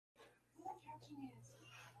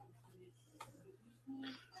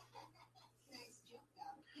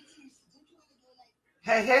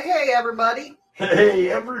Hey, everybody. Hey,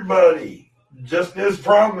 everybody. Just as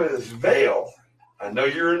promised, Vale. I know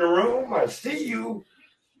you're in the room. I see you.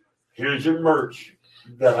 Here's your merch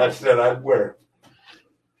that I said I'd wear.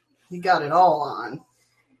 You got it all on.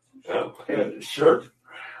 The shirt,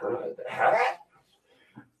 the hat,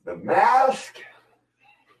 the mask.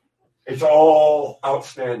 It's all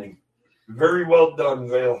outstanding. Very well done,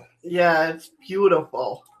 Vale. Yeah, it's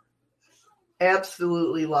beautiful.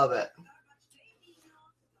 Absolutely love it.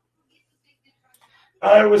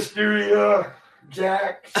 Hi, Wisteria,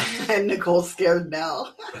 Jack. And Nicole's scared now.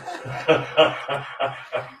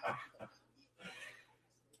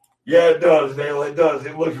 Yeah, it does, Vale. It does.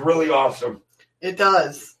 It looks really awesome. It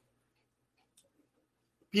does.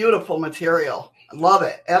 Beautiful material. Love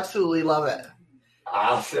it. Absolutely love it.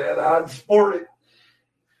 I said I'd sport it.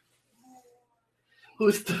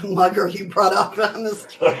 Who's the mugger you brought up on the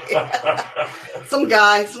street?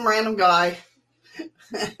 Some random guy.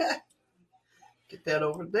 Get that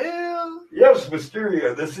over there. Yes,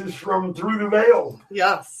 Wisteria. This is from Through the Veil.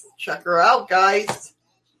 Yes. Check her out, guys.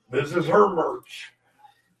 This is her merch.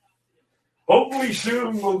 Hopefully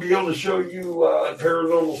soon we'll be able to show you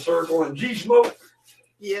Paranormal Circle and G-Smoke.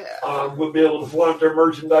 Yeah. We'll be able to flaunt their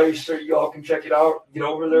merchandise so you all can check it out. Get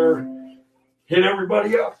over there. Hit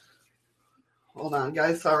everybody up. Hold on,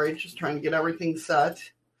 guys. Sorry. Just trying to get everything set.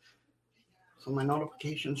 So my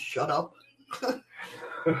notifications shut up.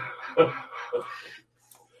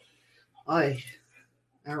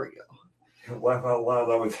 There we go. Laugh out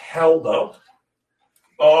loud. I was held up.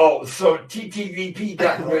 Oh, so TTVP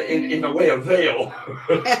got in the way of Veil.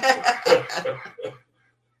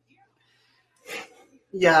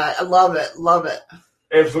 Yeah, I love it. Love it.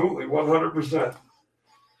 Absolutely, 100%.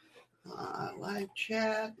 Live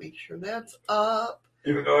chat. Make sure that's up.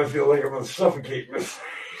 Even though I feel like I'm going to suffocate this.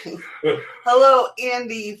 Hello,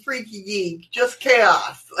 Andy, Freaky Geek, Just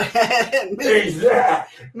Chaos, Hey, Zach.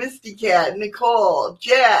 Misty Cat, Nicole,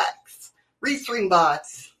 Jax, Restream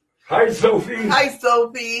Bots. Hi, Sophie. Hi,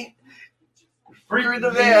 Sophie. Freaky Through the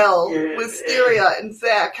Veil, Geek. Wisteria, and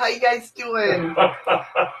Zach. How you guys doing?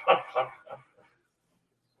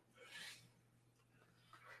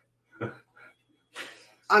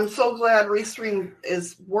 I'm so glad Restream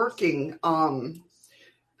is working.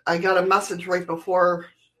 I got a message right before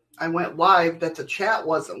I went live that the chat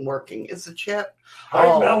wasn't working. Is the chat?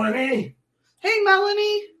 Hi, Melanie. Hey,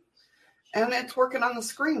 Melanie. And it's working on the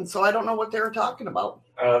screen, so I don't know what they were talking about.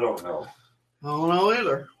 I don't know. I don't know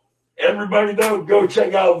either. Everybody, though, go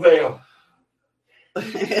check out Veil.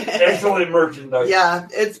 Excellent merchandise. Yeah,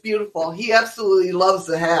 it's beautiful. He absolutely loves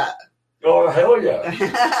the hat. Oh, hell yeah.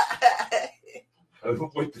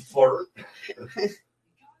 With the flirt.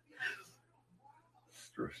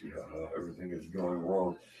 Stressy, everything is going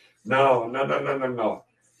wrong. No.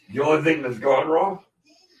 The only thing that's gone wrong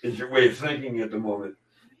is your way of thinking at the moment.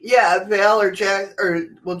 Yeah, Val or Jax,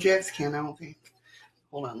 Jax can, I don't think.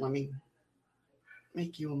 Hold on, let me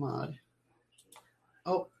make you a mod.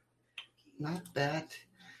 Oh, not that.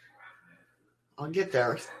 I'll get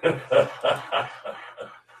there.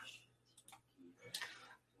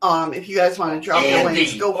 If you guys want to drop your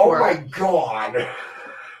links, go for it. Oh my God.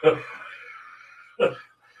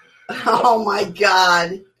 Oh my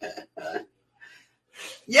God.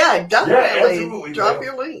 Yeah, definitely. Yeah, drop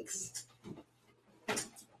your links.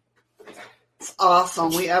 It's awesome.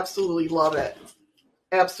 We absolutely love it.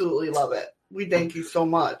 Absolutely love it. We thank you so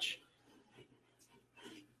much.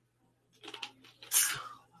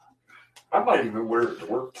 I might even wear it to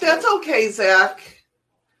work. That's okay, Zach.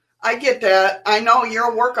 I get that. I know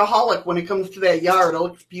you're a workaholic when it comes to that yard. It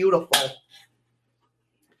looks beautiful.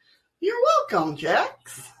 You're welcome,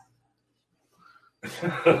 Jax.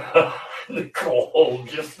 Nicole,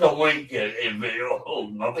 just the link and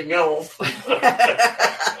nothing else.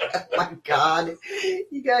 My God.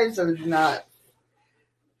 You guys are nuts.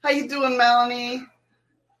 How you doing, Melanie?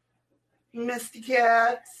 Misty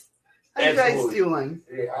Cats? How you guys doing?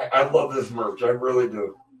 Yeah, I love this merch. I really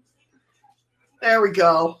do. There we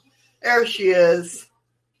go. There she is.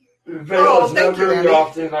 Veil's not very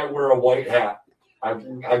often I wear a white hat. I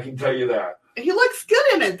can tell you that. He looks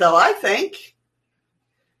good in it, though, I think.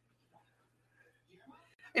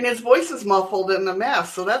 And his voice is muffled in the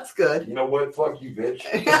mask, so that's good. You know what? Fuck you, bitch.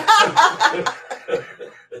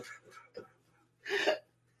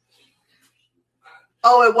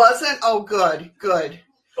 Oh, it wasn't? Oh, good.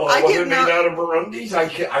 Oh, it wasn't made out of Burundis?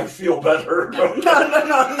 I feel better.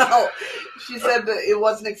 No. She said that it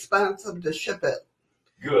wasn't expensive to ship it.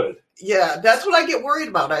 Good. Yeah, that's what I get worried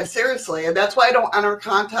about. Seriously. And that's why I don't enter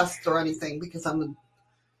contests or anything, because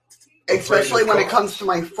especially when it comes to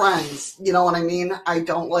my friends. You know what I mean? I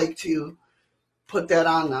don't like to put that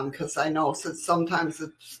on them because I know sometimes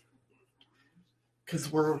it's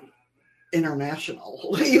because we're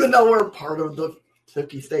international, even though we're part of the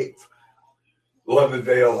 50 states. Love and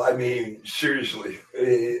Veil. I mean, seriously,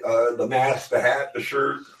 the mask, the hat, the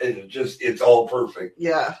shirt, it's all perfect.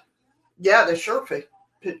 Yeah. Yeah, the shirt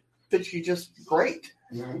fits you just great.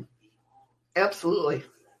 Mm-hmm. Absolutely.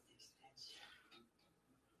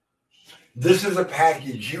 This is a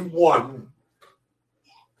package you won,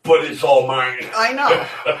 but it's all mine. I know.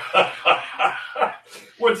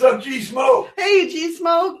 What's up, G Smoke? Hey, G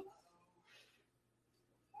Smoke.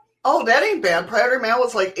 Oh, that ain't bad. Priority mail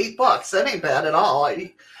was like $8. That ain't bad at all.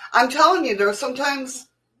 I'm telling you, there's sometimes,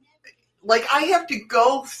 like, I have to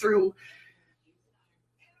go through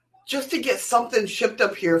just to get something shipped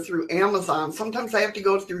up here through Amazon. Sometimes I have to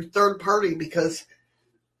go through third party because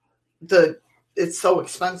it's so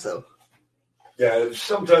expensive. Yeah,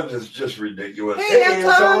 sometimes it's just ridiculous. Hey,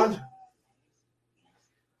 Anton.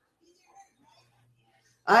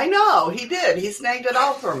 I know, he did. He snagged it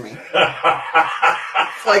out for me.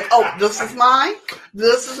 It's like, oh, this is mine,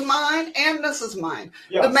 and this is mine.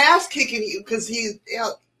 Yeah. The mask kicking you because he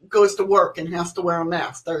goes to work and has to wear a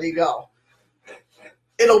mask. There you go.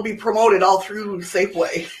 It'll be promoted all through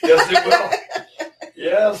Safeway. Yes, it will.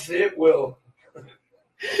 Yes, it will.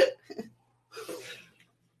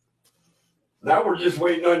 Now we're just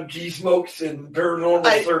waiting on G Smokes and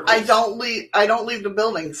Paranormal Circles. I don't leave the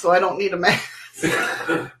building, so I don't need a mask.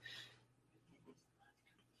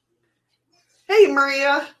 Hey,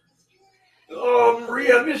 Maria. Oh,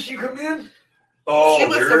 Maria, I miss you. Come in. Oh, she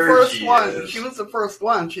was the first one. She was the first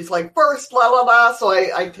one. She's like, first, la la la. So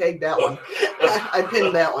I tagged that one. I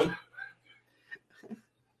pinned that one.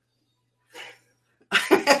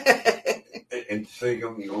 And think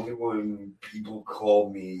I'm the only one people call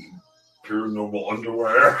me Paranormal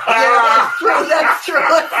Underwear. Yeah, that's true.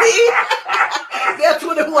 See? That's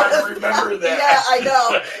what it was. I remember that. Yeah, I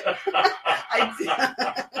know.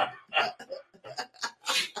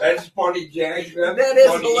 That's funny, Jack. That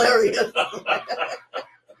is hilarious.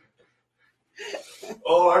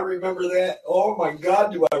 Oh, I remember that. Oh, my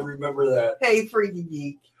God, do I remember that. Hey, Freaky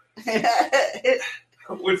Geek.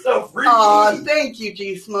 What's up, Freaky? Oh, thank you,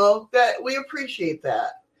 G Smoke. We appreciate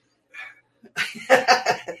that.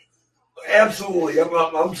 Absolutely.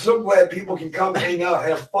 I'm so glad people can come hang out,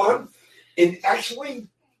 have fun. And actually,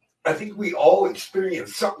 I think we all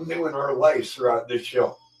experience something new in our lives throughout this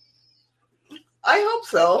show. I hope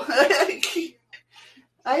so.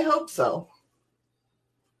 I hope so.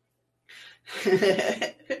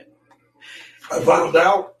 I found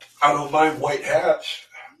out I don't mind white hats.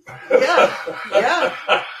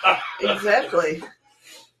 Yeah, exactly.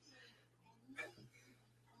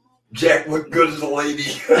 Jack looked good as a lady.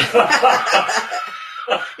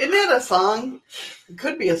 Isn't that a song? It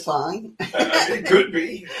could be a song. It could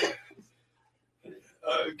be.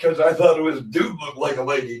 Because I thought it was dude looked like a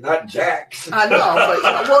lady, not Jack's. I know.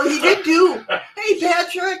 But, well, he did do. Hey,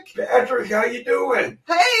 Patrick. Patrick, how you doing?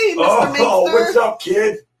 Hey, Mr. Minster. Oh, what's up,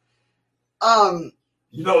 kid?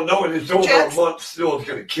 You know, knowing it's over a month still is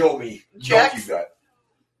going to kill me. Jax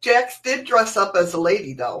did dress up as a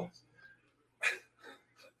lady, though.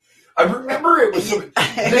 I remember it was.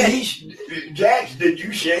 Jax, did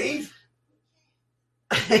you shave?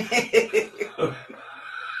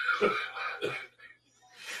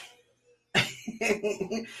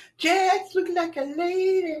 Jax look like a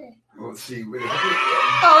lady. Let's see.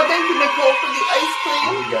 Oh, thank you, Nicole, for the ice cream.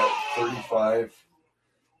 We got 35.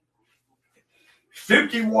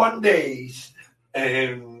 51 days,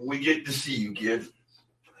 and we get to see you, kid.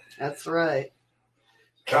 That's right.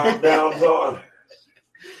 Countdown's on.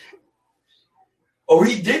 Oh,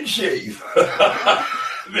 he did shave.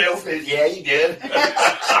 Bill says, yeah, he did.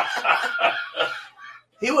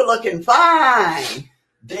 He was looking fine.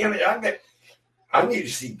 Damn it, I need to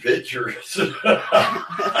see pictures.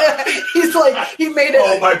 He's like, he made it.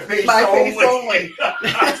 Oh, my face only.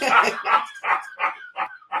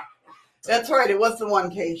 That's right. It was the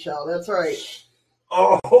 1K show. That's right.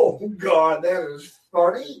 Oh, God, that is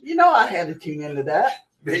funny. You know, I had to tune into that.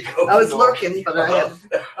 I was lurking, but I had.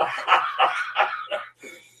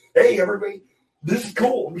 Hey, everybody. This is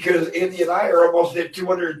cool because Andy and I are almost at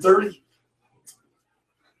 230.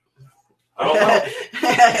 I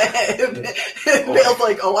don't know. Bill's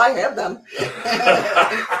like, oh, I have them.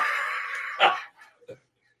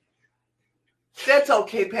 That's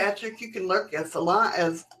okay, Patrick. You can lurk as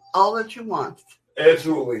all that you want.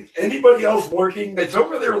 Absolutely. Anybody else working that's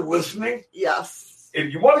over there listening? Yes.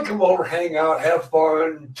 If you want to come over, hang out, have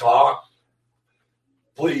fun, talk,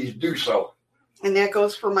 please do so. And that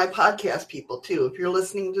goes for my podcast people, too. If you're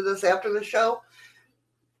listening to this after the show,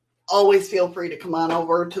 always feel free to come on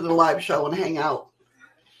over to the live show and hang out.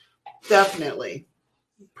 Definitely.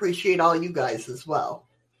 Appreciate all you guys as well.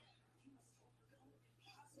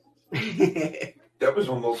 That was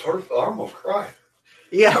almost hurtful. I almost cried.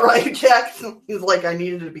 Yeah, right, Jackson? He's like, I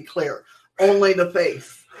needed to be clear. Only the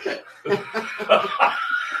face. It's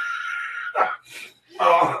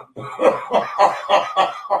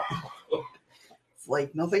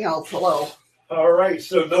like nothing else. Hello. All right,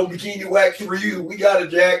 so no bikini wax for you. We got it,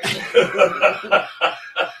 Jack.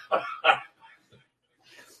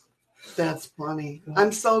 That's funny.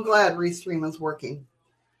 I'm so glad Restream is working.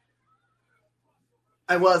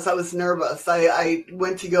 I was nervous. I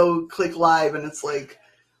went to go click live, and it's like,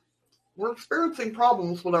 we're experiencing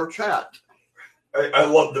problems with our chat. I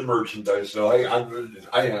love the merchandise, so I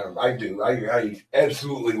do. I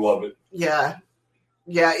absolutely love it. Yeah,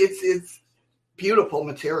 it's beautiful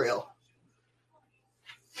material.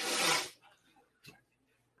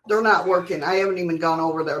 They're not working. I haven't even gone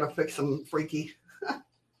over there to fix them, Freaky.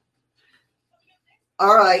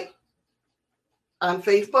 All right. On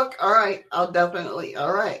Facebook? All right. I'll definitely.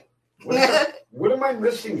 All right. What am I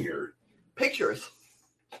missing here? Pictures.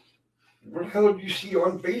 What the hell do you see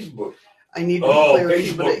on Facebook? I need to be clear,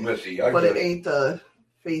 Facebook, Missy. But it ain't the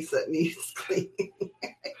face that needs cleaning.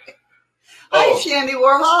 Hi, Shandy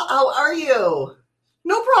Warhol. How are you?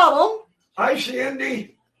 No problem. Hi,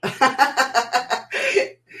 Shandy.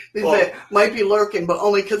 It might be lurking, but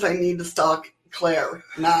only because I need to stalk Claire.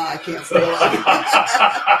 Nah, I can't stay alive.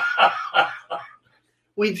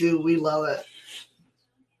 We do. We love it.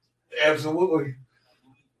 Absolutely.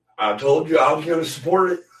 I told you I was going to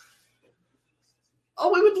support it.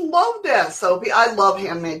 Oh, we would love that, Sophie. I love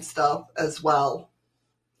handmade stuff as well.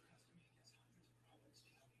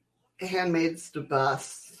 Handmade's the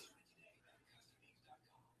best.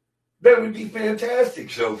 That would be fantastic,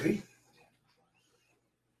 Sophie.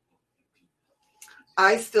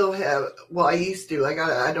 I still have, well, I used to.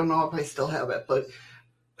 I don't know if I still have it, but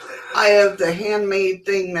I have the handmade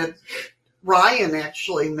thing that Ryan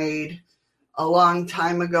actually made a long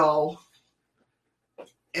time ago.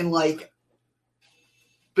 And like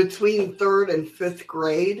between 3rd and 5th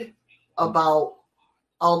grade about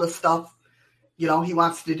all the stuff, he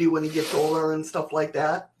wants to do when he gets older and stuff like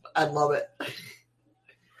that. I love it.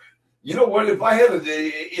 You know what? If I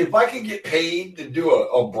could get paid to do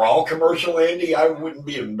a bra commercial, Andy, I wouldn't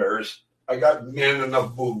be embarrassed. I got man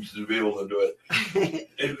enough boobs to be able to do it.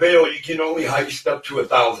 In Vail, you can only heist up to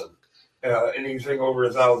 1,000. Anything over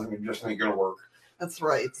 1,000, it just ain't gonna work. That's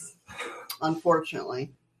right.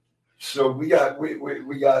 Unfortunately. So we got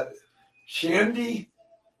Shandy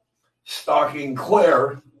stalking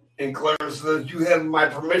Claire, and Claire says, "You have my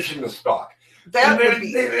permission to stalk."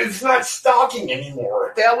 It's not stalking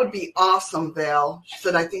anymore. That would be awesome, Val. She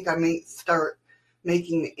said, I think I may start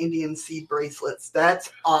making the Indian seed bracelets.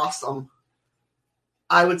 That's awesome.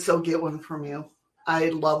 I would so get one from you. I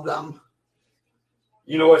love them.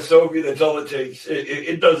 You know what, Sophie? That's all it takes.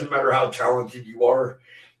 It doesn't matter how talented you are.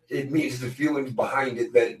 It means the feelings behind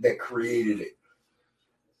it that created it.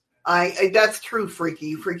 That's true,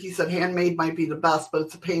 Freaky. Freaky said handmade might be the best, but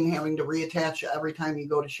it's a pain having to reattach it every time you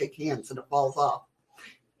go to shake hands and it falls off.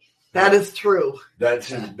 That is true. That's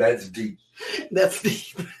deep. That's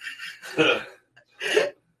deep.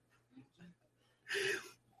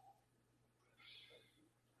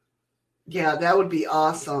 Yeah, that would be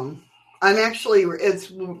awesome.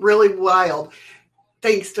 It's really wild.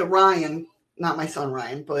 Thanks to Ryan, not my son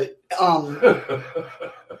Ryan, but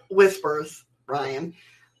Whispers Ryan.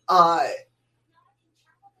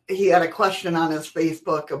 He had a question on his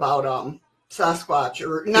Facebook about Sasquatch,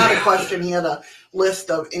 or not a question. He had a list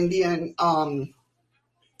of Indian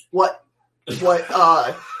what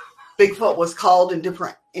Bigfoot was called in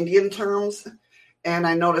different Indian terms, and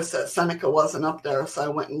I noticed that Seneca wasn't up there, so I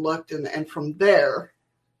went and looked, and from there,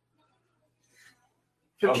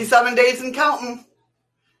 57 days and counting.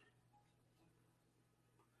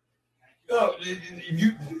 Oh,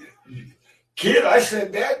 Kid, I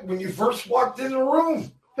said that when you first walked in the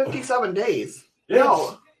room. 57 days. Yes.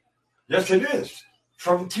 No. Yes, it is.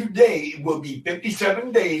 From today, it will be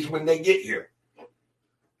 57 days when they get here.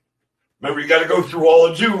 Remember, you got to go through all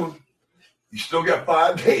of June. You still got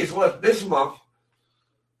 5 days left this month.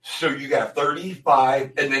 So you got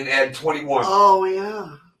 35 and then add 21. Oh,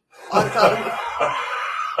 yeah.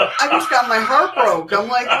 I just got my heart broke. I'm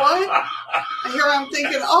like, what? Here I'm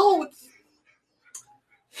thinking,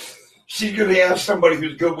 She's going to ask somebody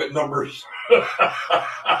who's good with numbers.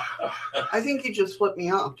 I think you just flipped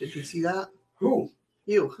me off. Did you see that? Who?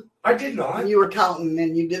 You. I did not. You were counting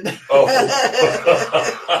and you did that. Oh.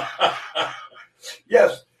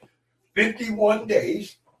 Yes. 51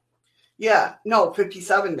 days. Yeah. No,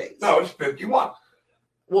 57 days. No, it's 51.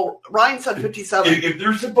 Well, Ryan said 57. If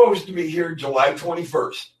they're supposed to be here July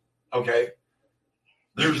 21st, okay,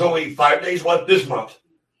 there's only 5 days left this month.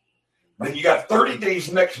 Then you got 30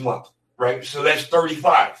 days next month, right? So that's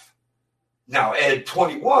 35. Now, add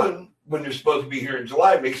 21 when they're supposed to be here in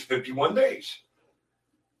July makes 51 days.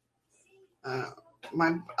 I'm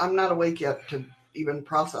not awake yet to even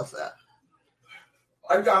process that.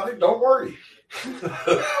 I got it. Don't worry.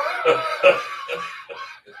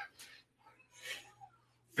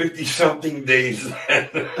 50-something days. And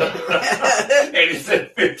it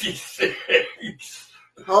said 56.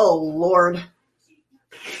 Oh, Lord.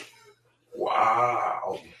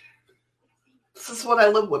 Wow. This is what I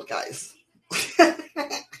live with, guys.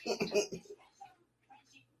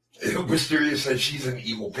 Wisteria says she's an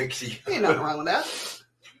evil pixie. Ain't nothing wrong with that.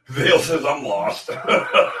 Vale says I'm lost.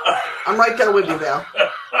 I'm right there with you, Val.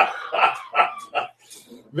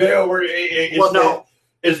 Vale, No.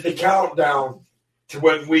 It's the countdown to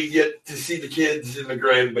when we get to see the kids and the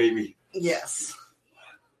grandbaby. Yes.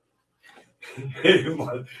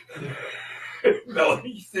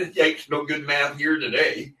 Melanie says, "Yikes, no good math here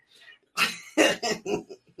today."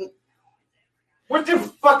 What the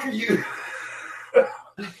fuck are you?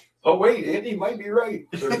 Oh, wait, Andy might be right.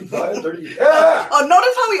 35, 30. Yeah. Oh,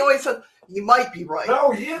 notice how he always said, you might be right.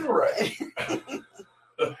 No, he is right.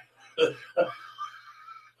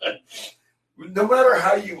 No matter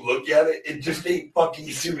how you look at it, it just ain't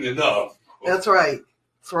fucking soon enough. That's right.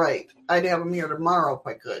 That's right. I'd have him here tomorrow if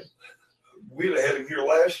I could. We'd have had him here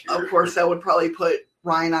last year. Of course, that would probably put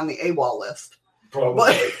Ryan on the AWOL list.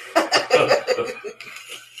 Probably.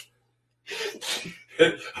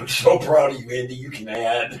 I'm so proud of you, Andy. You can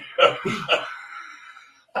add.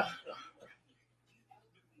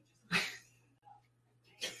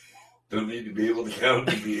 Don't need to be able to count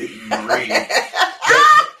to be a Marine.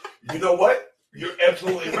 You know what? You're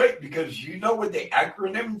absolutely right, because you know what the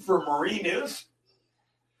acronym for Marine is?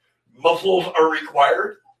 Muscles are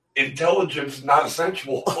required, intelligence not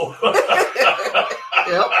essential.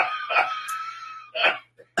 Yep.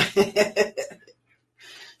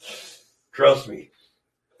 Trust me.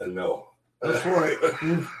 I know. That's right.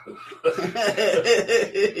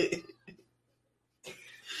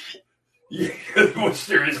 What's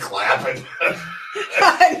serious clapping?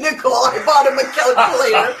 Nicole, I bought him a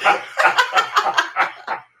calculator.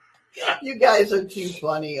 You guys are too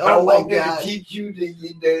funny. Oh my God.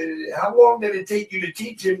 How long did it take you to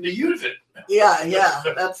teach him to use it? Yeah.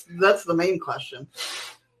 That's the main question.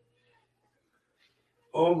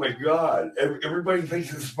 Oh my God. Everybody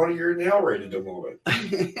thinks it's funnier than hell right at the moment.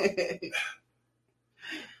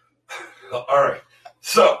 All right.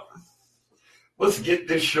 So let's get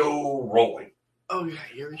this show rolling. Oh,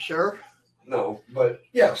 you're sure? No, but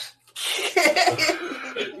yes.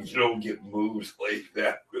 You don't get moves like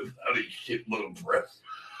that without a shitload of press.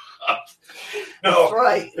 No. That's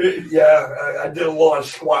right. Yeah, I did a lot of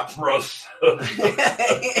squat thrusts.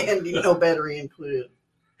 And no battery included.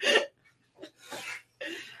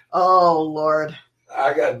 Oh, Lord.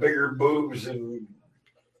 I got bigger boobs than...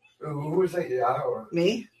 Who was that?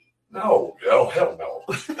 Me? No. Oh, hell no.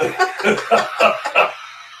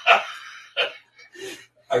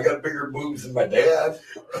 I got bigger boobs than my dad.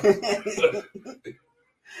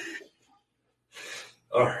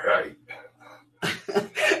 All right.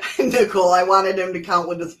 Nicole, I wanted him to count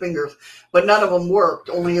with his fingers, but none of them worked,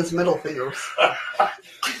 only his middle fingers.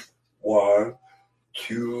 1,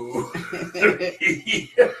 2,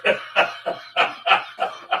 3.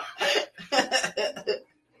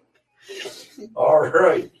 All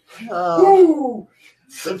right. Woo!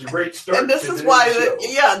 Such a great start. And this is why,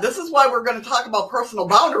 this is why we're going to talk about personal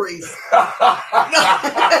boundaries.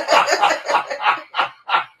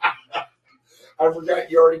 I forgot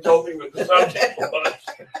you already told me what the subject was.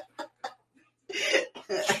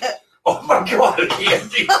 Oh my God,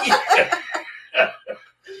 Andy.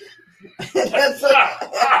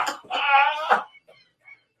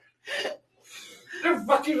 The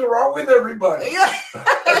fuck is wrong with everybody?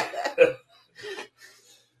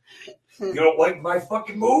 You don't like my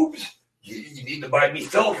fucking moves? You need to buy me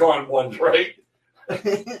silicone ones, right?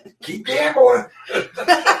 Keep gambling.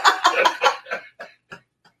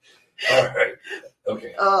 All right.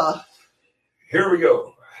 Okay. Here we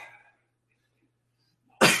go.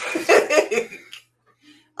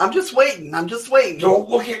 I'm just waiting. Don't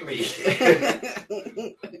look at me.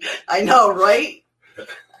 I know, right?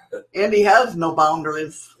 Andy has no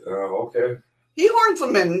boundaries. Oh, okay. He horns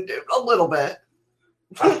them in a little bit.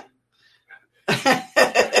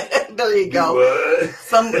 There you go.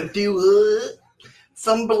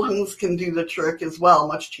 Some balloons can do the trick as well,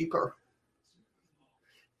 much cheaper.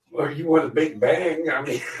 Well, you want a big bang? I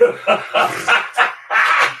mean,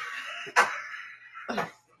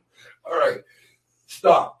 all right,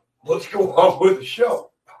 stop. Let's go on with the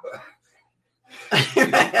show.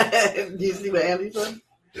 Do you see what Andy said?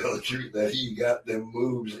 Don't you that he got them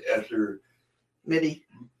moves after Mitty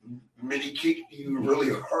kicked you really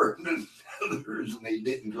hard than others, and they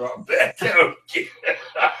didn't drop back down again.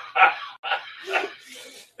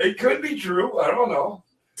 It could be true. I don't know.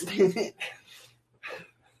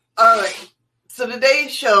 All right. So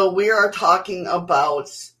today's show, we are talking about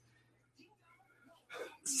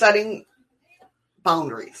setting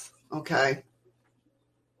boundaries, okay?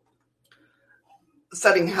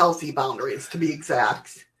 Setting healthy boundaries, to be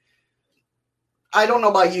exact. I don't know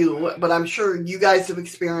about you, but I'm sure you guys have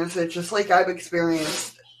experienced it, just like I've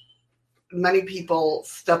experienced many people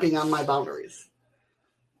stepping on my boundaries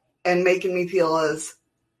and making me feel as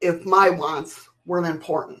if my wants weren't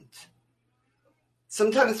important.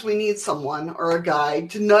 Sometimes we need someone or a guide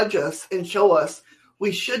to nudge us and show us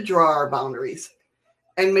we should draw our boundaries,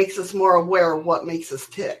 and makes us more aware of what makes us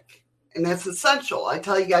tick. And that's essential. I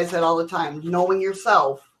tell you guys that all the time, knowing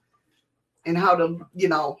yourself and how to,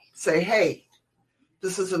 say, hey,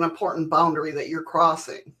 this is an important boundary that you're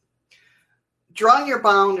crossing. Drawing your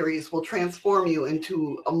boundaries will transform you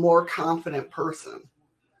into a more confident person.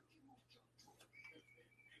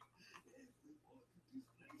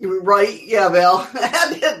 Right? Yeah, Val.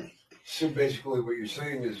 So basically what you're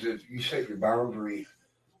saying is if you set your boundary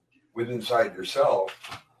inside yourself,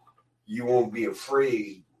 you won't be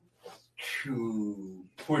afraid to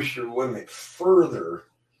push your limit further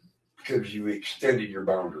because you extended your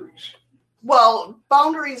boundaries. Well,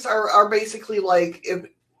 boundaries are basically like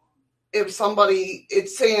if somebody,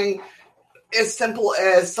 it's saying as simple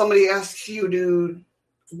as somebody asks you to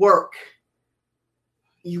work,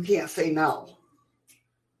 you can't say no.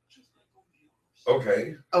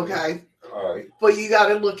 Okay. All right. But you got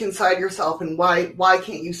to look inside yourself, and why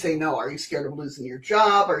can't you say no? Are you scared of losing your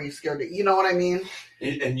job? Are you scared of, you know what I mean?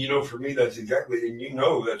 And for me, that's exactly, and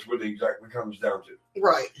that's what it exactly comes down to.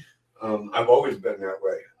 Right. I've always been that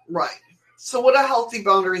way. Right. So what do healthy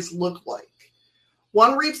boundaries look like?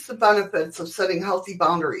 One reaps the benefits of setting healthy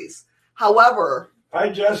boundaries. However... Hi,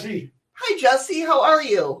 Jesse. Hi, Jesse. How are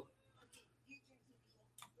you?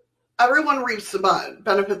 Everyone reaps the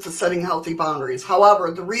benefits of setting healthy boundaries. However,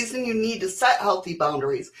 the reason you need to set healthy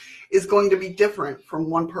boundaries is going to be different from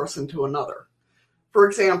one person to another. For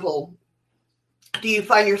example, do you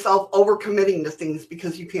find yourself overcommitting to things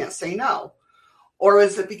because you can't say no? Or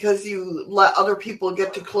is it because you let other people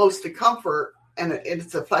get too close to comfort and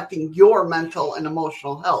it's affecting your mental and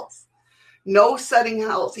emotional health? No, setting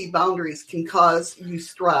healthy boundaries can cause you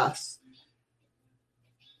stress.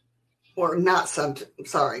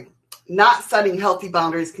 Not setting healthy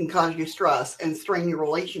boundaries can cause you stress and strain your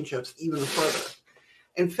relationships even further.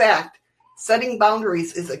 In fact, setting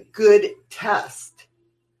boundaries is a good test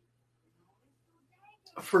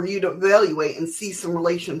for you to evaluate and see if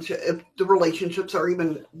the relationships are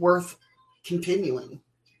even worth continuing.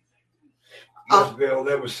 Yes, Bill,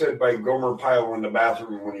 that was said by Gomer Pyle in the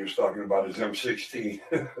bathroom when he was talking about his M16.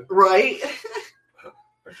 Right?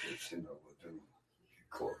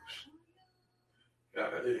 Close.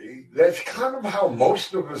 That's kind of how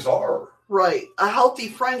most of us are. Right. A healthy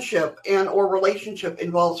friendship and or relationship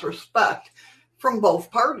involves respect from both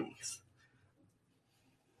parties.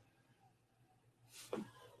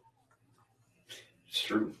 It's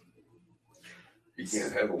true. You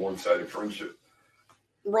can't have a one-sided friendship.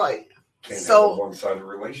 Right. Can't have a one-sided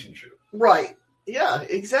relationship. Right. Yeah,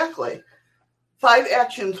 exactly. 5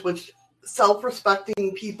 actions which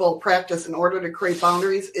self-respecting people practice in order to create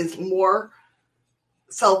boundaries is more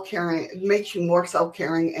self-caring. It makes you more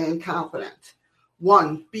self-caring and confident.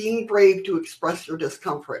 1, being brave to express your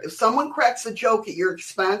discomfort. If someone cracks a joke at your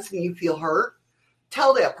expense and you feel hurt,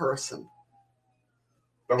 tell that person.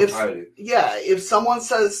 Don't hide it. Yeah, if someone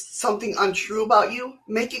says something untrue about you,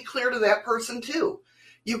 make it clear to that person too.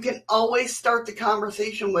 You can always start the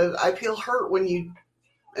conversation with, I feel hurt when you,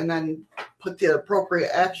 and then put the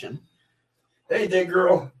appropriate action. Hey, dead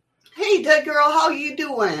girl. Hey, dead girl, how you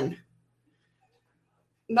doing?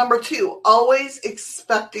 Number 2, always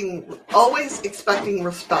expecting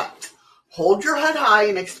respect. Hold your head high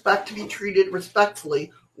and expect to be treated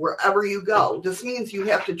respectfully wherever you go. This means you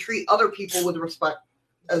have to treat other people with respect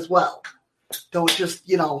as well. Don't just,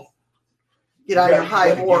 get on your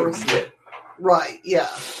high horse. Right, yeah.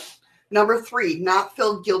 Number 3, not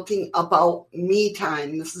feel guilty about me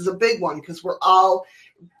time. This is a big one because we're all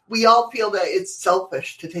we all feel that it's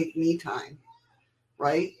selfish to take me time,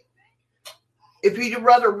 right? If you'd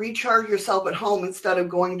rather recharge yourself at home instead of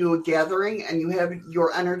going to a gathering and you have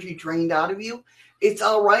your energy drained out of you, it's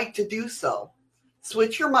all right to do so.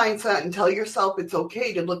 Switch your mindset and tell yourself it's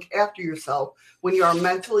okay to look after yourself when you are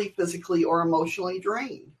mentally, physically, or emotionally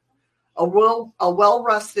drained. A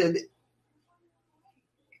well-rested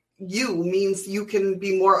you means you can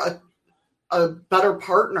be more a better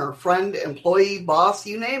partner, friend, employee, boss,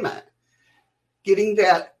 you name it. Getting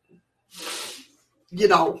that,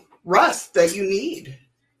 rest that you need.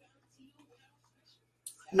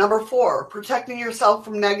 Number 4, protecting yourself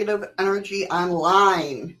from negative energy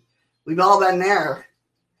online. We've all been there.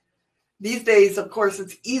 These days, of course,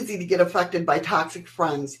 it's easy to get affected by toxic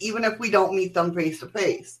friends, even if we don't meet them face to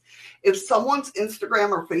face. If someone's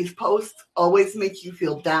Instagram or face posts always make you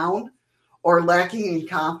feel down or lacking in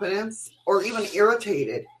confidence or even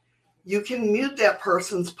irritated, you can mute that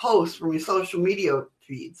person's post from your social media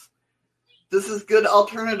feeds. This is a good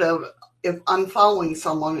alternative if unfollowing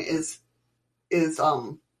someone is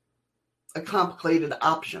a complicated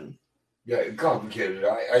option. Yeah, it's complicated.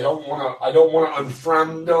 I don't want to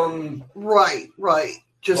unfriend them. Right.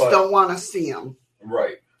 Just don't want to see them.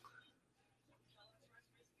 Right.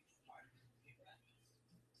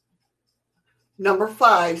 Number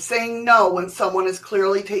 5, saying no when someone is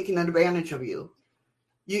clearly taking advantage of you.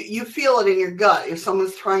 You feel it in your gut if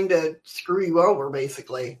someone's trying to screw you over,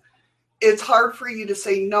 basically. It's hard for you to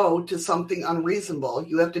say no to something unreasonable.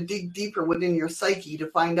 You have to dig deeper within your psyche to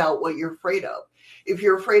find out what you're afraid of. If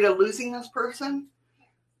you're afraid of losing this person,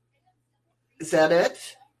 is that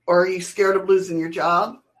it? Or are you scared of losing your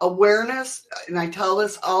job? Awareness, and I tell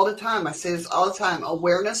this all the time, I say this all the time,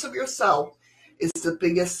 awareness of yourself is the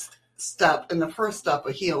biggest step and the first step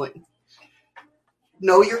of healing.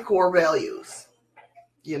 Know your core values.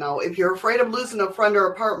 If you're afraid of losing a friend or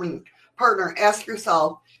a partner, ask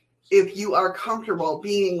yourself if you are comfortable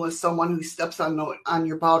being with someone who steps on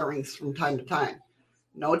your boundaries from time to time.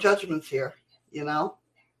 No judgments here,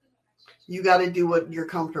 You got to do what you're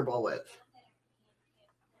comfortable with.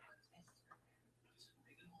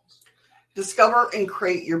 Discover and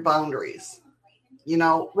create your boundaries.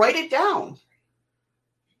 Write it down.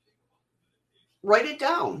 Write it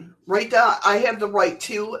down. Write down, I have the right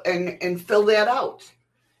to, and fill that out.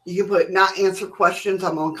 You can put not answer questions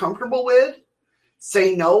I'm uncomfortable with.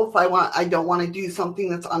 Say no if I don't want to do something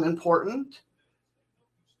that's unimportant.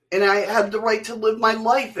 And I have the right to live my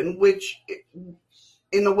life in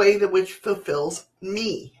a way that which fulfills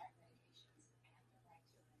me.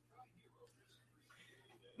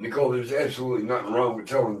 Nicole, there's absolutely nothing wrong with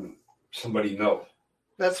telling somebody no.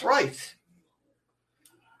 That's right.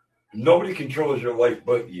 Nobody controls your life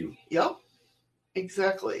but you. Yep,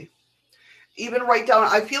 exactly. Even write down,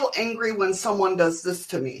 I feel angry when someone does this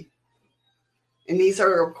to me. And these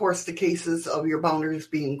are, of course, the cases of your boundaries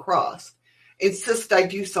being crossed. Insist I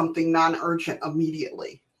do something non-urgent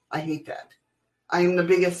immediately. I hate that. I am the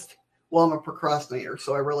biggest, I'm a procrastinator,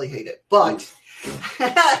 so I really hate it. But...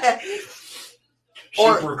 She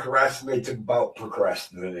procrastinates about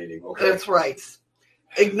procrastinating, okay? That's right.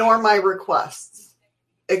 Ignore my requests.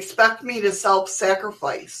 Expect me to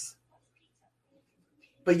self-sacrifice.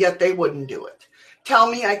 But yet they wouldn't do it. Tell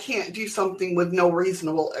me I can't do something with no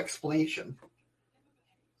reasonable explanation.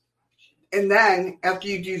 And then, after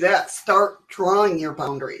you do that, start drawing your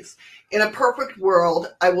boundaries. In a perfect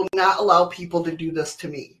world, I will not allow people to do this to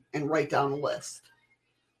me. And write down a list.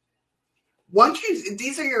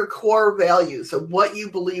 These are your core values of what you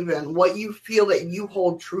believe in, what you feel that you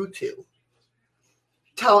hold true to.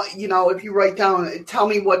 If you write down, tell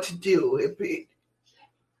me what to do.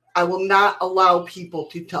 I will not allow people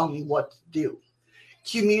to tell me what to do.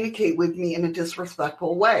 Communicate with me in a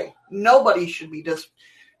disrespectful way. Nobody should be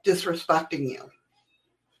disrespecting you.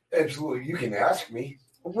 Absolutely. You can ask me.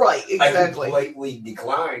 Right, exactly. I can politely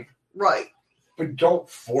decline. Right. But don't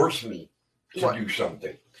force me to do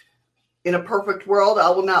something. In a perfect world,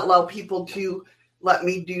 I will not allow people to let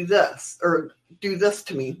me do this or do this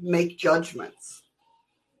to me, make judgments.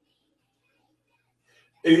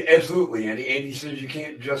 Absolutely. Andy says you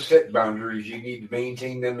can't just set boundaries. You need to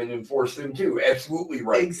maintain them and enforce them too. Absolutely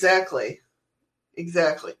right. Exactly.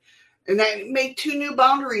 And then make 2 new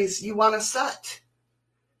boundaries you want to set.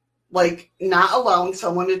 Like not allowing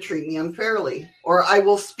someone to treat me unfairly, or I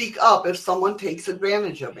will speak up if someone takes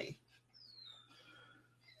advantage of me.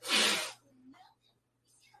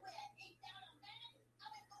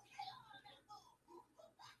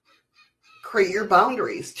 Create your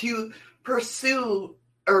boundaries to pursue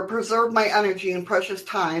or preserve my energy and precious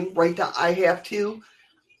time. Write down, I have to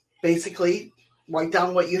basically write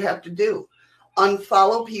down what you have to do.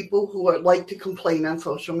 Unfollow people who would like to complain on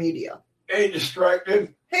social media. Hey,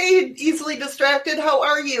 distracted. Hey, easily distracted, how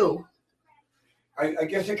are you? I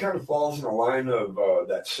guess it kind of falls in the line of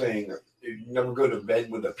that saying, you never go to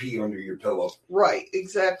bed with a pea under your pillow. Right,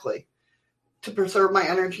 exactly. To preserve my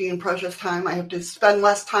energy and precious time, I have to spend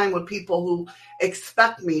less time with people who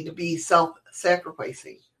expect me to be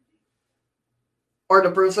self-sacrificing. Or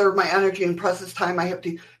to preserve my energy and precious time, I have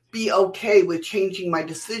to be okay with changing my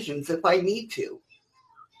decisions if I need to.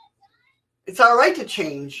 It's all right to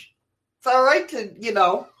change. It's all right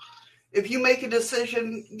to, if you make a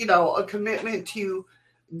decision, a commitment to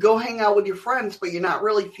go hang out with your friends, but you're not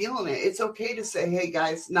really feeling it. It's okay to say, hey,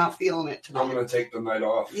 guys, not feeling it tonight. I'm going to take the night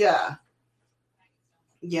off. Yeah.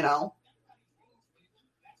 And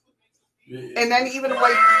then even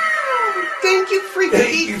like, thank you, Freaky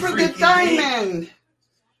Beat, for the diamond.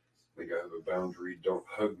 I have a boundary. Don't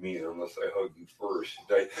hug me unless I hug you first.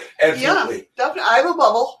 Absolutely. Yeah, definitely. I have a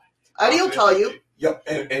bubble. I'll tell you. Yep.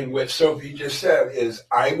 And what Sophie just said is,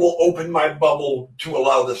 I will open my bubble to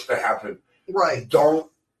allow this to happen. Right. Don't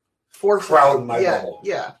crowd my bubble.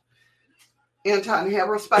 Yeah. Anton, have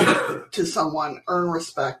respect to someone, earn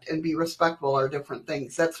respect, and be respectful are different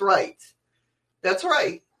things. That's right. That's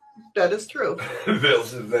right. That is true. Bill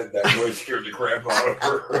says that noise scared the crap out of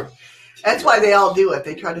her. That's why they all do it.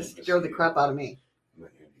 They try to scare the crap out of me.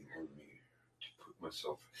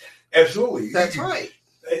 Absolutely. That's right.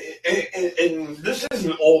 And this is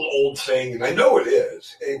an old saying, and I know it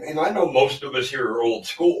is, and I know most of us here are old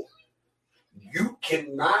school. You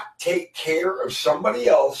cannot take care of somebody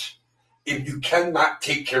else if you cannot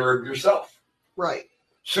take care of yourself. Right.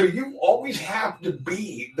 So you always have to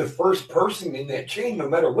be the first person in that chain, no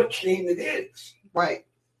matter what chain it is. Right.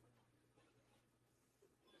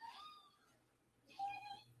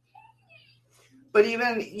 But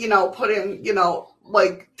even, put in,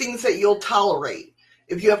 like things that you'll tolerate.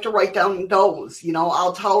 If you have to write down those,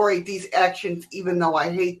 I'll tolerate these actions even though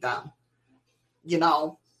I hate them.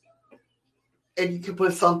 And you could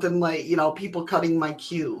put something like, people cutting my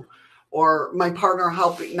queue, or my partner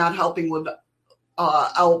not helping with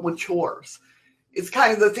out with chores. It's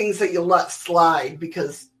kind of the things that you let slide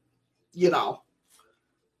because, and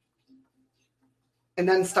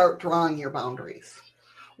then start drawing your boundaries.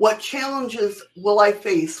 What challenges will I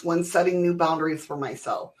face when setting new boundaries for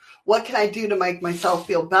myself? What can I do to make myself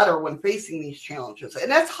feel better when facing these challenges?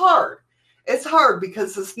 And that's hard. It's hard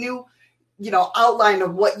because this new, outline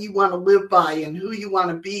of what you want to live by and who you want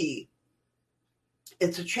to be,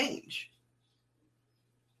 it's a change.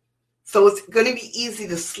 So it's going to be easy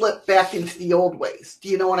to slip back into the old ways. Do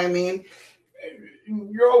you know what I mean?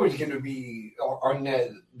 You're always going to be on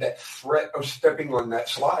that threat of stepping on that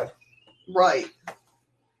slide. Right.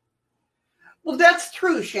 Well, that's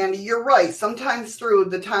true, Shandy. You're right. Sometimes through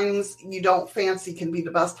the times you don't fancy can be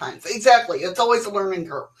the best times. Exactly. It's always a learning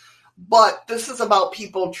curve. But this is about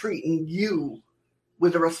people treating you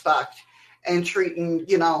with respect and treating,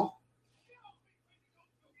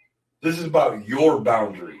 This is about your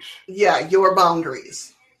boundaries. Yeah, your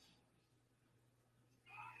boundaries.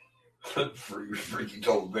 Freaky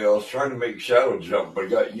told me I was trying to make Shadow jump, but I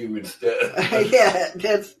got you instead. Yeah,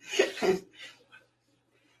 that's...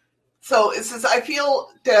 So it says, I feel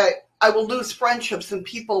that I will lose friendships and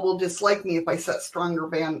people will dislike me if I set stronger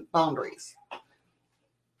boundaries.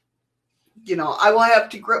 I will have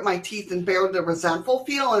to grit my teeth and bear the resentful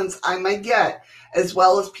feelings I might get, as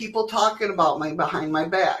well as people talking about me behind my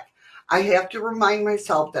back. I have to remind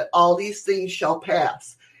myself that all these things shall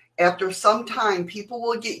pass. After some time, people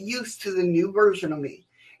will get used to the new version of me.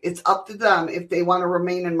 It's up to them if they want to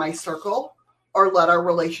remain in my circle or let our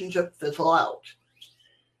relationship fizzle out.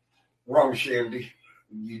 Wrong, Shandy.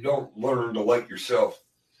 You don't learn to like yourself.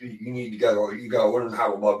 You gotta learn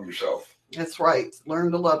how to love yourself. That's right.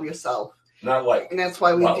 Learn to love yourself. Not like. And that's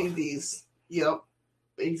why we do these. Yep.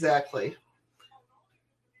 Exactly.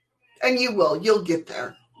 And you will. You'll get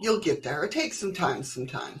there. You'll get there. It takes some time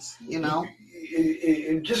sometimes,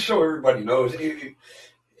 And just so everybody knows,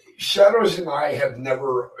 Shadows and I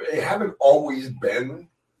haven't always been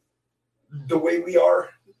the way we are.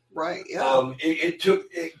 Right. Yeah. It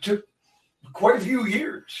took quite a few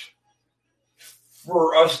years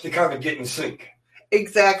for us to kind of get in sync.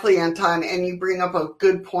 Exactly, Anton. And you bring up a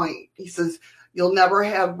good point. He says, you'll never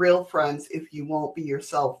have real friends if you won't be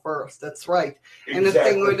yourself first. That's right. Exactly. And the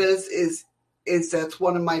thing with it is that's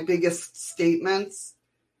one of my biggest statements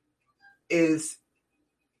is,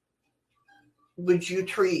 would you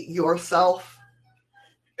treat yourself?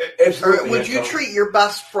 Absolutely. Or would you treat your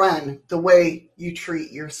best friend the way you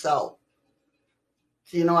treat yourself?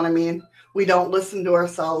 Do you know what I mean? We don't listen to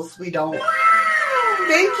ourselves. We don't.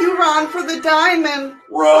 Thank you, Ron, for the diamond.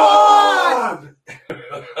 Ron!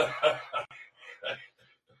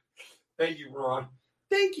 Thank you, Ron.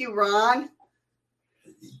 Thank you, Ron.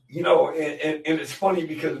 You know, and it's funny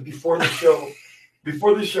because before the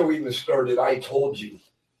show even started, I told you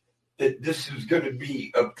that this is going to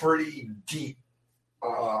be a pretty deep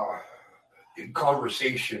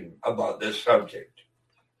conversation about this subject.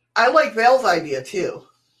 I like Val's idea too.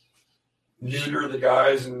 Neuter the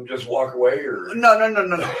guys and just walk away, or No.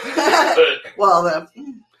 Well,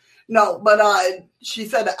 no, but she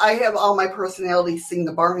said I have all my personalities sing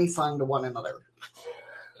the Barney song to one another.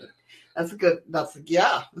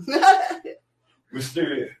 Yeah.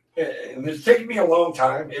 Mysteria. And it's taken me a long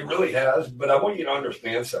time. It really has, but I want you to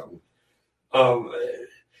understand something.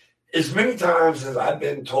 As many times as I've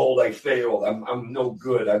been told I failed, I'm no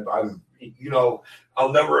good.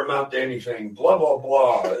 I'll never amount to anything. Blah blah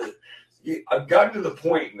blah. I've gotten to the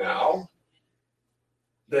point now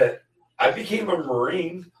that I became a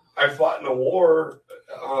Marine. I fought in a war.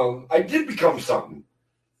 I did become something,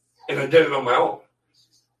 and I did it on my own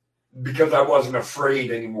because I wasn't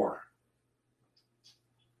afraid anymore.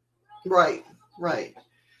 Right.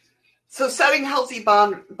 So setting healthy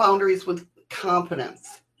boundaries with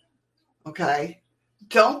confidence. Okay?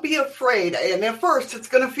 Don't be afraid. And at first, it's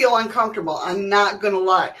going to feel uncomfortable. I'm not going to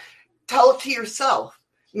lie. Tell it to yourself.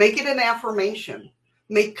 Make it an affirmation.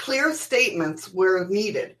 Make clear statements where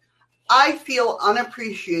needed. I feel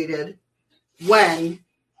unappreciated when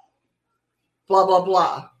blah, blah,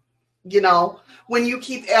 blah. You know, when you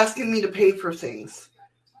keep asking me to pay for things.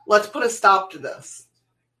 Let's put a stop to this.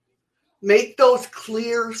 Make those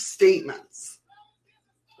clear statements.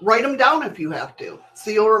 Write them down if you have to, so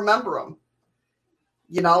you'll remember them.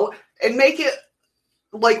 You know, and make it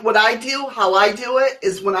like what I do, how I do it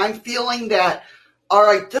is when I'm feeling that, all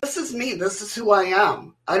right, this is me. This is who I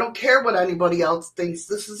am. I don't care what anybody else thinks.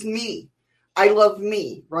 This is me. I love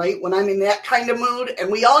me, right? When I'm in that kind of mood,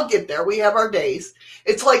 and we all get there, we have our days.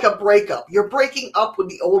 It's like a breakup. You're breaking up with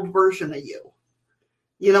the old version of you.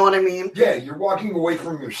 You know what I mean? Yeah, you're walking away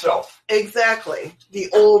from yourself. Exactly. The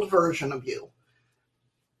old version of you.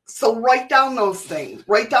 So write down those things.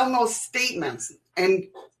 Write down those statements and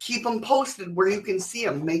keep them posted where you can see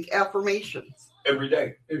them. Make affirmations. Every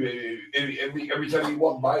day. Every time you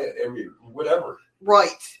walk by it, whatever.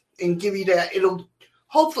 Right. And give you that.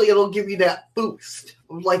 Hopefully it'll give you that boost.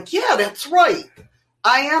 Like, yeah, that's right.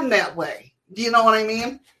 I am that way. Do you know what I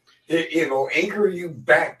mean? It'll anchor you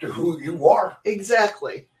back to who you are.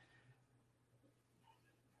 Exactly.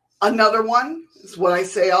 Another one is what I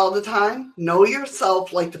say all the time. Know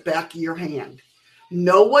yourself like the back of your hand.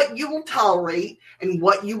 Know what you will tolerate and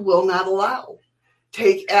what you will not allow.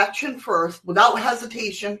 Take action first without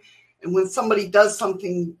hesitation. And when somebody does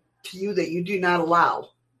something to you that you do not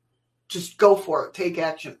allow, just go for it. Take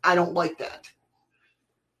action. I don't like that.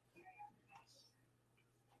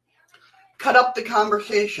 Cut the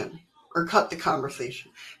conversation.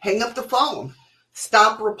 Hang up the phone.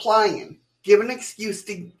 Stop replying. Give an excuse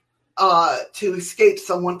to escape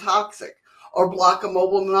someone toxic or block a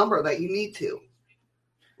mobile number that you need to.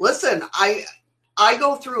 Listen, I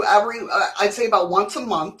go through I'd say about once a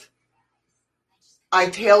month, I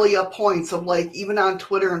tally up points of like, even on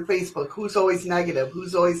Twitter and Facebook, who's always negative,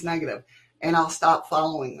 and I'll stop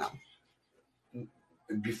following them.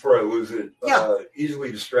 Before I lose it, yeah.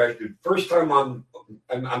 Easily distracted. First time I'm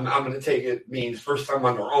going to take it means first time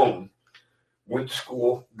on their own. Went to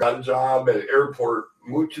school, got a job at an airport,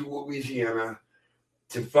 moved to Louisiana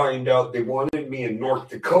to find out they wanted me in North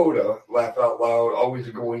Dakota. Laugh out loud, always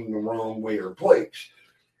going the wrong way or place.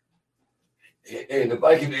 And if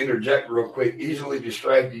I can interject real quick, easily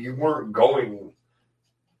distracted, you weren't going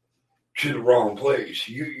to the wrong place.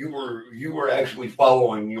 You were actually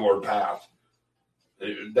following your path.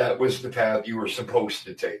 That was the path you were supposed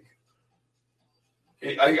to take.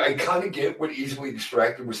 I kind of get what easily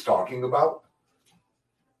distracted was talking about.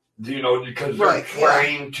 You know, because they're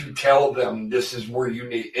trying to tell them this is where you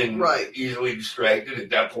need, and easily distracted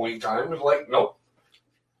at that point in time is like, nope,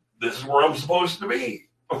 this is where I'm supposed to be.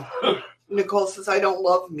 Nicole says, I don't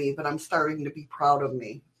love me, but I'm starting to be proud of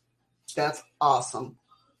me. That's awesome.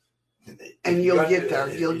 And you'll get there.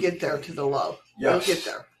 You'll get there to the love. Yes. You'll get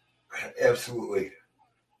there. Absolutely.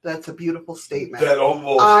 That's a beautiful statement.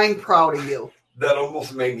 I'm proud of you. That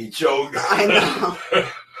almost made me choke. I know.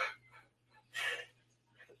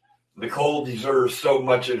 Nicole deserves so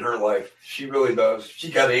much in her life. She really does. She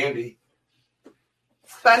got Andy.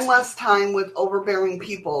 Spend less time with overbearing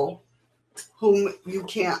people whom you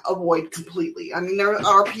can't avoid completely. I mean, there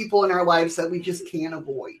are people in our lives that we just can't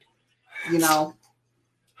avoid, you know?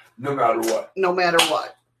 No matter what. No matter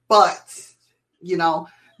what. But You know,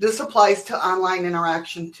 this applies to online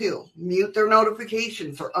interaction too. Mute their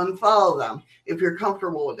notifications or unfollow them if you're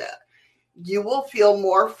comfortable with that. You will feel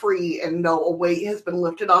more free and know a weight has been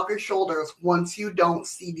lifted off your shoulders once you don't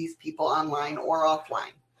see these people online or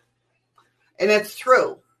offline. And it's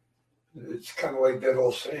true. It's kind of like that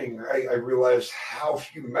old saying, I realize how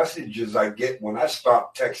few messages I get when I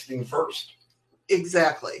stop texting first.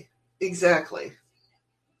 Exactly. Exactly.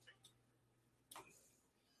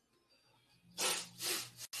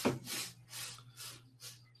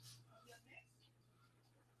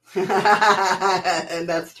 And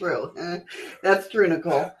that's true. That's true,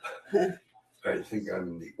 Nicole. I think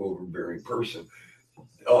I'm the overbearing person.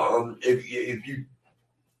 If you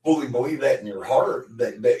fully believe that in your heart,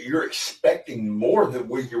 that you're expecting more than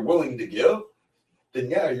what you're willing to give, then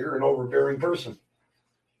yeah, you're an overbearing person.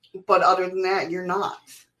 But other than that, you're not.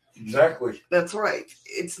 Exactly. That's right.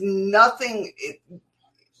 It's nothing.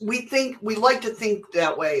 We like to think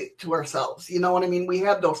that way to ourselves. You know what I mean? We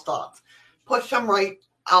have those thoughts. Push them right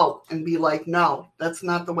out and be like, no, that's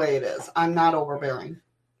not the way it is. I'm not overbearing.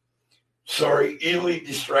 Sorry, easily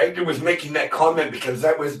distracted was making that comment because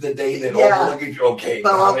that was the day that overluggage. Okay,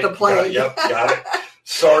 fell off the plane. Got it.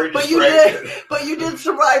 Sorry, but you did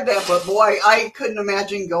survive that. But boy, I couldn't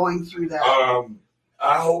imagine going through that.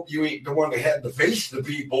 I hope you ain't the one that had to face the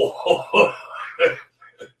people.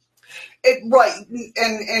 Right,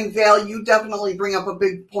 and Val, you definitely bring up a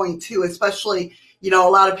big point too, especially a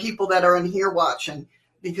lot of people that are in here watching.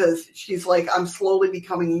 Because she's like, I'm slowly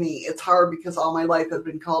becoming me. It's hard because all my life I've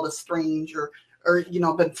been called a strange or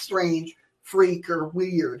been strange, freak, or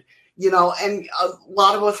weird, and a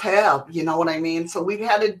lot of us have, you know what I mean? So we've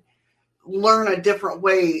had to learn a different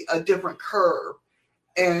way, a different curve.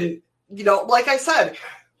 And, like I said,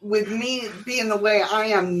 with me being the way I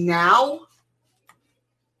am now,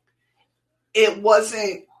 it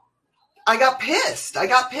wasn't, I got pissed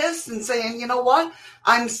and saying, you know what?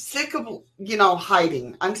 I'm sick of,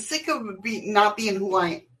 hiding. I'm sick of not being who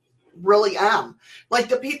I really am. Like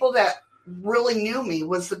the people that really knew me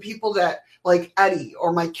was the people that like Eddie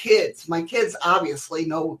or my kids. My kids obviously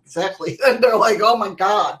know exactly. And they're like, oh my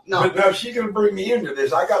God. No. But now she's going to bring me into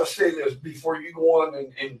this. I got to say this before you go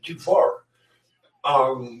on and too far.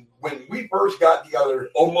 When we first got together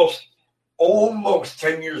almost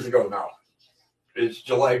 10 years ago now, it's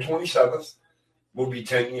July 27th, will be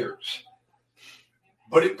 10 years.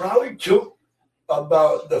 But it probably took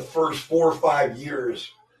about the first 4 or 5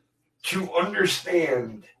 years to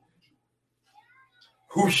understand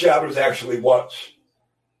who Shadows actually was.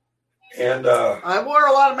 And I wore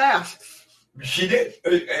a lot of masks. She did.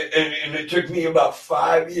 And it took me about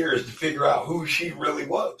 5 years to figure out who she really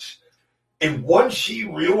was. And once she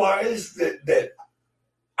realized that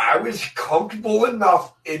I was comfortable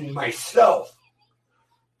enough in myself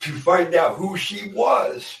to find out who she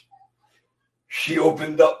was, she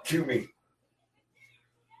opened up to me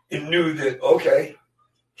and knew that, okay,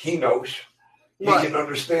 he knows. He can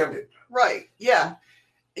understand it. Right, yeah.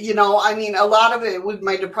 I mean, a lot of it with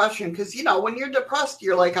my depression, because, when you're depressed,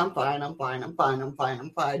 you're like, I'm fine. That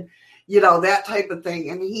type of thing.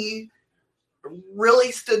 And he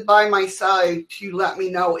really stood by my side to let me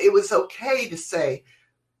know it was okay to say,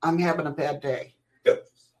 I'm having a bad day. Yep.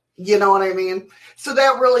 You know what I mean? So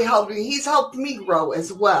that really helped me. He's helped me grow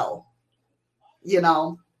as well.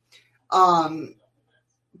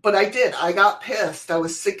 But I did. I got pissed. I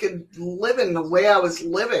was sick of living the way I was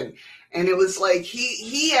living. And it was like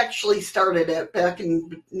he actually started it back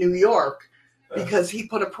in New York because he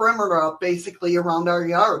put a perimeter up basically around our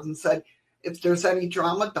yard and said, if there's any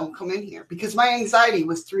drama, don't come in here. Because my anxiety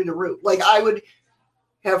was through the roof. Like I would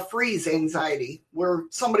have freeze anxiety where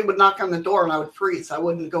somebody would knock on the door and I would freeze. I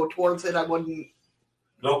wouldn't go towards it. I wouldn't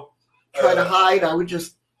try to hide. I would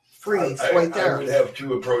just freeze right there. I would have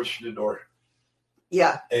to approach the door.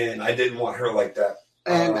 Yeah. And I didn't want her like that.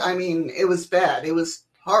 And I mean, it was bad. It was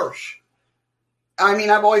harsh. I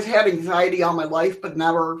mean, I've always had anxiety all my life, but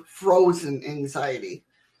never frozen anxiety.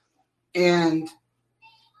 And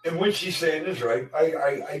what she's saying is right.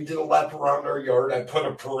 I did a lap around our yard. I put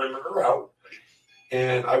a perimeter out.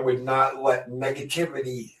 And I would not let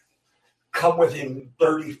negativity come within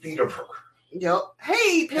 30 feet of her. Yep.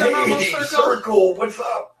 Hey, Paranormal Circle, what's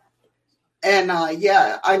up? And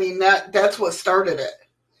I mean that's what started it.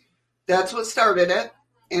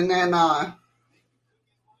 And then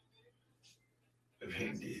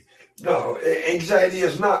no, anxiety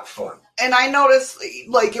is not fun. And I notice,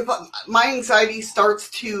 like, if my anxiety starts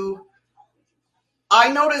to,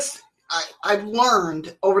 I've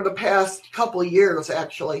learned over the past couple of years,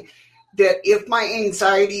 actually, that if my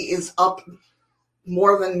anxiety is up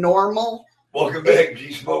more than normal. Welcome back,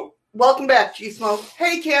 G-Smoke. Welcome back, G-Smoke.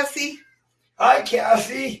 Hey, Cassie. Hi,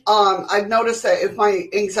 Cassie. I've noticed that if my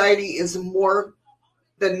anxiety is more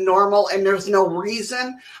than normal and there's no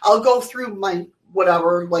reason, I'll go through my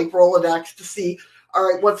whatever, like Rolodex, to see,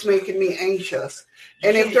 all right, what's making me anxious.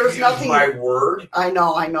 And if there's nothing, my word. I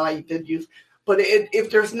know, I did use, but if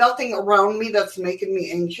there's nothing around me that's making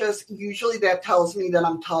me anxious, usually that tells me that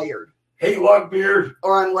I'm tired. Hey, Lockbeard.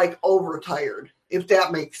 Or I'm like overtired, if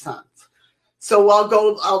that makes sense. So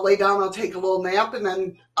I'll lay down, I'll take a little nap, and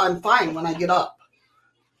then I'm fine when I get up.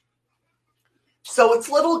 So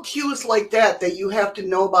it's little cues like that you have to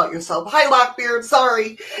know about yourself. Hi, Lockbeard.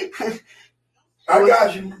 Sorry. I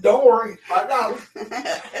got you. Don't worry. I got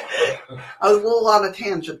it. I was a little on a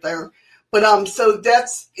tangent there. But so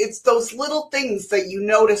it's those little things that you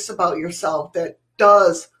notice about yourself that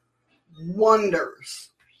does wonders.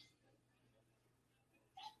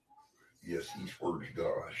 Yes, these words,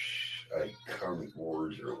 gosh. I comment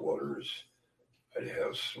words or letters. I'd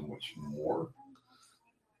have so much more.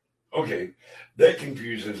 Okay, that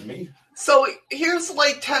confuses me. So here's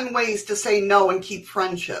like 10 ways to say no and keep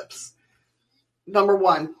friendships. Number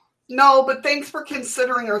 1, no, but thanks for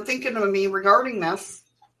considering or thinking of me regarding this.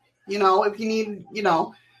 If you need,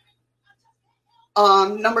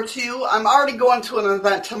 Number 2, I'm already going to an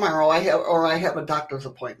event tomorrow. I have a doctor's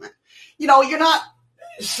appointment. You're not.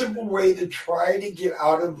 A simple way to try to get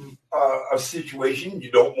out of a situation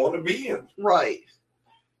you don't want to be in. Right.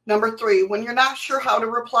 Number 3, when you're not sure how to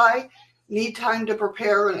reply, need time to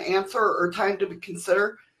prepare an answer or time to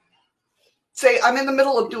consider. Say, I'm in the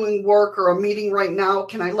middle of doing work or a meeting right now.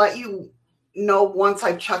 Can I let you know once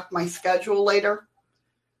I've checked my schedule later?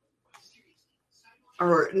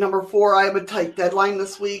 Or number 4, I have a tight deadline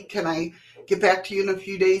this week. Can I get back to you in a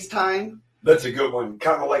few days' time? That's a good one.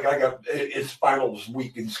 Kind of like it's finals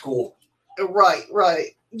week in school. Right.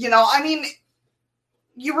 You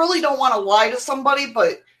really don't want to lie to somebody,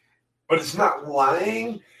 but it's not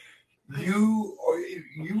lying. You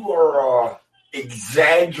are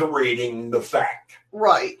exaggerating the fact.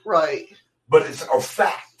 Right. But it's a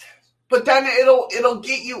fact. But then it'll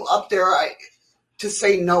get you up there to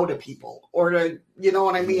say no to people, or to, you know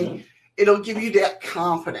what I mean? Mm-hmm. It'll give you that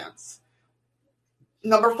confidence.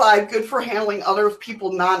 Number 5, good for handling other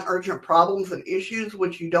people non-urgent problems and issues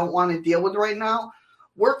which you don't want to deal with right now.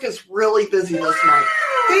 Work is really busy this month.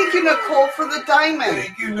 Thank you, Nicole, for the diamond.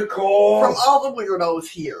 Thank you, Nicole. From all the weirdos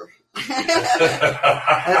here.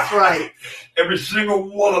 That's right. Every single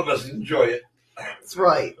one of us enjoy it. That's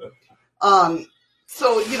right.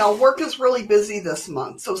 So, work is really busy this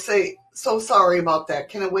month. So sorry about that.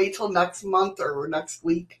 Can it wait till next month or next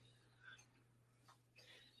week?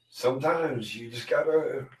 Sometimes you just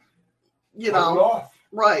gotta put it off.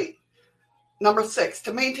 Right. Number 6,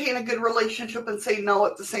 to maintain a good relationship and say no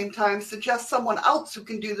at the same time, suggest someone else who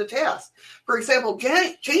can do the task. For example,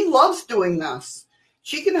 Jane loves doing this.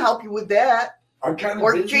 She can help you with that. I'm kind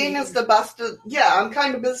of busy. Jane is the best. I'm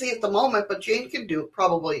kind of busy at the moment, but Jane can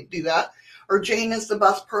probably do that. Or Jane is the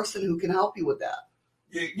best person who can help you with that.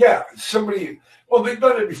 Yeah, somebody. Well, they've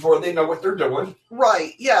done it before. They know what they're doing.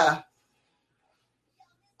 Right. Yeah.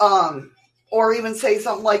 Or even say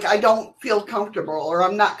something like, I don't feel comfortable, or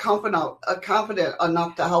I'm not confident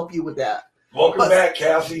enough to help you with that. Welcome back,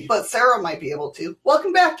 Cassie. But Sarah might be able to.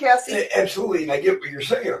 Welcome back, Cassie. Absolutely, and I get what you're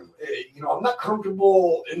saying. I'm not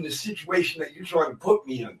comfortable in the situation that you're trying to put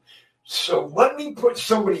me in. So let me put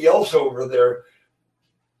somebody else over there,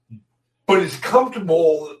 but is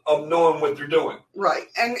comfortable of knowing what they're doing. Right.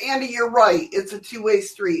 And Andy, you're right. It's a two-way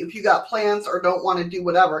street. If you got plans or don't want to do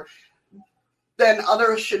whatever, then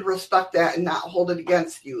others should respect that and not hold it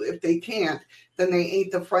against you. If they can't, then they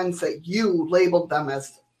ain't the friends that you labeled them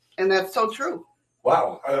as. And that's so true.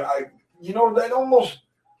 Wow. That almost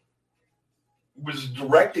was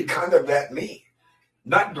directed kind of at me.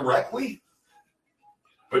 Not directly,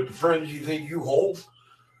 but the friends you think you hold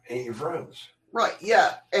ain't your friends. Right,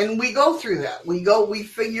 yeah. And we go through that. We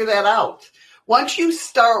figure that out. Once you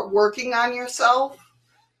start working on yourself,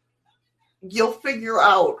 you'll figure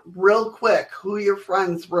out real quick who your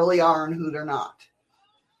friends really are and who they're not.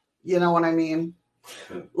 You know what I mean?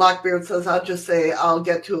 Lockbeard says, I'll just say I'll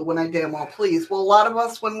get to it when I damn well please. Well, a lot of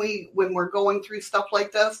us, when we're going through stuff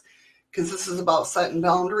like this, because this is about setting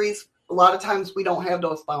boundaries, a lot of times we don't have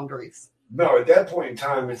those boundaries. No, at that point in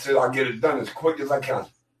time, it said I'll get it done as quick as I can.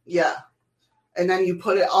 Yeah. And then you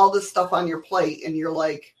put all this stuff on your plate and you're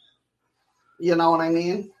like, you know what I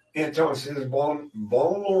mean? Anton says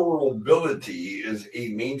vulnerability is a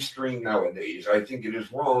mainstream nowadays. I think it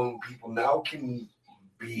is wrong. People now can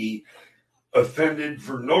be offended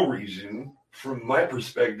for no reason. From my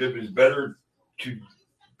perspective, it's better to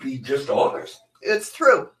be just honest. It's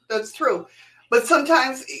true. That's true. But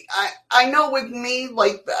sometimes I know with me,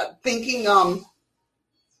 like thinking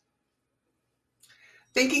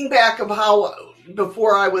back of how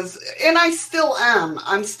before I was, and I still am,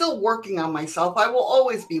 I'm still working on myself. I will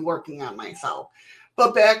always be working on myself.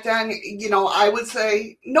 But back then, I would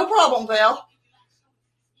say, no problem, Val.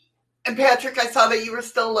 And Patrick, I saw that you were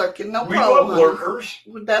still lurking. No we problem. We love lurkers.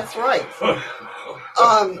 That's right.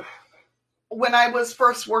 When I was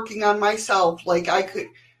first working on myself, like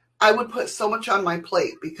I would put so much on my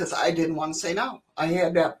plate because I didn't want to say no. I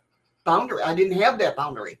had that boundary. I didn't have that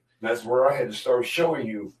boundary. That's where I had to start showing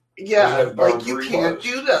you. Yeah, like you can't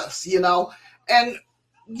do this, and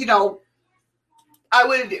I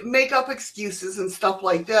would make up excuses and stuff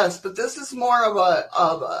like this, but this is more of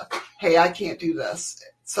a hey, I can't do this.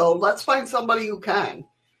 So let's find somebody who can,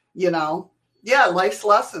 Yeah, life's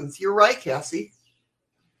lessons. You're right, Cassie.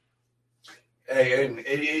 And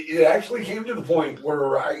it actually came to the point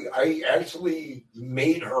where I actually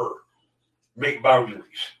made her make boundaries.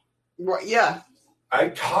 Right, yeah. I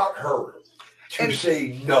taught her to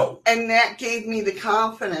say no. And that gave me the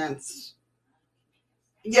confidence.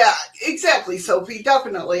 Yeah, exactly, Sophie.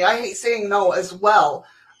 Definitely. I hate saying no as well.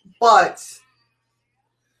 But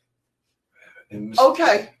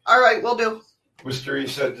okay. All right, we'll do. Mystery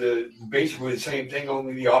said basically the same thing,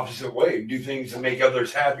 only the opposite way. Do things to make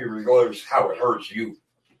others happy regardless how it hurts you.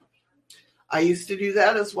 I used to do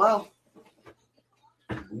that as well.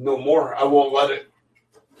 No more. I won't let it.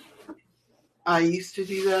 I used to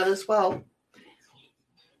do that as well.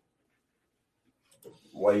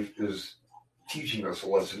 Life is teaching us a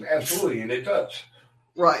lesson. Absolutely, and it does.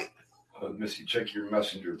 Right. Missy, check your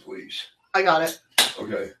messenger, please. I got it.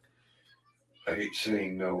 Okay. I hate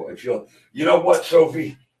saying no. I feel, you know what,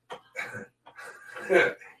 Sophie?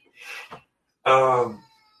 I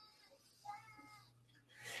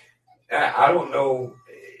don't know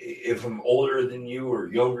if I'm older than you or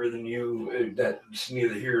younger than you. That's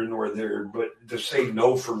neither here nor there. But to say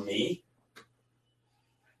no for me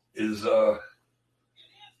is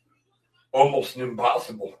almost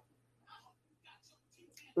impossible.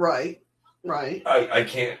 Right. Right. I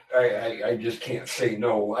can't. I just can't say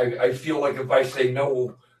no. I feel like if I say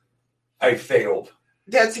no, I failed.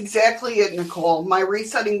 That's exactly it, Nicole. My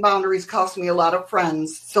resetting boundaries cost me a lot of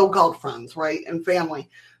friends, so-called friends, right, and family,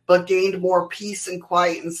 but gained more peace and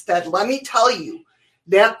quiet instead. Let me tell you,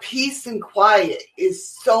 that peace and quiet is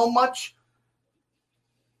so much.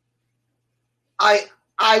 I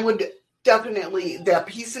would definitely, that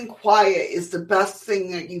peace and quiet is the best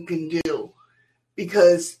thing that you can do,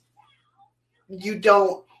 because you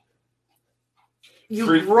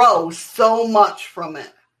grow so much from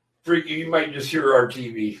it. Freaky, you might just hear our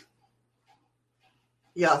TV.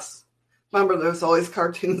 Yes. Remember, there's always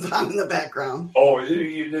cartoons on in the background. Oh,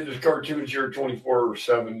 there's cartoons here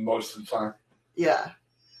 24/7 most of the time. Yeah.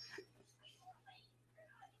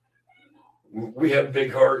 We have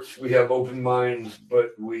big hearts, we have open minds,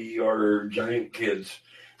 but we are giant kids.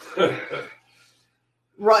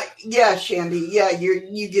 Right. Yeah, Shandy. Yeah,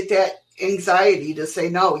 you get that anxiety to say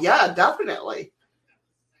no. Yeah, definitely.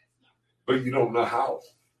 But you don't know how.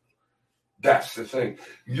 That's the thing.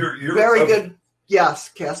 You're very good. Yes,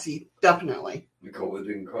 Cassie, definitely. Nicole, it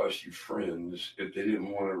didn't cost you friends. If they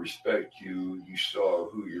didn't want to respect you, you saw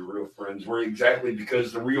who your real friends were. Exactly,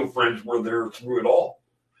 because the real friends were there through it all.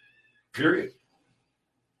 Period.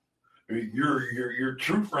 I mean, your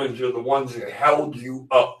true friends are the ones that held you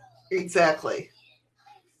up. Exactly.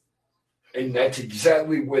 And that's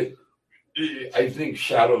exactly what I think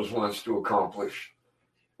Shadows wants to accomplish.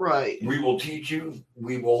 Right. We will teach you,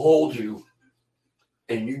 we will hold you,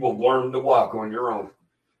 and you will learn to walk on your own.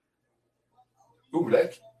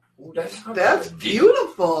 That's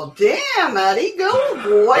beautiful. Damn, Eddie, go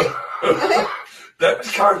boy. That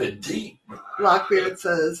was kind of deep. Lockbeard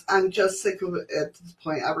says, I'm just sick of it at this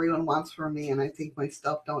point. Everyone wants from me, and I think my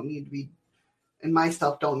stuff don't need to be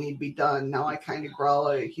done. Now I kind of growl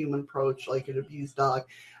at a human approach like an abused dog.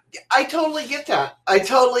 I totally get that. I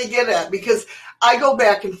totally get it, because I go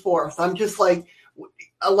back and forth. I'm just like,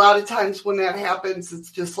 a lot of times when that happens,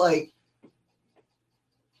 it's just like,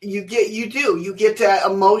 you get that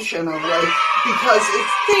emotion of like, because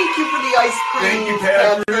it's, thank you for the ice cream. Thank you,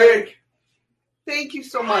 Patrick. Thank you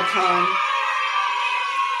so much, hon.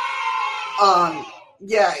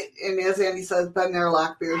 Yeah, and as Andy says, been there,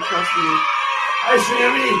 Lockbeard, trust me. Hi,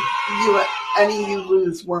 Sammy. Any you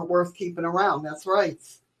lose weren't worth keeping around. That's right.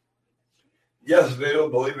 Yes, Vale,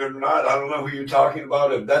 believe it or not, I don't know who you're talking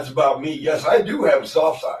about. If that's about me, yes, I do have a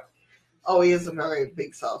soft side. Oh, he is a very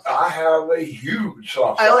big soft. I have a huge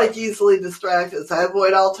soft I side. like easily distracted. So I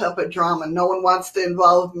avoid all type of drama. No one wants to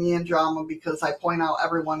involve me in drama because I point out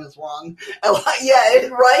everyone is wrong. Yeah,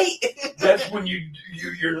 right? That's when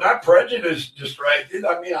you're not prejudiced, distracted.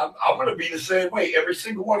 I mean, I'm going to be the same way. Every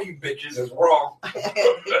single one of you bitches is wrong.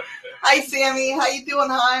 Hi, Sammy. How you doing,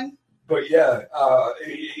 hon? But yeah,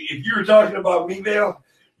 if you were talking about me, Dale,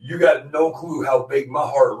 you got no clue how big my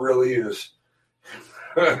heart really is.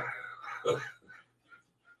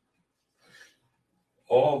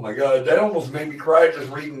 Oh my God, that almost made me cry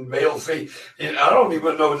just reading Vale say, and I don't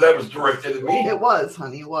even know if that was directed at me. It was,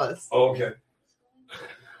 honey, it was. Oh, okay.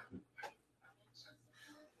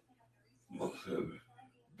 Must have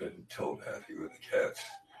been telepathy with the cats.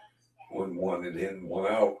 One wanted in,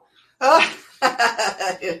 one out.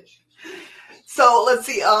 So let's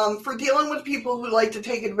see. For dealing with people who like to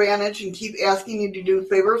take advantage and keep asking you to do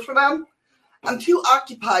favors for them, I'm too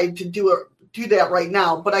occupied to do that right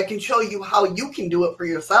now, but I can show you how you can do it for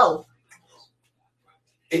yourself.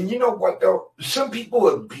 And you know what, though? Some people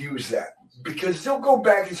abuse that because they'll go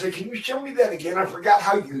back and say, can you show me that again? I forgot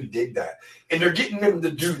how you did that. And they're getting them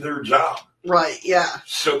to do their job. Right, yeah.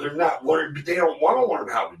 So they're not learning, but they don't want to learn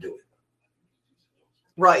how to do it.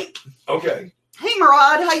 Right. Okay. Hey,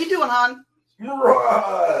 Murad, how you doing, hon?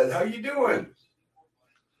 Murad, how you doing?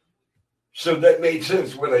 So that made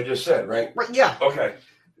sense what I just said, right? Right, yeah. Okay.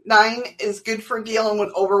 9 is good for dealing with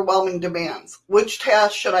overwhelming demands. Which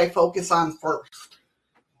task should I focus on first?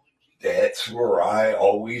 That's where I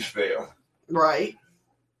always fail. Right.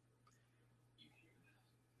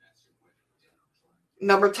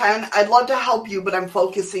 Number 10, I'd love to help you, but I'm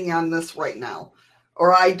focusing on this right now.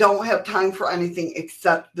 Or I don't have time for anything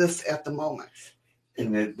except this at the moment.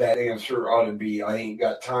 And that answer ought to be, I ain't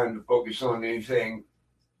got time to focus on anything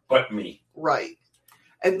but me. Right.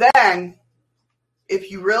 And then, if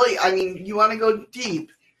you really, you want to go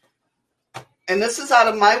deep, and this is out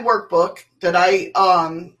of my workbook that I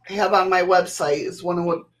have on my website, is one of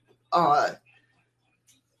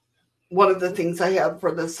the things I have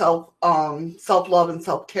for the self-love and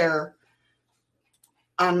self-care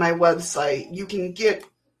on my website. You can get,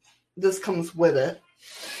 this comes with it.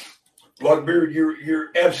 Lockbeard,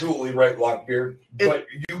 you're absolutely right, Lockbeard. But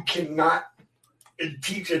you cannot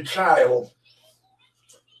teach a child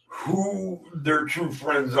who their true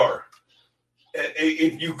friends are.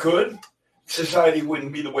 If you could, society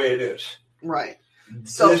wouldn't be the way it is. Right.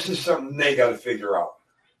 So this is something they got to figure out.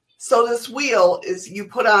 So this wheel is you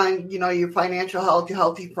put on, your financial health, your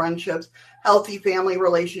healthy friendships, healthy family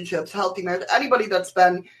relationships, healthy marriage. Anybody that's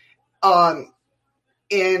been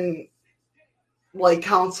in like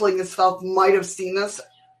counseling and stuff might have seen this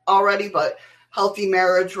already, but healthy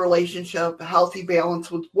marriage, relationship, healthy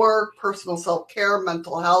balance with work, personal self-care,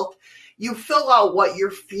 mental health. You fill out what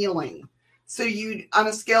you're feeling. So you, on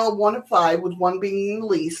a scale of 1 to 5, with 1 being the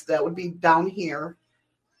least, that would be down here,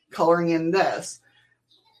 coloring in this.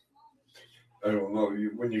 I don't know.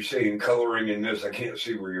 When you're saying coloring in this, I can't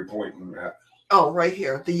see where you're pointing at. Oh, right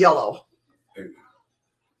here, the yellow.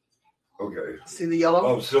 Okay. See the yellow?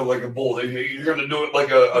 Oh, so like a bullet. You're going to do it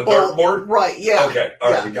like a dartboard? Right, yeah. Okay,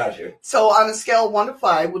 all right, we got you. So on a scale of 1 to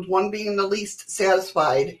 5, with 1 being the least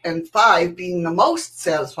satisfied and 5 being the most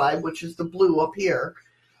satisfied, which is the blue up here,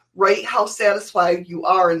 rate how satisfied you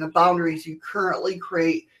are in the boundaries you currently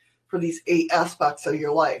create for these 8 aspects of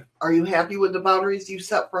your life. Are you happy with the boundaries you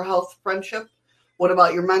set for health, friendship? What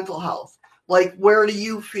about your mental health? Like, where do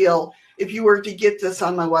you feel, if you were to get this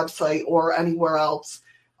on my website or anywhere else,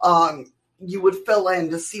 you would fill in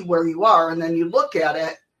to see where you are, and then you look at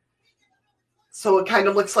it. So it kind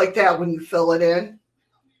of looks like that when you fill it in.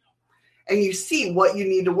 And you see what you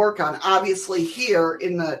need to work on. Obviously here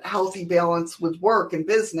in the healthy balance with work and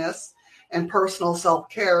business and personal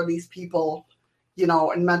self-care, these people,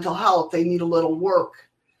 in mental health, they need a little work.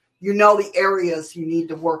 The areas you need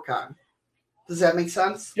to work on. Does that make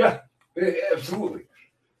sense? Yeah, absolutely.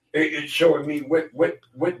 It's showing me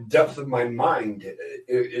what depth of my mind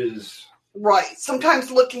is. Right.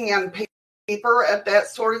 Sometimes looking on paper at that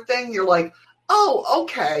sort of thing, you're like, oh,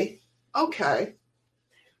 okay.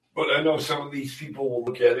 But I know some of these people will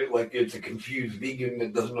look at it like it's a confused vegan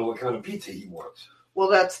that doesn't know what kind of pizza he wants. Well,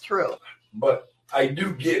 that's true. But I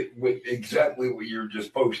do get exactly what you're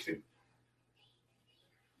just posting.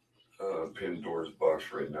 Pandora's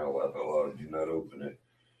box right now, laugh out loud, do not open it.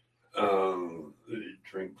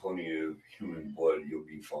 Drink plenty of human blood, you'll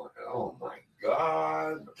be fine. Oh my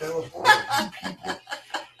God, what the hell is wrong with you people?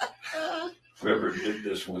 Whoever did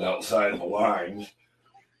this went outside the lines.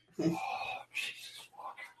 Oh, Jesus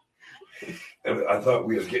fuck. I thought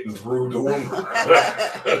we was getting through to them.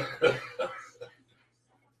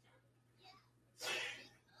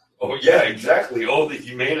 Oh, yeah, exactly. Oh, the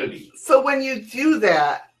humanity. So when you do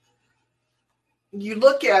that, you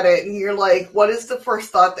look at it and you're like, what is the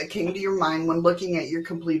first thought that came to your mind when looking at your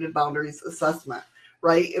completed boundaries assessment,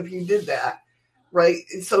 right? If you did that, right?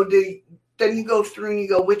 And so then you go through and you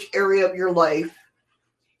go, which area of your life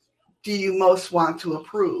do you most want to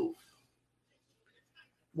improve?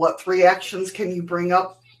 What 3 actions can you bring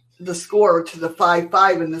up the score to the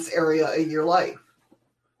 5-5 in this area of your life?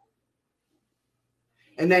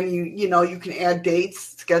 And then you can add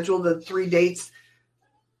dates, schedule the 3 dates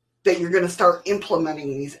that you're going to start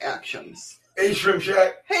implementing these actions. Hey, Shrimp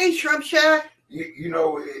Shack. Hey, Shrimp Shack.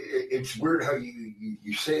 It's weird how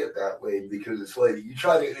you say it that way, because it's like you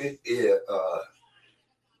try to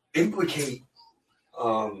implicate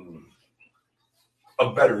a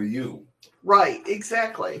better you. Right,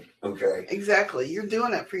 exactly. Okay. Exactly. You're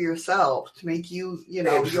doing it for yourself to make you,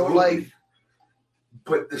 Absolutely. your life.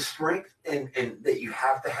 But the strength and that you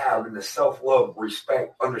have to have, and the self-love,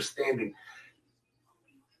 respect, understanding,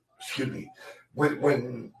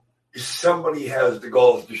 when somebody has the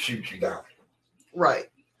gall to shoot you down. Right.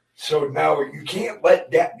 So now you can't let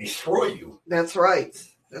that destroy you. That's right.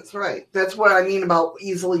 That's right. That's what I mean about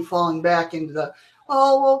easily falling back into the,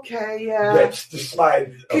 oh, okay, yeah. That's the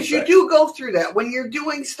slide. Because you do go through that. When you're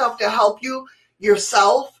doing stuff to help you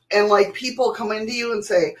yourself, and like people come into you and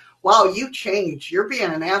say, wow, you changed. You're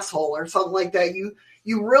being an asshole or something like that. You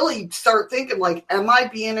really start thinking like, am I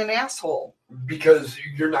being an asshole? Because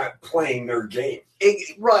you're not playing their game.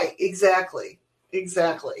 Right, exactly.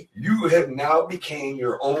 Exactly. You have now became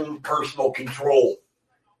your own personal control.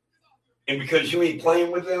 And because you ain't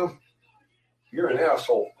playing with them, you're an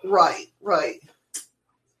asshole. Right, right.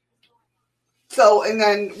 So, and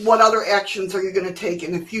then what other actions are you going to take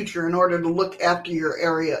in the future in order to look after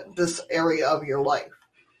this area of your life?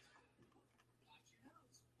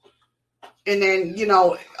 And then,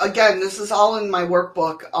 again, this is all in my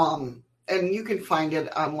workbook, and you can find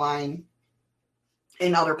it online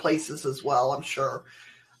in other places as well, I'm sure.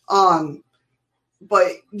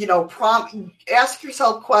 But, ask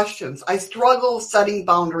yourself questions. I struggle setting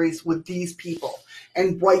boundaries with these people,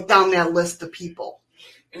 and write down that list of people.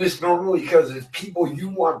 And it's normally because it's people you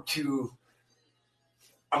want to,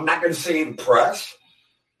 I'm not going to say impress.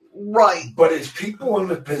 Right. But it's people in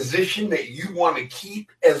the position that you want to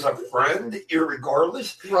keep as a friend,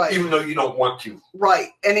 irregardless, right. Even though you don't want to. Right.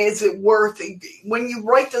 And is it worth, when you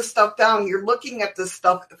write this stuff down, you're looking at this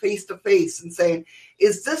stuff face to face and saying,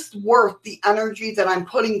 is this worth the energy that I'm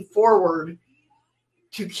putting forward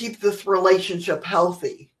to keep this relationship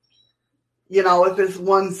healthy? If it's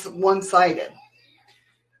one-sided.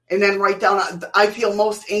 And then write down, I feel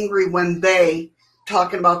most angry when they,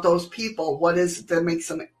 talking about those people, what is it that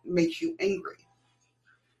makes you angry?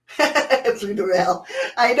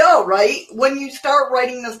 I know, right? When you start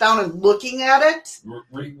writing this down and looking at it.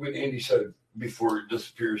 Read what Andy said before it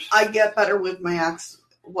disappears. I get better with my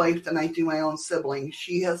ex-wife than I do my own sibling.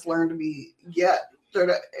 She has learned to be,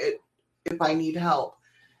 if I need help,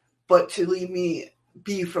 but to leave me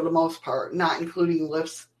be for the most part, not including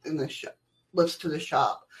lifts to the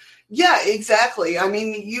shop. Yeah, exactly. I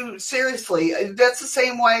mean, seriously, that's the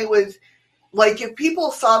same way with, like, if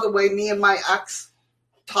people saw the way me and my ex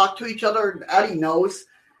talk to each other, and Eddie knows,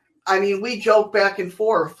 I mean, we joke back and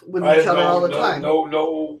forth with each other all the time.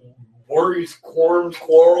 No worries,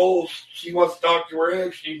 quarrels. She wants to talk to her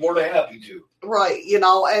ex. She's more than happy to. Right,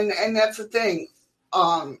 and that's the thing.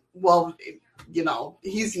 Well,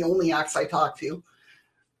 he's the only ex I talk to.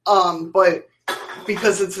 But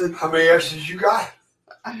because it's how many exes you got?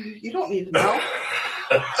 You don't need to know.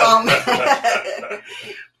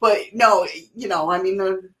 But no, I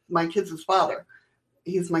mean, my kids' father.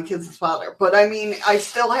 He's my kids' father. But I mean, I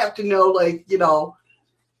still have to know, like,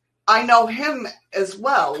 I know him as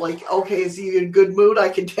well. Like, okay, is he in a good mood? I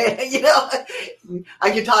can,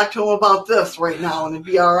 I can talk to him about this right now and it'd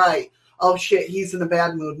be all right. Oh shit, he's in a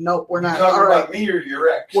bad mood. Nope, we're not. You talking all right. about me or your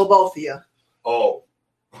ex? Well, both of you. Oh.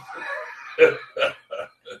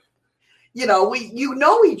 You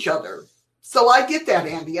know each other. So I get that,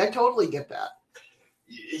 Andy. I totally get that.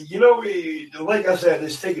 Like I said,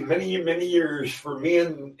 it's taken many, many years for me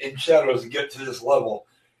and Shadows to get to this level.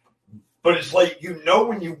 But it's like,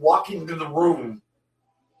 when you walk into the room,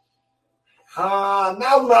 now's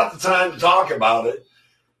not the time to talk about it.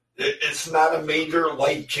 It's not a major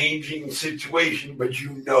life-changing situation, but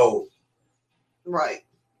Right.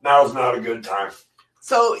 Now's not a good time.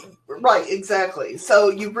 So, right, exactly. So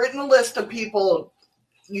you've written a list of people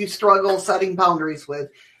you struggle setting boundaries with.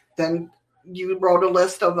 Then you wrote a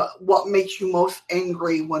list of what makes you most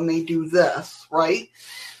angry when they do this, right?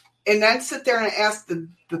 And then sit there and ask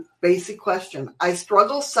the basic question. I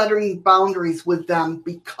struggle setting boundaries with them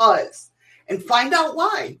because, and find out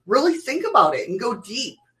why. Really think about it and go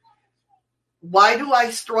deep. Why do I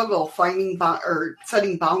struggle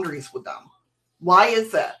setting boundaries with them? Why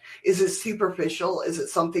is that? Is it superficial? Is it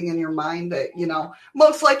something in your mind that,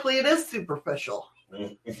 most likely it is superficial.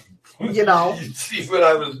 You see what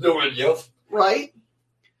I was doing, yes. Right?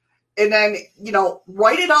 And then,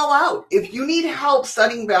 write it all out. If you need help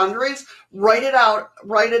setting boundaries, write it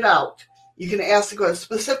out. You can ask the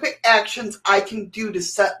specific actions I can do to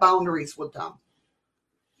set boundaries with them.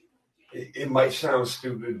 It might sound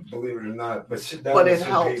stupid, believe it or not, but sit down with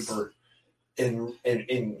some paper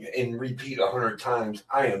and repeat 100 times,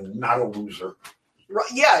 I am not a loser.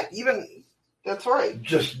 Right, yeah, that's right.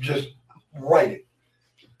 Just write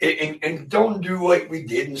it. And don't do like we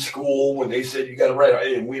did in school when they said you got to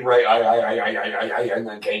write, and we write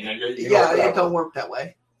it don't work that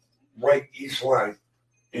way. Write each line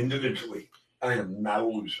individually. I am not a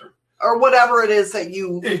loser. Or whatever it is that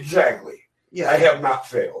you... Exactly. Yeah. I have not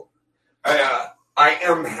failed. I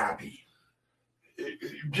am happy.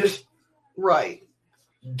 Just... Right.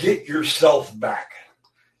 Get yourself back.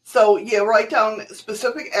 So, write down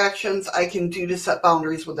specific actions I can do to set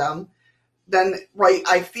boundaries with them. Then,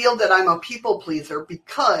 I feel that I'm a people pleaser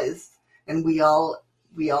because, and we all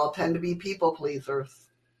tend to be people pleasers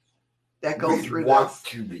that go through this. We want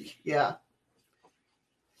to be. Yeah.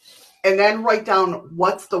 And then write down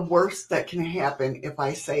what's the worst that can happen if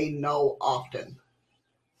I say no often.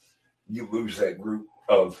 You lose that group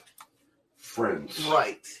of friends.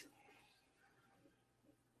 Right.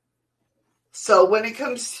 So when it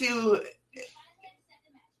comes to,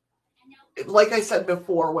 like I said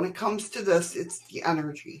before, when it comes to this, it's the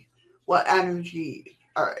energy. What energy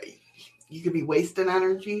you could be wasting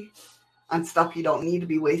energy on stuff you don't need to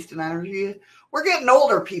be wasting energy. We're getting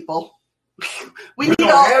older, people. We need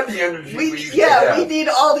the energy we used to have. We need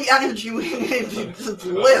all the energy we need to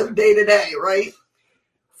live day to day, right?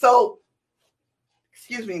 So,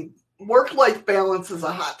 work-life balance is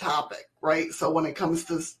a hot topic, right? So when it comes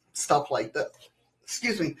to stuff like that,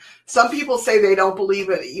 some people say they don't believe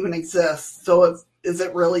it even exists. So is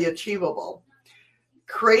it really achievable?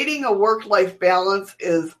 Creating a work-life balance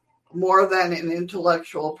is more than an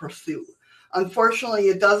intellectual pursuit. Unfortunately,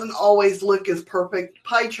 it doesn't always look as perfect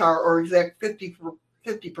pie chart or exact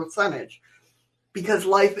 50 percentage because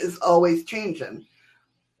life is always changing.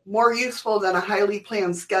 More useful than a highly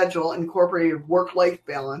planned schedule incorporated work-life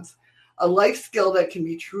balance, a life skill that can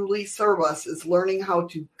be truly serve us is learning how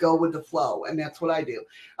to go with the flow. And that's what I do.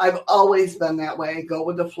 I've always been that way, go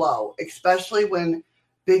with the flow, especially when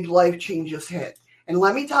big life changes hit. And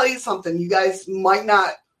let me tell you something, you guys might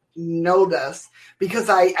not know this because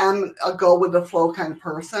I am a go with the flow kind of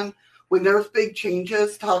person. When there's big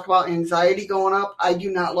changes, talk about anxiety going up, I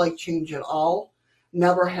do not like change at all.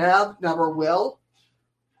 Never have, never will.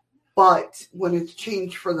 But when it's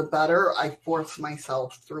changed for the better, I force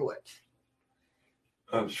myself through it.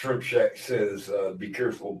 Shrimp Shack says, be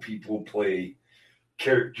careful, people play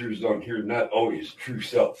characters on here, not always true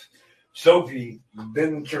self. Sophie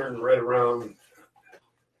then turned right around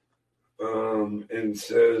and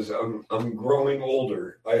says, I'm growing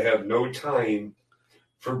older. I have no time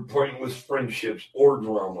for pointless friendships or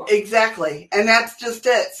drama. Exactly. And that's just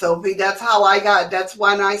it, Sophie. That's how that's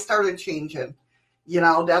when I started changing.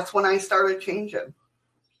 That's when I started changing.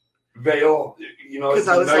 Vale, it's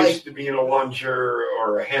nice to be in a lawn chair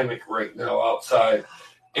or a hammock right now outside.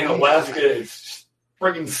 In Alaska, it's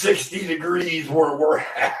freaking 60 degrees where we're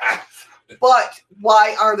at. But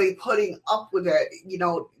why are they putting up with it?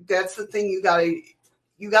 That's the thing. You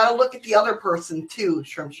gotta look at the other person too,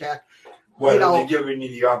 Shrimp Shack. Why are they giving you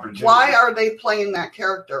the opportunity? Why are they playing that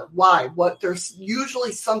character? Why? There's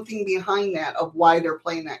usually something behind that of why they're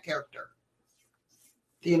playing that character.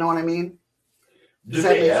 Do you know what I mean? Do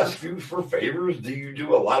they ask you for favors? Do you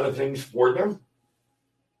do a lot of things for them?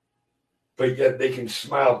 But yet they can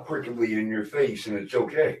smile crookedly in your face and it's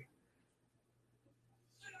okay.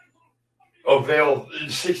 Oh, Vale,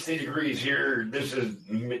 60 degrees here. This is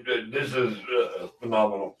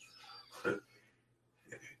phenomenal.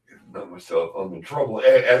 Not myself. I'm in trouble.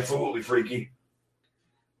 Absolutely freaky.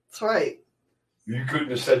 That's right. You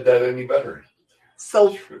couldn't have said that any better.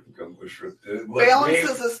 So, balance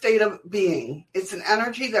is a state of being. It's an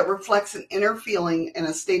energy that reflects an inner feeling and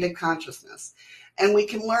a state of consciousness. And we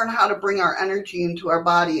can learn how to bring our energy into our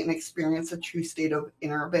body and experience a true state of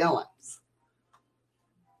inner balance.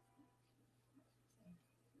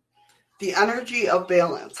 The energy of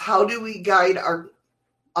balance. How do we guide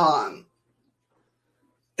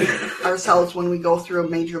ourselves when we go through a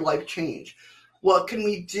major life change? What can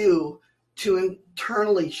we do to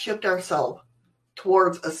internally shift ourselves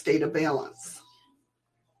towards a state of balance.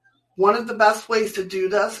 One of the best ways to do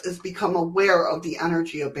this is become aware of the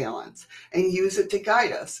energy of balance and use it to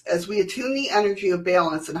guide us. As we attune the energy of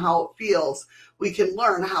balance and how it feels, we can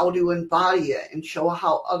learn how to embody it and show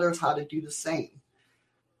how others how to do the same.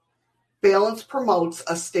 Balance promotes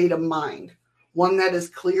a state of mind, one that is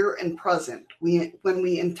clear and present. When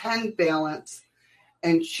we intend balance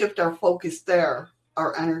and shift our focus there,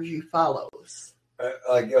 our energy follows.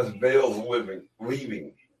 I guess Vale's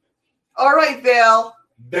leaving. All right, Vale.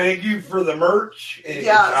 Thank you for the merch. It's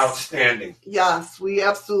outstanding. Yes, we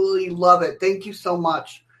absolutely love it. Thank you so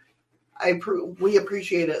much. We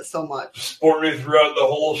appreciate it so much. Support me throughout the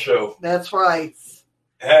whole show. That's right.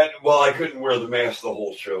 I couldn't wear the mask the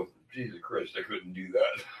whole show. Jesus Christ, I couldn't do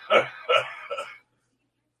that.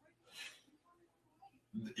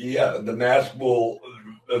 Yeah, the mask will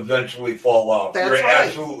eventually fall off. That's You're right.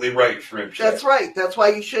 Absolutely right, Shrimp Shack. That's right. That's why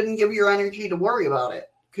you shouldn't give your energy to worry about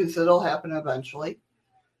it, because it'll happen eventually.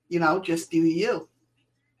 Just do you.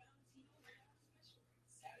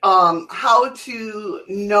 How to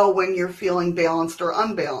know when you're feeling balanced or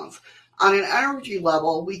unbalanced. On an energy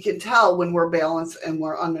level, we can tell when we're balanced and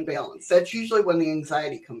we're unbalanced. That's usually when the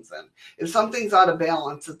anxiety comes in. If something's out of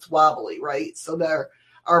balance, it's wobbly, right? So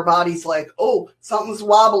our body's like, oh, something's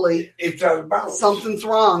wobbly. It's out of balance. Something's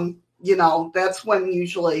wrong. That's when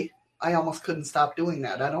usually I almost couldn't stop doing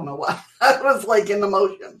that. I don't know why. I was like in the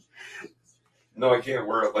motion. No, I can't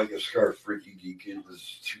wear it like a scarf, Freaky Geek. It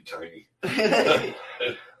was too tiny.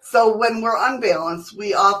 So when we're unbalanced,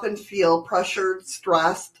 we often feel pressured,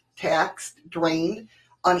 stressed, taxed, drained,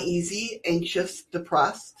 uneasy, anxious,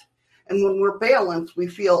 depressed. And when we're balanced, we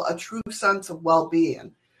feel a true sense of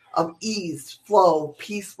well-being, of ease, flow,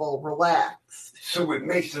 peaceful, relaxed. So it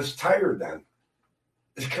makes us tired then.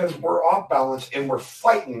 It's because we're off balance and we're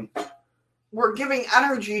fighting. We're giving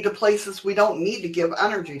energy to places we don't need to give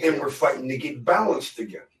energy to. And we're fighting to get balanced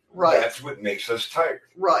again. Right. That's what makes us tired.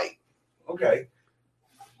 Right. Okay.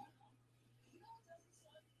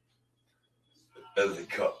 As a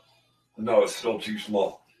cup. No, it's still too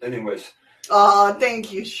small. Anyways.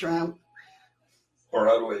 Thank you, Shrimp. Or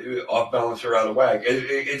off balance or out of whack.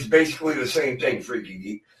 It's basically the same thing, Freaky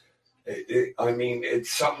Geek.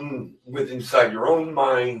 It's something with inside your own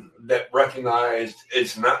mind that recognized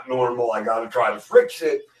it's not normal. I got to try to fix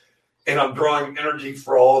it. And I'm drawing energy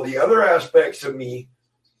for all the other aspects of me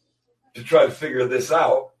to try to figure this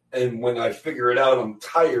out. And when I figure it out, I'm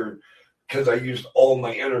tired because I used all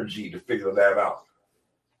my energy to figure that out.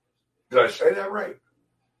 Did I say that right?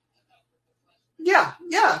 Yeah.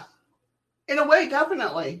 In a way,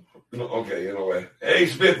 definitely. Okay, in a way. Hey,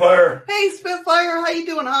 Spitfire. Hey, Spitfire. How you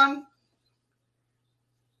doing, hon?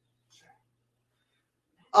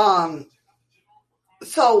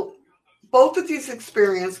 So both of these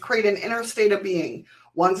experiences create an inner state of being.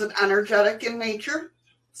 One's an energetic in nature.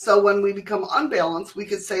 So when we become unbalanced, we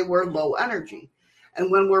could say we're low energy.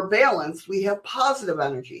 And when we're balanced, we have positive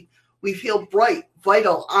energy. We feel bright,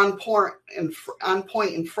 vital, on point and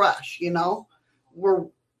fresh, We're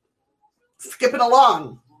skipping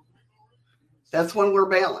along. That's when we're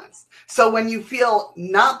balanced. So when you feel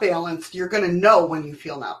not balanced, you're going to know when you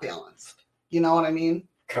feel not balanced. You know what I mean?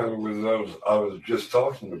 Kind of what I was just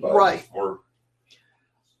talking about. Right. Before.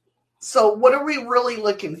 So what are we really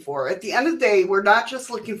looking for? At the end of the day, we're not just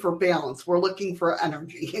looking for balance. We're looking for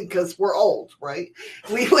energy because we're old, right?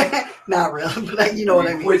 Not really, but you know what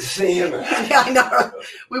I mean. Quit saying that. Yeah, I know.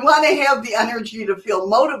 We want to have the energy to feel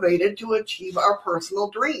motivated to achieve our personal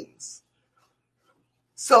dreams.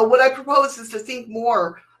 So what I propose is to think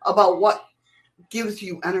more about what gives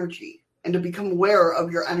you energy and to become aware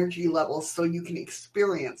of your energy levels so you can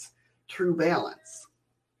experience true balance.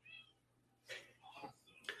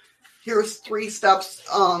 Here's 3 steps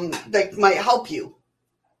that might help you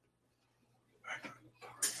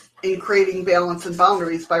in creating balance and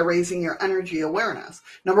boundaries by raising your energy awareness.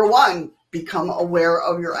 Number 1, become aware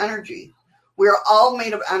of your energy. We are all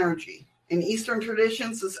made of energy. In Eastern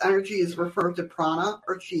traditions, this energy is referred to prana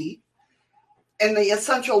or chi, and the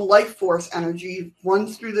essential life force energy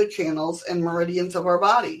runs through the channels and meridians of our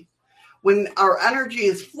body. When our energy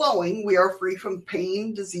is flowing, we are free from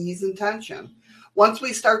pain, disease, and tension. Once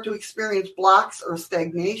we start to experience blocks or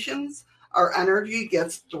stagnations, our energy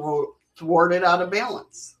gets thwarted out of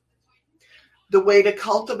balance. The way to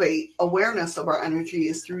cultivate awareness of our energy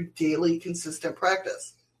is through daily, consistent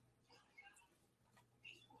practice.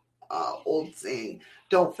 Old saying,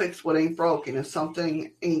 don't fix what ain't broken. If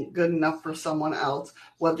something ain't good enough for someone else,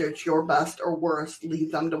 whether it's your best or worst,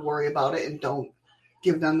 leave them to worry about it and don't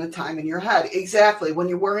give them the time in your head. Exactly. When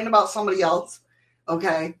you're worrying about somebody else,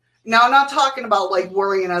 okay, Now, I'm not talking about like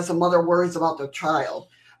worrying as a mother worries about their child.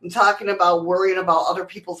 I'm talking about worrying about other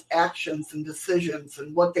people's actions and decisions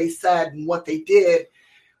and what they said and what they did.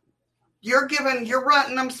 You're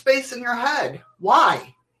renting them space in your head.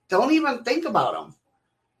 Why? Don't even think about them.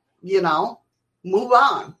 Move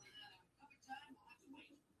on.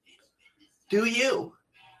 Do you?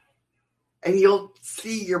 And you'll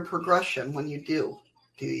see your progression when you do.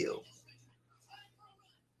 Do you?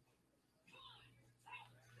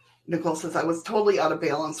 Nicole says, I was totally out of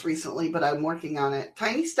balance recently, but I'm working on it.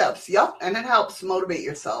 Tiny steps. Yep. And it helps motivate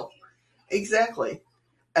yourself. Exactly.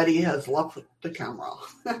 Eddie has left the camera.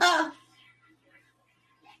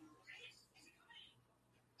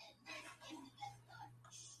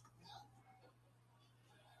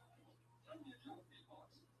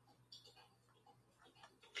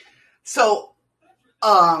 So,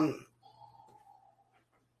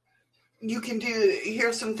 you can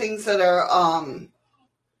here's some things that are,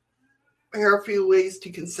 here are a few ways to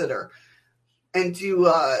consider and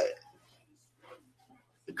to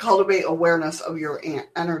cultivate awareness of your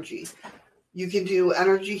energy. You can do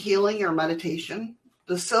energy healing or meditation.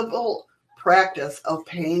 The simple practice of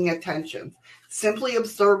paying attention. Simply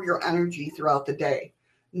observe your energy throughout the day.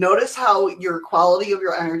 Notice how your quality of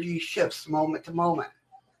your energy shifts moment to moment.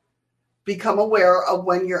 Become aware of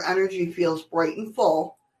when your energy feels bright and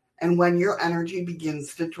full and when your energy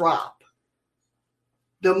begins to drop.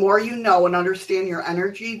 The more you know and understand your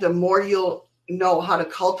energy, the more you'll know how to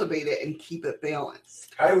cultivate it and keep it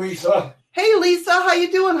balanced. Hi, Lisa. Hey, Lisa. How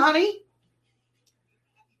you doing, honey?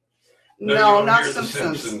 No, not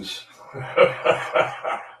Simpsons.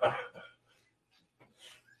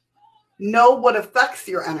 Know what affects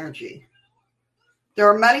your energy. There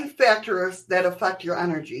are many factors that affect your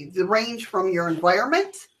energy. They range from your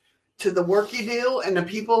environment to the work you do and the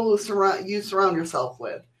people who you surround yourself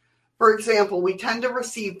with. For example, we tend to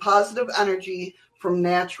receive positive energy from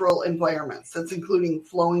natural environments. That's including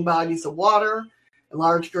flowing bodies of water and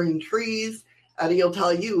large green trees. Eddie will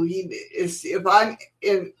tell you,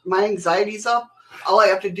 if my anxiety's up, all I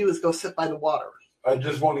have to do is go sit by the water. I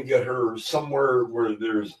just want to get her somewhere where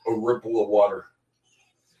there's a ripple of water.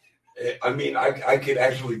 I mean, I could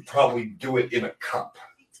actually probably do it in a cup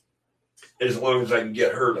as long as I can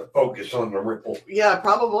get her to focus on the ripple. Yeah,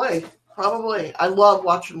 probably. I love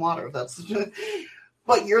watching water.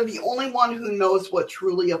 But you're the only one who knows what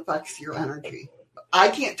truly affects your energy. I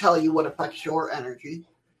can't tell you what affects your energy.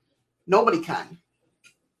 Nobody can.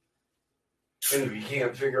 And if you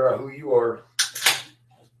can't figure out who you are,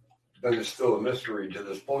 then it's still a mystery to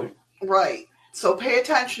this point. Right. So pay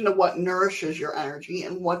attention to what nourishes your energy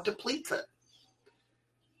and what depletes it.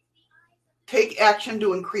 Take action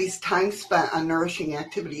to increase time spent on nourishing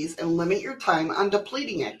activities and limit your time on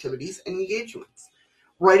depleting activities and engagements.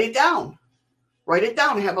 Write it down.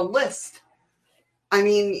 Have a list. I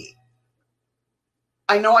mean,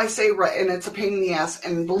 I know I say write, and it's a pain in the ass,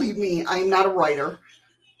 and believe me, I'm not a writer.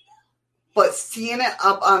 But seeing it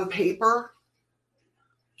up on paper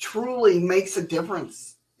truly makes a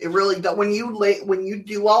difference. It really does. When you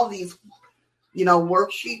do all these,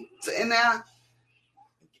 worksheets and that,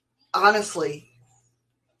 honestly,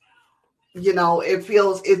 it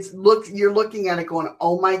feels, you're looking at it going,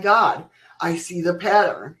 oh my God, I see the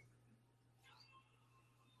pattern.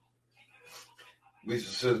 Lisa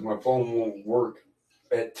says my phone won't work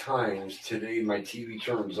at times. Today my TV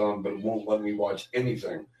turns on, but it won't let me watch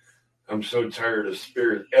anything. I'm so tired of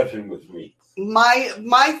Spirit effing with me.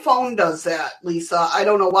 My phone does that, Lisa. I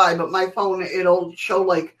don't know why, but my phone, it'll show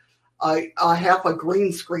like a half a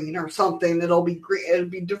green screen or something. It'll be green, it'll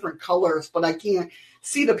be different colors, but I can't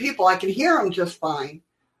see the people. I can hear them just fine,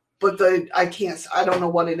 but I can't. I don't know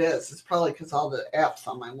what it is. It's probably because all the apps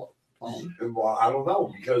on my phone. Well, I don't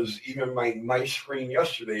know, because even my screen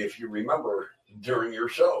yesterday, if you remember during your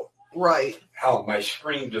show, right? How my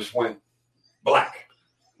screen just went black,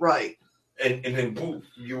 right? And then boom,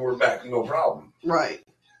 you were back, no problem. Right.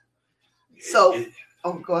 So,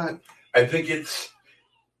 go ahead. I think it's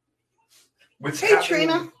what's happening.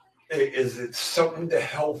 Trina. Is it's something to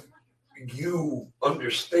help you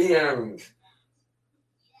understand.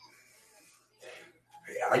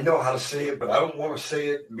 I know how to say it, but I don't want to say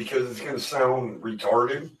it because it's going to sound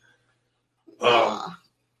retarded.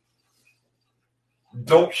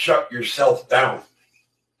 Don't shut yourself down.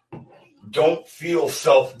 Don't feel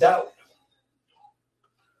self-doubt.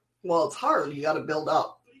 Well, it's hard. You got to build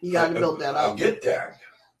up. You got to build that up. I get that.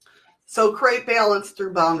 So create balance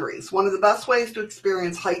through boundaries. One of the best ways to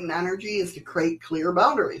experience heightened energy is to create clear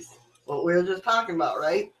boundaries. What we were just talking about,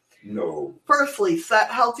 right? No. Firstly,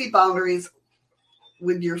 set healthy boundaries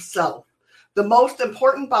with yourself. The most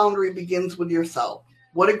important boundary begins with yourself.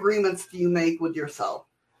 What agreements do you make with yourself?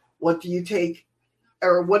 What do you do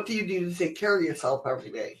to take care of yourself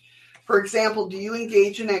every day? For example, do you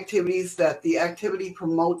engage in activities that the activity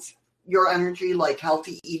promotes your energy, like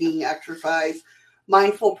healthy eating, exercise,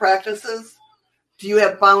 mindful practices? Do you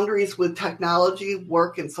have boundaries with technology,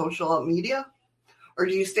 work, and social media? Or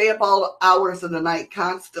do you stay up all hours of the night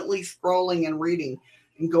constantly scrolling and reading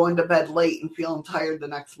and going to bed late and feeling tired the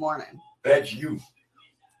next morning? That's you.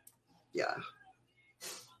 Yeah.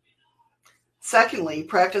 Secondly,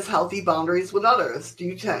 practice healthy boundaries with others. Do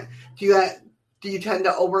you tend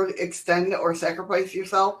to overextend or sacrifice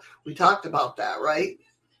yourself? We talked about that, right?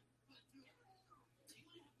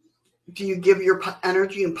 Do you give your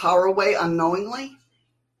energy and power away unknowingly?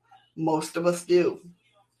 Most of us do.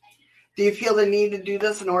 Do you feel the need to do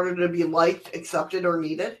this in order to be liked, accepted, or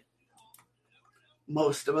needed?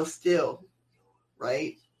 Most of us do,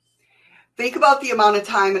 right? Think about the amount of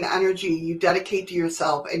time and energy you dedicate to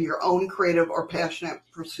yourself and your own creative or passionate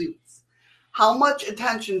pursuits. How much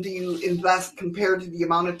attention do you invest compared to the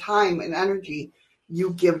amount of time and energy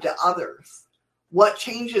you give to others? What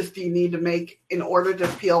changes do you need to make in order to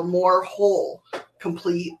feel more whole,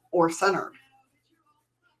 complete, or centered?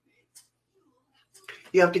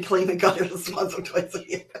 You have to clean the gutters once or twice a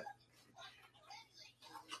year.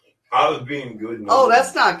 I was being good. Oh,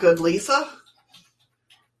 that's not good, Lisa.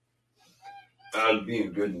 I was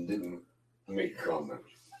being good and didn't make a comment.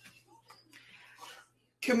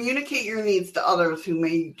 Communicate your needs to others who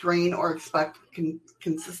may drain or expect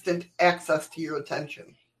consistent access to your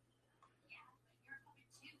attention.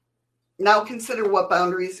 Now consider what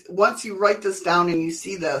boundaries, once you write this down and you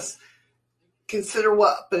see this, consider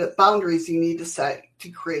what boundaries you need to set to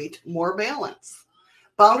create more balance.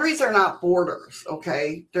 Boundaries are not borders,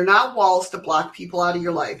 okay? They're not walls to block people out of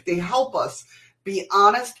your life. They help us be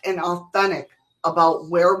honest and authentic about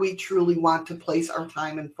where we truly want to place our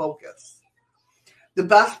time and focus. The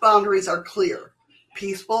best boundaries are clear,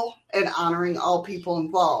 peaceful, and honoring all people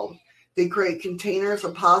involved. They create containers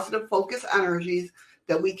of positive focus energies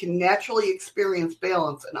that we can naturally experience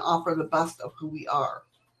balance and offer the best of who we are.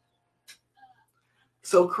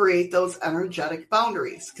 So create those energetic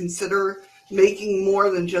boundaries. Consider making more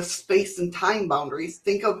than just space and time boundaries.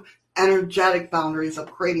 Think of energetic boundaries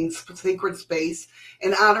of creating sacred space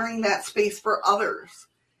and honoring that space for others.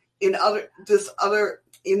 In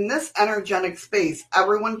this energetic space,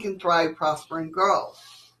 everyone can thrive, prosper, and grow.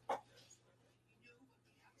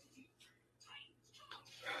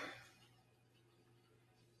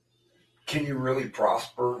 Can you really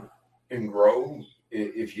prosper and grow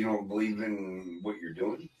if you don't believe in what you're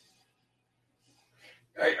doing?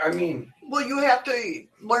 I mean... Well, you have to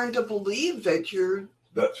learn to believe that you're...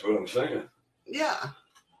 That's what I'm saying. Yeah.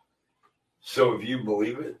 So if you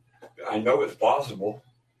believe it, I know it's possible.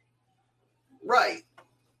 Right.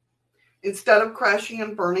 Instead of crashing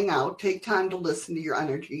and burning out, take time to listen to your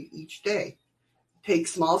energy each day. Take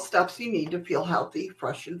small steps you need to feel healthy,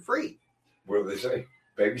 fresh, and free. What do they say?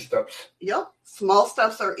 Baby steps. Yep. Small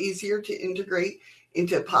steps are easier to integrate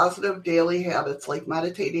into positive daily habits like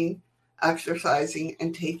meditating, exercising,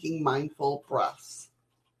 and taking mindful breaths.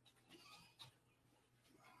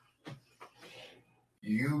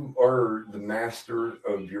 You are the master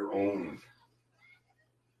of your own.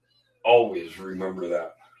 Always remember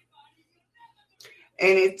that.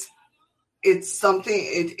 And it's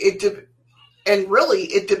something, and really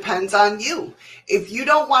it depends on you. If you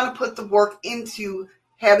don't want to put the work into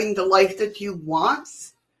having the life that you want,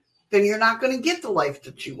 then you're not going to get the life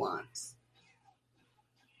that you want.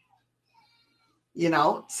 You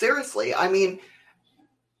know, seriously. I mean,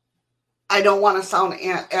 I don't want to sound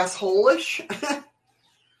asshole-ish,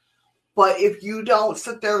 but if you don't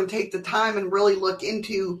sit there and take the time and really look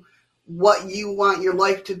into what you want your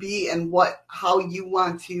life to be and how you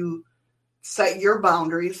want to set your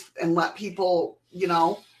boundaries and let people,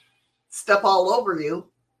 step all over you,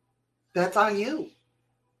 that's on you.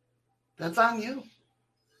 That's on you.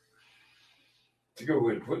 It's a good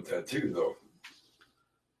way to put that too, though.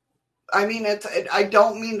 I mean, I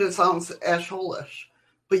don't mean to sound asshole-ish,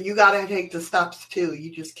 but you got to take the steps too.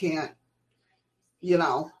 You just can't,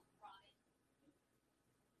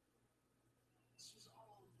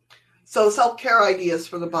 So self-care ideas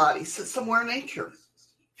for the body. Sit somewhere in nature.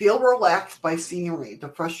 Feel relaxed by scenery, the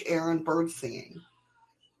fresh air, and birds singing.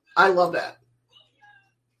 I love that.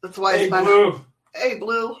 That's why Hey, Blue. Hey,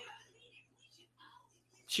 Blue.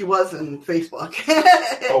 She was in Facebook.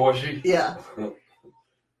 Oh, was she? Yeah.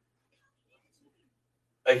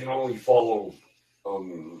 I can only follow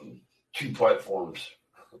 2 platforms.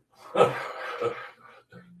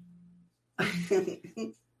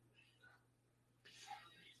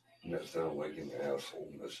 And that sounds like an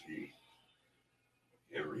asshole mistake.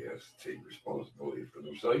 Everybody has to take responsibility for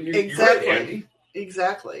themselves. Exactly. You're right, Andy.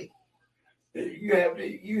 Exactly. You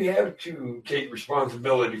have to take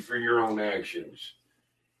responsibility for your own actions.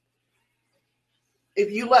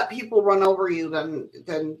 If you let people run over you,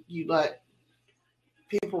 then you let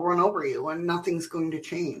people run over you, and nothing's going to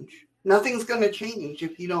change. Nothing's going to change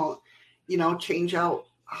if you don't, change out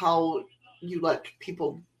how you let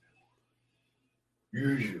people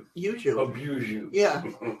use you, abuse you. Yeah.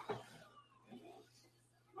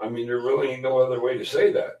 I mean, there really ain't no other way to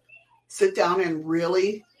say that. Sit down and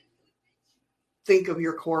really think of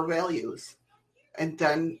your core values and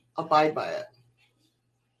then abide by it.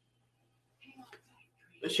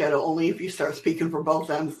 Shadow, only if you start speaking for both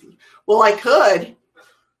ends. Well, I could.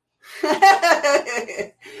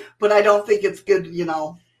 But I don't think it's good,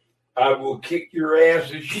 I will kick your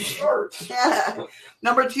ass as she starts. Yeah.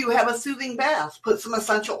 Number 2, have a soothing bath. Put some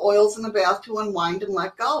essential oils in the bath to unwind and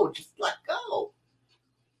let go. Just let go.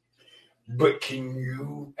 But can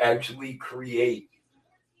you actually create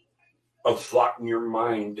a thought in your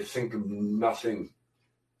mind to think of nothing?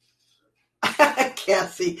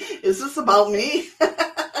 Cassie, is this about me?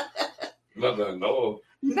 Not that I know of.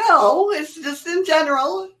 No, it's just in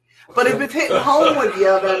general. But if it's hitting home with you,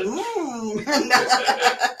 then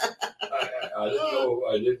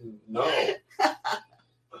I didn't know.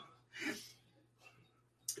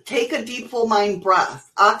 Take a deep, full mind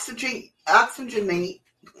breath. Oxygenate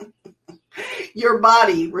your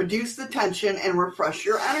body, reduce the tension, and refresh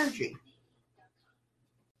your energy.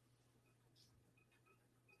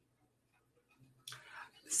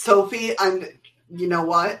 Sophie, you know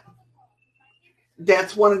what?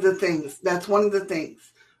 That's one of the things.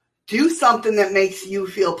 Do something that makes you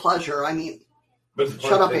feel pleasure. I mean,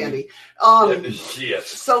 shut up, Andy. Yes.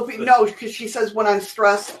 Sophie, no, because she says when I'm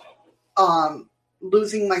stressed,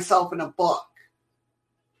 losing myself in a book.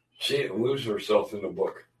 She didn't lose herself in a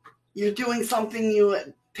book. You're doing something you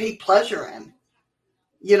take pleasure in.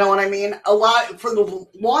 You know what I mean? For the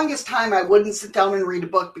longest time, I wouldn't sit down and read a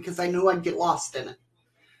book because I knew I'd get lost in it.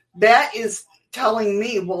 That is telling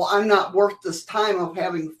me, well, I'm not worth this time of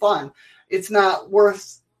having fun. It's not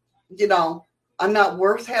worth, I'm not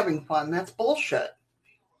worth having fun. That's bullshit.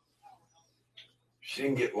 She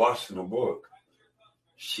didn't get lost in a book.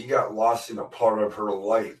 She got lost in a part of her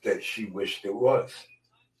life that she wished it was.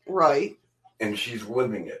 Right. And she's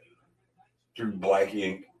living it through black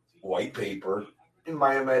ink, white paper, in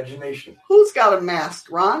my imagination. Who's got a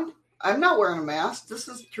mask, Ron? I'm not wearing a mask. This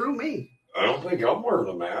is through me. I don't think I'm wearing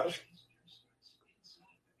a mask.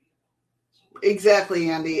 Exactly,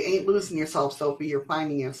 Andy. Ain't losing yourself, Sophie. You're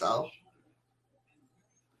finding yourself.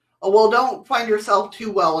 Oh, well, don't find yourself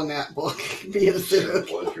too well in that book.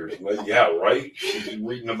 Yeah, right? She's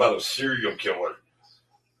reading about a serial killer.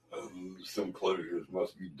 Some pleasures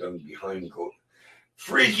must be done behind closed.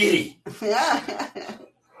 Freaky! Yeah.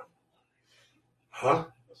 Huh?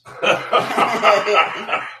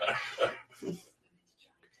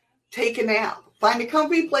 Take a nap. Find a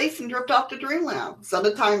comfy place and drift off to dreamland. Set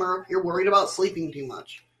a timer if you're worried about sleeping too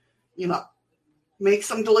much. Make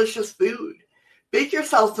some delicious food. Bake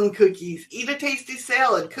yourself some cookies. Eat a tasty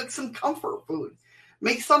salad. Cook some comfort food.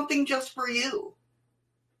 Make something just for you.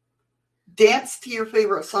 Dance to your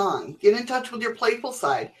favorite song. Get in touch with your playful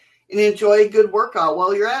side and enjoy a good workout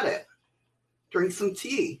while you're at it. Drink some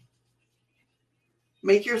tea.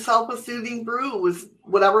 Make yourself a soothing brew with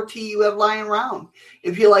whatever tea you have lying around.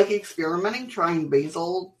 If you like experimenting, trying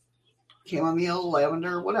basil, chamomile,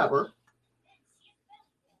 lavender, whatever.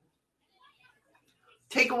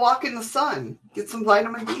 Take a walk in the sun. Get some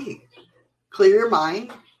vitamin D. Clear your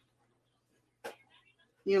mind.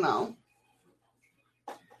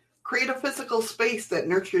 Create a physical space that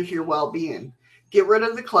nurtures your well-being. Get rid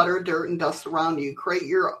of the clutter, dirt, and dust around you. Create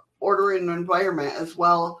your order in the environment as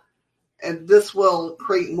well, and this will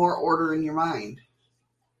create more order in your mind.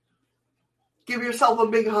 Give yourself a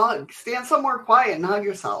big hug. Stand somewhere quiet and hug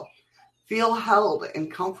yourself. Feel held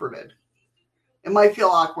and comforted. It might feel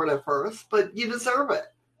awkward at first, but you deserve it.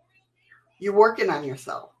 You're working on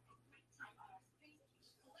yourself.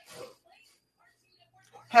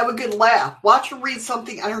 Have a good laugh. Watch or read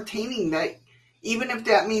something entertaining, that, even if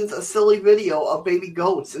that means a silly video of baby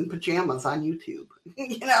goats in pajamas on YouTube.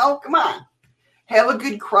 Come on. Have a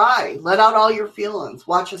good cry. Let out all your feelings.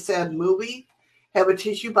 Watch a sad movie. Have a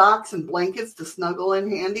tissue box and blankets to snuggle in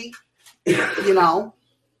handy.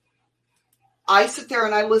 I sit there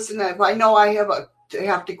and I listen. If I know I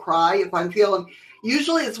have to cry, if I'm feeling,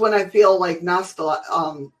 usually it's when I feel like nostalgic.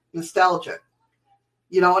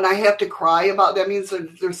 You know, and I have to cry about that. Means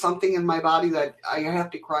there's something in my body that I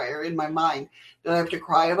have to cry, or in my mind that I have to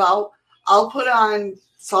cry about. I'll put on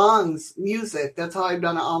songs, music. That's how I've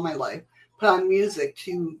done it all my life. Put on music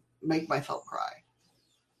to make myself cry.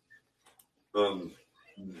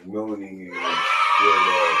 Melanie.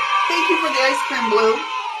 Thank you for the ice cream, Blue.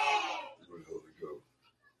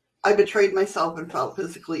 I betrayed myself and felt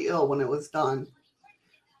physically ill when it was done.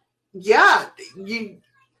 Yeah,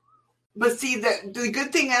 but see, that the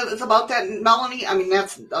good thing is about that, Melanie. I mean,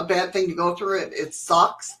 that's a bad thing to go through. It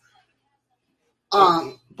sucks.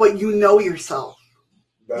 But you know yourself.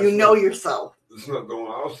 Yourself. That's not the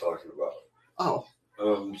one I was talking about. Oh.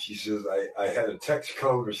 She says, I had a text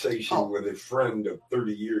conversation with a friend of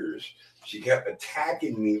 30 years. She kept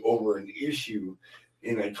attacking me over an issue,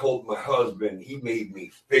 and I told my husband. He made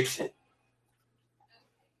me fix it.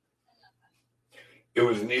 It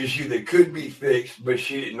was an issue that could be fixed, but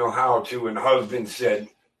she didn't know how to, and the husband said,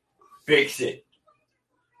 fix it.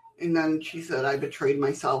 And then she said, I betrayed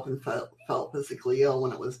myself and felt physically ill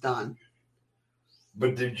when it was done.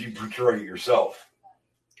 But did you betray yourself?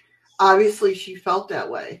 Obviously, she felt that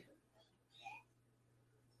way.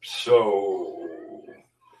 So...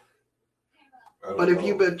 But if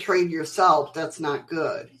you betrayed yourself, that's not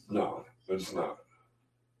good. No, it's not.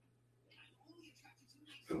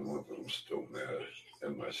 And I'm still mad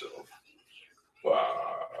at myself.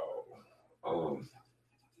 Wow.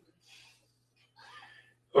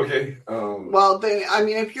 Okay. Well,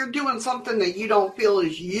 if you're doing something that you don't feel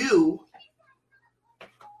is you,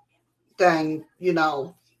 then, you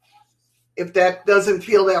know, if that doesn't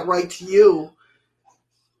feel that right to you,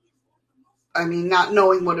 I mean, not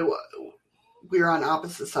knowing what it was, we were on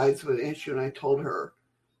opposite sides of an issue, and I told her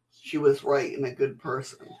she was right and a good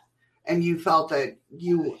person. And you felt that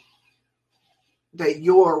you're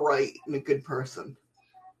right and a good person.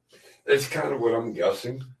 That's kind of what I'm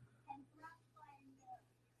guessing.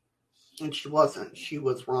 And she wasn't. She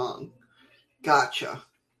was wrong. Gotcha.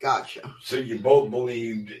 So you both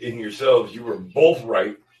believed in yourselves. You were both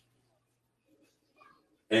right.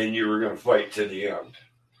 And you were going to fight to the end.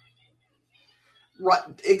 Right,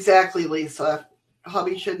 exactly, Lisa.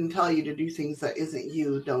 Hubby shouldn't tell you to do things that isn't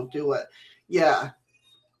you. Don't do it. Yeah.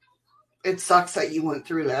 It sucks that you went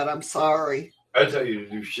through that. I'm sorry. I tell you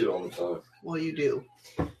to do shit all the time. Well, you do.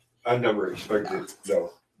 I never expected it,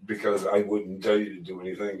 though, because I wouldn't tell you to do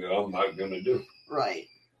anything that I'm not going to do. Right.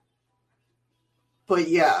 But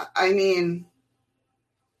yeah, I mean...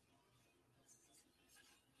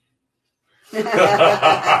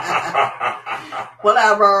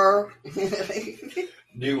 Whatever.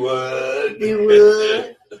 Do what? Do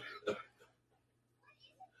what?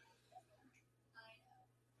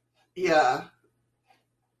 Yeah.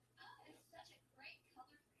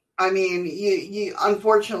 I mean, you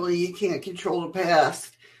unfortunately you can't control the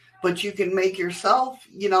past, but you can make yourself,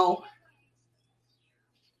 you know,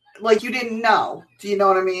 like you didn't know. Do you know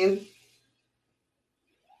what I mean?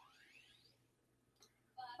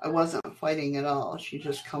 I wasn't fighting at all. She's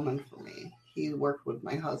just coming for me. He worked with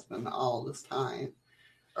my husband all this time.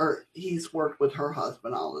 Or he's worked with her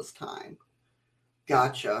husband all this time.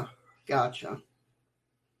 Gotcha.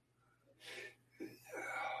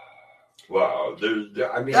 Wow.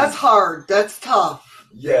 I mean, that's hard. That's tough.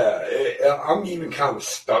 Yeah. I'm even kind of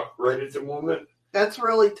stuck right at the moment. That's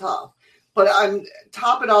really tough. But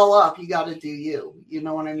top it all up, you got to do you. You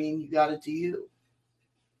know what I mean? You got to do you.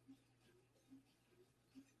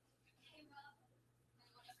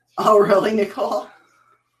 Oh, really, Nicole?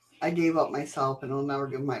 I gave up myself and I'll never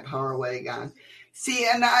give my power away again. See,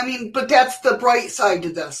 and I mean, but that's the bright side to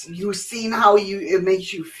this. You've seen how it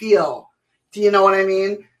makes you feel. Do you know what I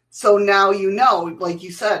mean? So now you know, like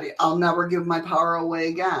you said, I'll never give my power away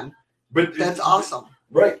again. But that's awesome.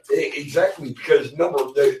 Right, exactly. Because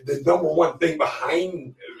the number one thing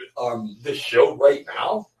behind this show right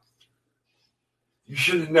now, you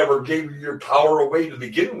should have never gave your power away to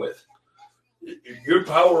begin with. Your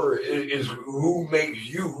power is who makes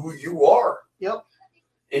you who you are. Yep.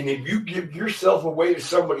 And if you give yourself away to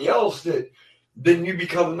somebody else, then you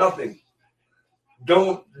become nothing.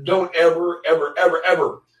 Don't ever.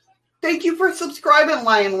 Thank you for subscribing,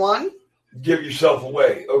 Lion One. Give yourself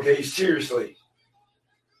away, okay? Seriously.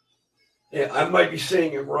 Yeah, I might be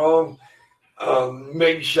saying it wrong.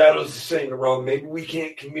 Maybe Shadows is saying it wrong. Maybe we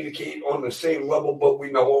can't communicate on the same level, but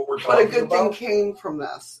we know what we're talking about. But a good thing came from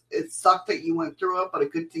this. It sucked that you went through it, but a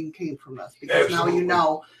good thing came from this. Because Absolutely.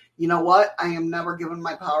 Now you know what? I am never giving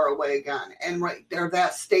my power away again. And right there,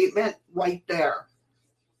 that statement right there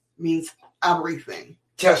means everything.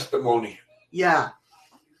 Testimony. Yeah.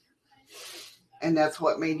 And that's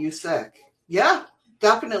what made you sick. Yeah.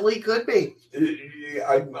 Definitely could be.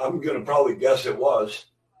 I'm going to probably guess it was.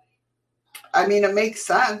 I mean, it makes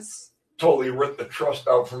sense. Totally ripped the trust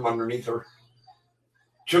out from underneath her.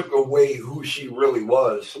 Took away who she really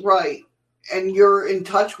was. Right. And you're in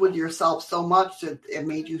touch with yourself so much that it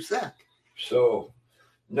made you sick. So,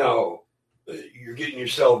 no, you're getting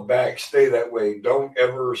yourself back. Stay that way. Don't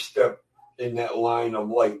ever step in that line of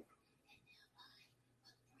light.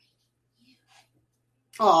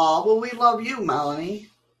 Oh, well, we love you, Melanie.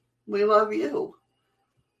 We love you.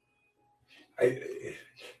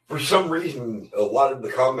 For some reason, a lot of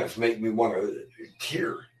the comments make me want to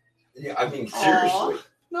tear. Yeah, I mean, seriously.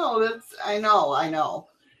 No, I know.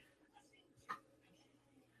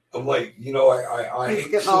 I'm like, I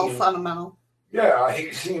hate getting all sentimental. Yeah, I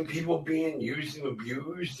hate seeing people being used and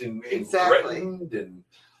abused and threatened. And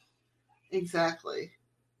exactly.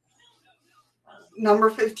 Number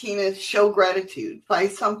 15 is show gratitude.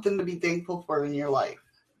 Find something to be thankful for in your life.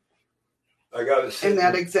 I got to say. And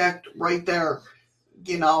that exact right there,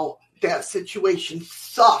 that situation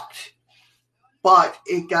sucked, but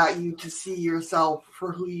it got you to see yourself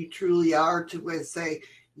for who you truly are, to say,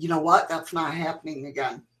 you know what, that's not happening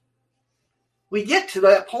again. We get to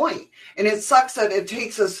that point, and it sucks that it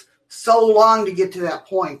takes us so long to get to that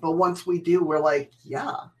point, but once we do, we're like,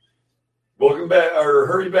 yeah. Welcome back, or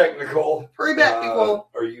hurry back, Nicole. Hurry back, Nicole.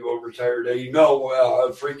 Are you overtired?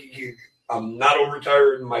 No, Frankie, I'm not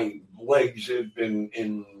overtired. My legs have been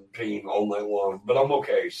in pain all night long, but I'm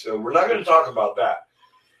okay. So we're not going to talk about that.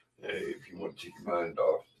 Hey, if you want to take your mind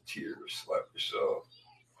off the tears, slap yourself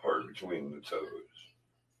hard between the toes.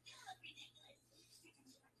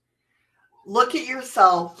 Look at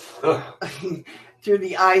yourself through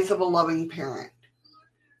the eyes of a loving parent.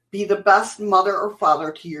 Be the best mother or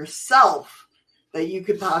father to yourself that you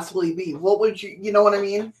could possibly be. What would you know what I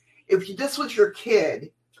mean? If this was your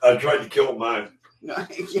kid. I tried to kill mine. Yeah,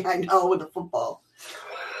 I know, with the football.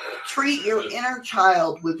 Treat your inner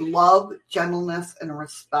child with love, gentleness, and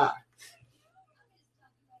respect.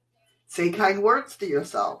 Say kind words to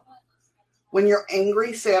yourself. When you're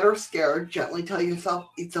angry, sad, or scared, gently tell yourself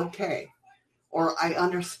it's okay. Or I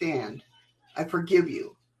understand. I forgive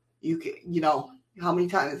you. You can, how many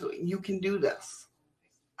times you can do this.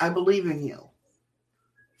 I believe in you.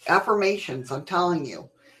 Affirmations, I'm telling you.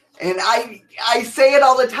 And I say it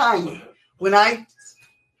all the time. When I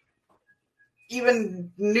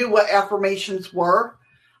even knew what affirmations were,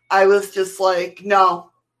 I was just like,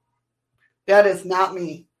 no, that is not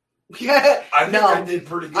me. I did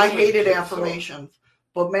pretty good. I hated affirmations.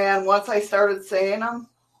 But man, once I started saying them,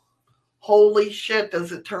 holy shit,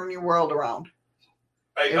 does it turn your world around.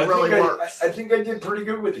 It really works. I think I did pretty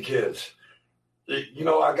good with the kids. I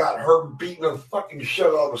got her beating the fucking shit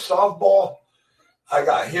out of softball. I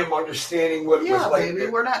got him understanding what it was like. Yeah, baby,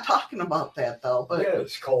 we're not talking about that, though. But yeah,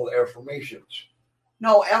 it's called affirmations.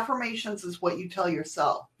 No, affirmations is what you tell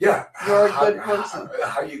yourself. Yeah. You're a good person.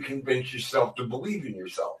 How you convince yourself to believe in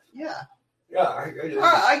yourself. Yeah. Yeah.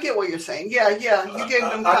 I get what you're saying. Yeah. You gave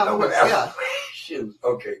them confidence. Yeah.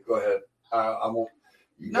 Okay, go ahead. I won't.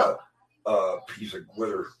 You got a piece of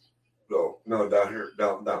glitter. No, down here.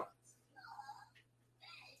 Down.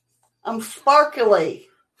 I'm sparkly.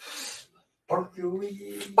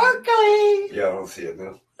 Sparkly. Yeah, I don't see it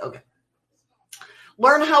now. Okay.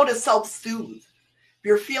 Learn how to self-soothe. If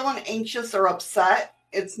you're feeling anxious or upset,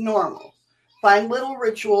 it's normal. Find little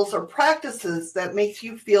rituals or practices that makes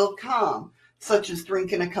you feel calm, such as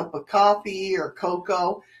drinking a cup of coffee or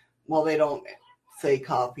cocoa. Well, they don't say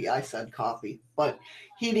coffee. I said coffee. But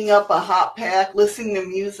heating up a hot pack, listening to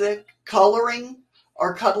music, coloring,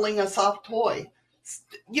 or cuddling a soft toy.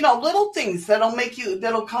 Little things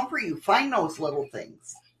that'll comfort you. Find those little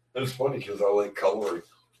things. It's funny because I like coloring.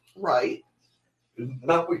 Right.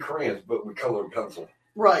 Not with crayons, but with colored pencil.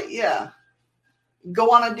 Right, yeah.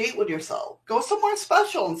 Go on a date with yourself. Go somewhere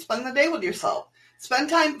special and spend the day with yourself. Spend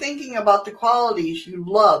time thinking about the qualities you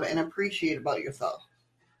love and appreciate about yourself.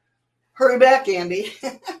 Hurry back, Andy.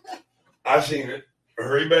 I've seen it.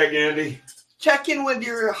 Hurry back, Andy. Check in with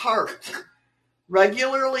your heart.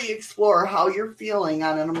 Regularly explore how you're feeling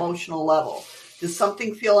on an emotional level. Does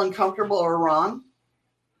something feel uncomfortable or wrong?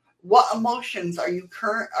 What emotions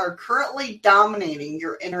are currently dominating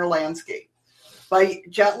your inner landscape? By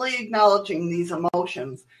gently acknowledging these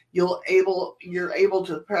emotions, you're able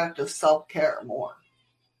to practice self-care more.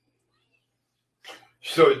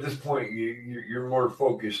 So at this point, you're more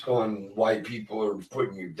focused on why people are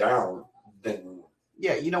putting you down than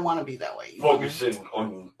you don't want to be that way. Focusing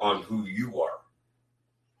on who you are.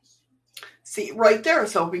 See, right there,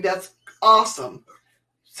 Sophie, that's awesome.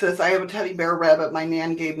 Says, I have a teddy bear rabbit my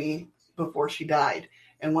nan gave me before she died.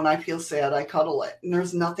 And when I feel sad, I cuddle it. And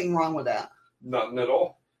there's nothing wrong with that. Nothing at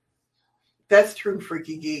all. That's true,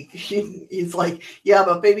 Freaky Geek. He's like, yeah,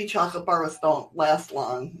 but baby chocolate bars don't last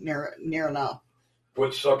long, near enough.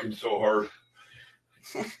 Quit sucking so hard.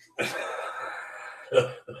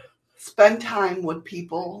 Spend time with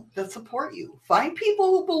people that support you. Find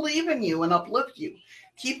people who believe in you and uplift you.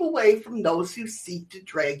 Keep away from those who seek to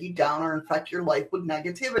drag you down or infect your life with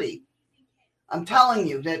negativity. I'm telling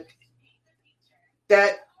you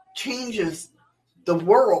that changes the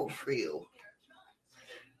world for you.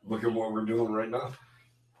 Look at what we're doing right now.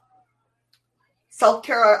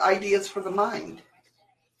 Self-care ideas for the mind.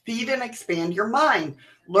 Feed and expand your mind.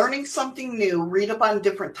 Learning something new, read up on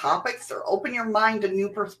different topics, or open your mind to new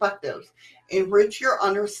perspectives. Enrich your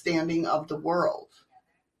understanding of the world.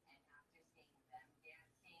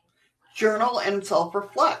 Journal and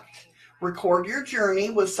self-reflect. Record your journey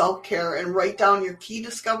with self-care and write down your key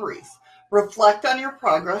discoveries. Reflect on your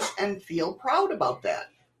progress and feel proud about that.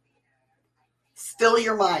 Still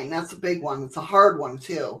your mind. That's a big one. It's a hard one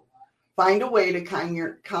too. Find a way to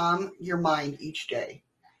calm your mind each day.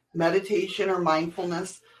 Meditation or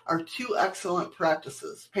mindfulness are two excellent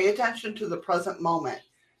practices. Pay attention to the present moment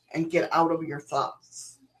and get out of your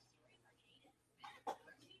thoughts.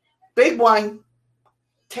 Big one.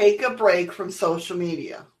 Take a break from social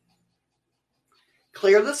media.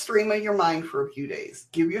 Clear the stream of your mind for a few days.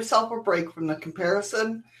 Give yourself a break from the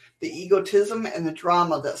comparison, the egotism, and the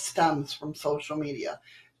drama that stems from social media.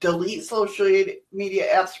 Delete social media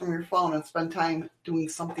apps from your phone and spend time doing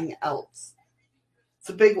something else. It's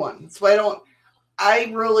a big one. So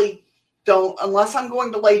I really don't, unless I'm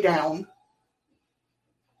going to lay down,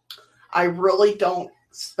 I really don't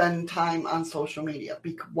spend time on social media.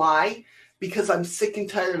 Why? Because I'm sick and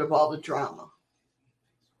tired of all the drama.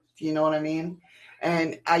 Do you know what I mean?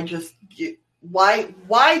 And I just, why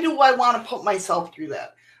do I want to put myself through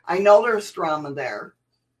that? I know there's drama there.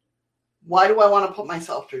 Why do I want to put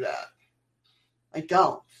myself through that? I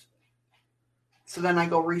don't. So then I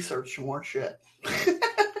go research some more shit.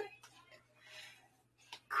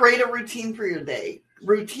 Create a routine for your day.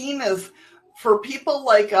 Routine is for people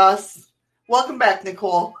like us. Welcome back,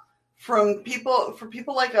 Nicole. For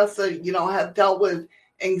people like us that, have dealt with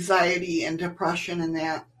anxiety and depression and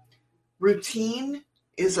that, routine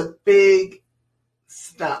is a big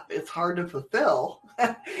step. It's hard to fulfill.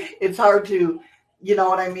 It's hard to, you know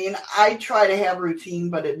what I mean? I try to have routine,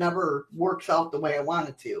 but it never works out the way I want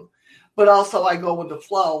it to. But also I go with the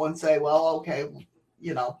flow and say, well, okay,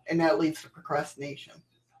 and that leads to procrastination.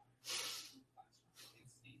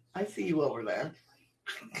 I see you over there.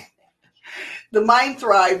 The mind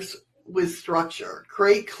thrives with structure.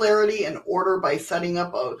 Create clarity and order by setting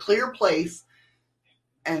up a clear place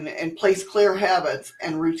and place clear habits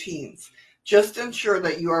and routines. Just ensure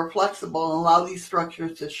that you are flexible and allow these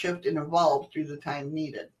structures to shift and evolve through the time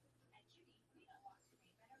needed.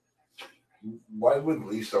 Why would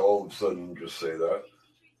Lisa all of a sudden just say that?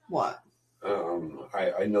 What?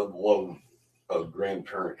 I know the love a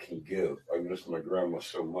grandparent can give. I miss my grandma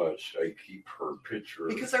so much. I keep her picture.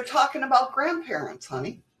 Because they're talking about grandparents,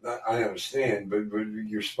 honey. I understand, but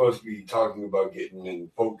you're supposed to be talking about getting in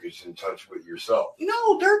focus, in touch with yourself.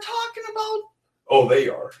 No, they're talking about... Oh, they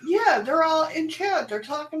are? Yeah, they're all in chat. They're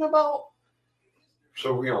talking about...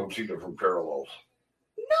 So we're on two different parallels.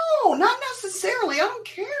 No, not necessarily. I don't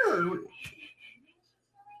care. It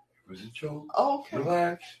was a joke. Oh, okay.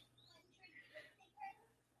 Relax.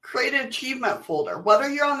 Create an achievement folder. Whether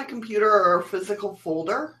you're on the computer or a physical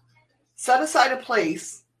folder, set aside a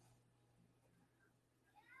place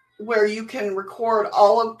where you can record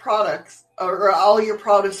all of products or all your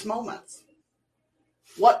proudest moments.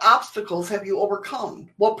 What obstacles have you overcome?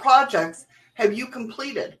 What projects have you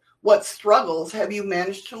completed? What struggles have you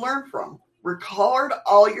managed to learn from? Record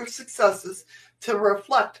all your successes to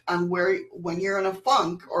reflect on when you're in a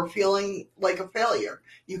funk or feeling like a failure.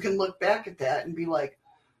 You can look back at that and be like,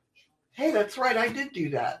 hey, that's right, I did do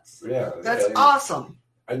that. Yeah. That's awesome.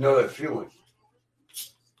 I know that feeling.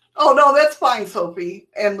 Oh, no, that's fine, Sophie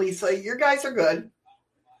and Lisa. You guys are good.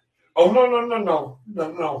 Oh,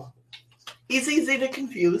 no. He's easy to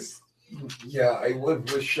confuse. Yeah, I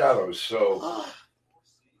live with shadows, so...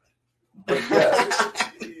 But yeah,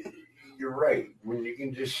 you're right. When you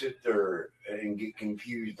can just sit there and get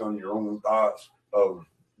confused on your own thoughts of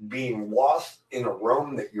being lost in a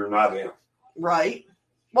realm that you're not in. Right.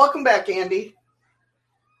 Welcome back, Andy.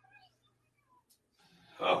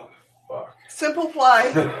 Oh, fuck. Simplify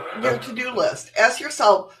your to-do list. Ask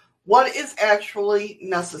yourself, what is actually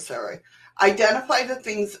necessary? Identify the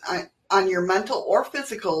things on your mental or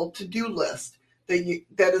physical to-do list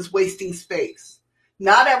that is wasting space.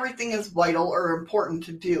 Not everything is vital or important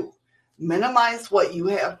to do. Minimize what you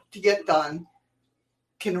have to get done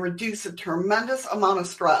can reduce a tremendous amount of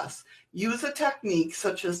stress. Use a technique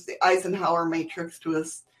such as the Eisenhower matrix to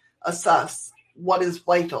assess what is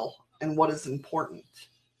vital and what is important.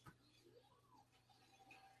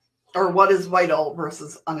 Or what is vital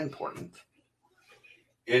versus unimportant.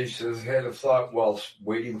 It says, had a thought whilst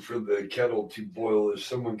waiting for the kettle to boil. If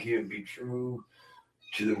someone can't be true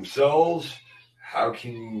to themselves, how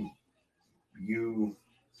can you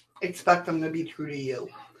expect them to be true to you?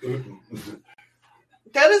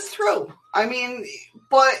 That is true. I mean,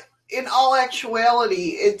 but in all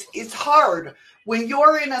actuality, it's hard. When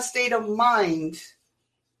you're in a state of mind,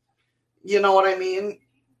 you know what I mean?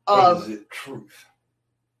 Is it truth?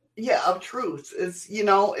 Yeah, of truth. It's,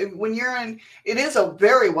 when you're in, it is a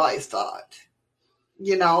very wise thought,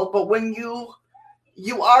 but when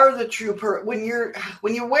you are the true when you're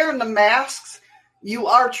wearing the masks, you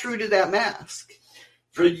are true to that mask.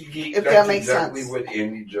 If that makes exactly sense. What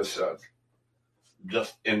Andy just said,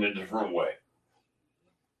 just in a different way.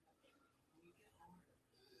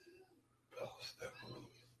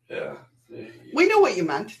 Yeah. We know what you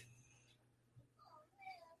meant.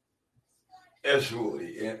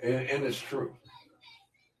 Absolutely, and it's true.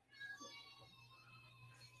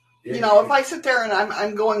 If I sit there and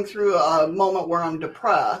I'm going through a moment where I'm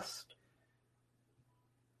depressed,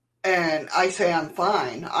 and I say I'm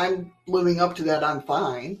fine, I'm living up to that I'm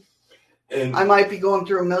fine. And I might be going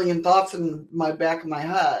through a million thoughts in my back of my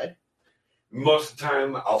head. Most of the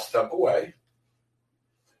time, I'll step away,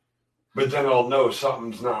 but then I'll know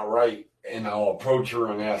something's not right, and I'll approach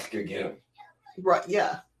her and ask again. Right?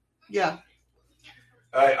 Yeah.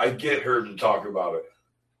 I get her to talk about it.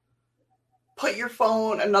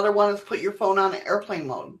 Another one is put your phone on airplane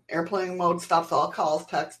mode. Airplane mode stops all calls,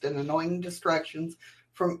 text, and annoying distractions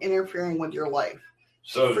from interfering with your life.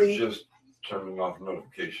 So it's just turning off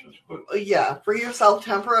notifications. But yeah, free yourself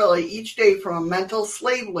temporarily each day from a mental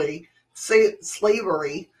slavery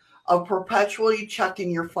of perpetually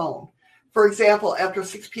checking your phone. For example, after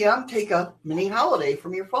 6 p.m., take a mini holiday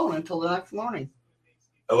from your phone until the next morning.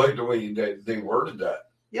 I like the way they worded that.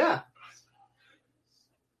 Yeah.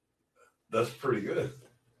 That's pretty good.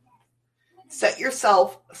 Set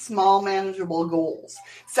yourself small, manageable goals.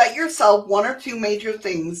 Set yourself 1 or 2 major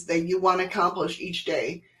things that you want to accomplish each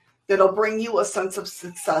day that'll bring you a sense of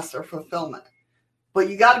success or fulfillment. But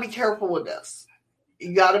you got to be careful with this.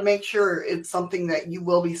 You got to make sure it's something that you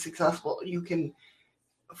will be successful, you can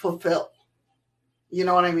fulfill. You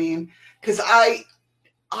know what I mean? Because a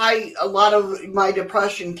lot of my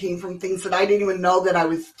depression came from things that I didn't even know that I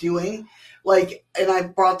was doing. And I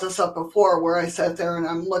brought this up before where I sat there and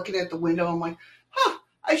I'm looking at the window. I'm like,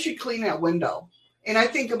 I should clean that window. And I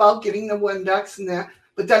think about getting the Windex and that.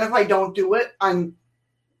 But then if I don't do it, I'm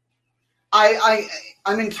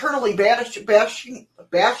internally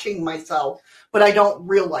bashing myself, but I don't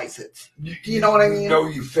realize it. Do you know what I mean? You know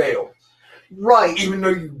you failed. Right. Even though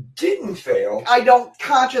you didn't fail. I don't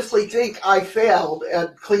consciously think I failed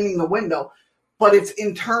at cleaning the window, but it's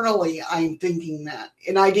internally I'm thinking that.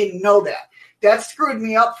 And I didn't know that. That screwed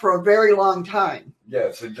me up for a very long time. Yeah,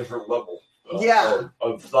 it's a different level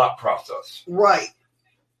of thought process. Right.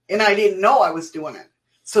 And I didn't know I was doing it.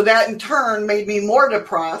 So that in turn made me more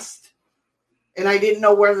depressed, and I didn't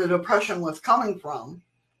know where the depression was coming from.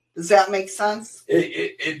 Does that make sense?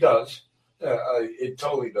 It does. It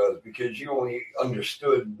totally does, because you only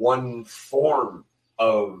understood one form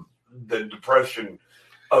of the depression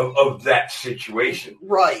of that situation.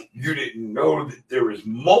 Right. You didn't know that there was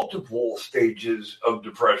multiple stages of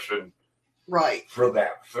depression. Right. For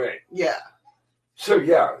that thing. Yeah. So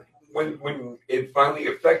yeah, when it finally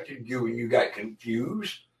affected you and you got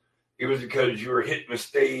confused, it was because you were hitting a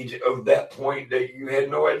stage of that point that you had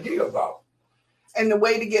no idea about. And the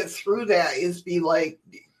way to get through that is be like,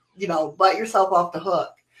 let yourself off the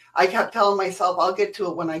hook. I kept telling myself, I'll get to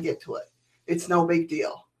it when I get to it. It's no big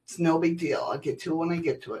deal. It's no big deal. I'll get to it when I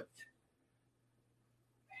get to it.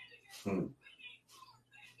 And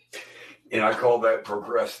I call that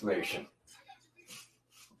procrastination.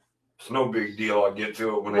 It's no big deal. I'll get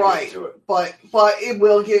to it when I get to it. But it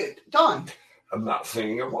will get done. I'm not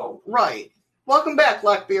saying it won't. Right. Welcome back,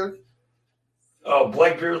 Blackbeard. Oh,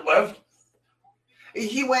 Blackbeard left?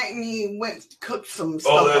 He went to cook some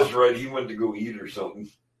stuff. Oh, that's right. He went to go eat or something.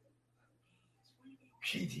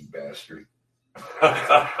 Cheesy bastard.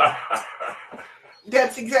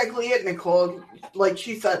 That's exactly it, Nicole. Like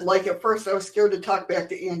she said, at first I was scared to talk back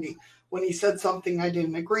to Andy when he said something I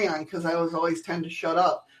didn't agree on, because I was always tend to shut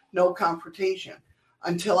up. No confrontation.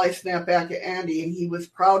 Until I snapped back at Andy and he was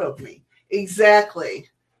proud of me. Exactly.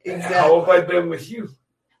 Exactly. How have I been with you?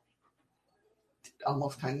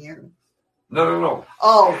 Almost 10 years. No.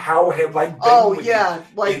 Oh. How have I been with yeah. you?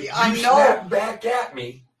 Like, if you I know. snap back at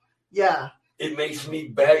me, yeah. it makes me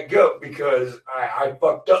back up because I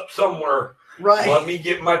fucked up somewhere. Right. Let me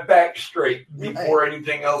get my back straight before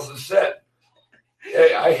anything else is said.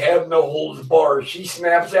 I have no holds barred. She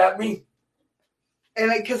snaps at me.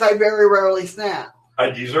 And because I very rarely snap.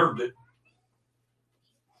 I deserved it.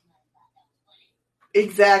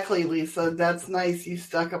 Exactly, Lisa. That's nice. You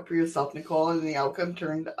stuck up for yourself, Nicole, and the outcome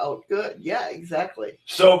turned out good. Yeah, exactly.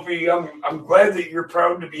 Sophie, I'm glad that you're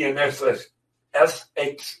proud to be an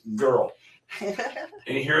SX girl.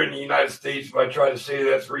 And here in the United States, if I try to say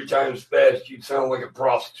that 3 times fast, you'd sound like a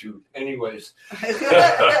prostitute. Anyways.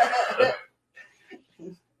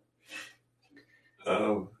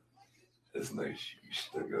 That's nice. You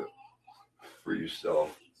stuck up for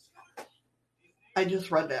yourself. I just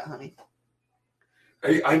read that, honey.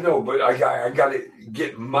 I know, but I got to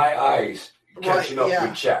get my eyes catching up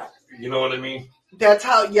with chat. You know what I mean? That's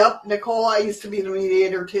how, yep, Nicole, I used to be the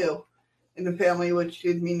mediator too in the family, which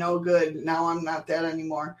did me no good. Now I'm not that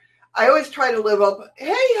anymore. I always try to live up.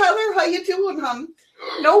 Hey, Heather, how you doing, hon?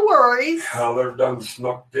 No worries. Heather done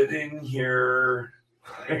snuck it in here.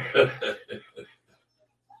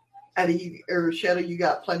 Eddie, or Shadow, you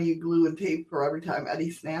got plenty of glue and tape for every time Eddie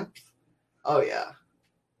snaps? Oh, yeah.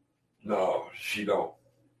 No, she don't.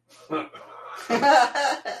 But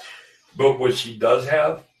what she does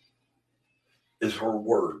have is her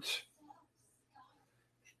words.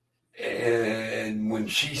 And when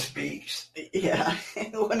she speaks... Yeah,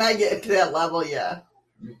 when I get to that level, yeah.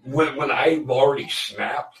 When I've already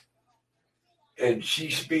snapped and she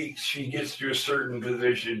speaks, she gets to a certain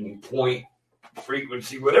position, point,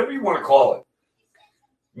 frequency, whatever you want to call it.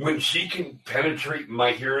 When she can penetrate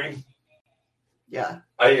my hearing... Yeah.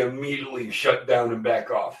 I immediately shut down and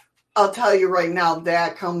back off. I'll tell you right now,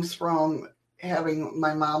 that comes from having,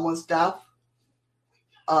 my mom was deaf.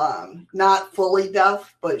 Not fully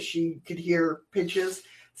deaf, but she could hear pitches.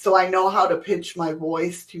 So I know how to pitch my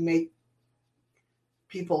voice to make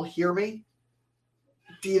people hear me.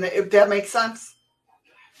 Do you know if that makes sense?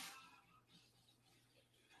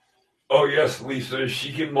 Oh, yes, Lisa,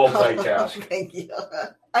 she can multitask. Thank you.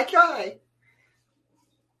 I try.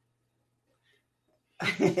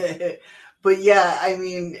 But yeah, I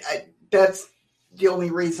mean, that's the only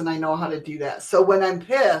reason I know how to do that. So when I'm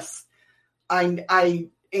pissed, I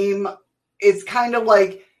aim, it's kind of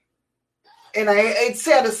like, and it's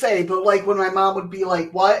sad to say, but like when my mom would be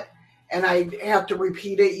like, what? And I have to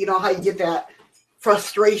repeat it. You know how you get that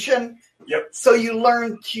frustration? Yep. So you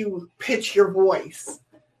learn to pitch your voice.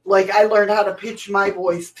 Like I learned how to pitch my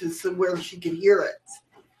voice to where she could hear it.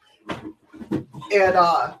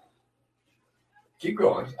 And, keep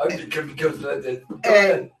going.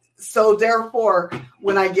 And so therefore,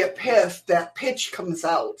 when I get pissed, that pitch comes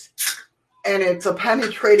out. And it's a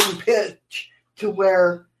penetrating pitch to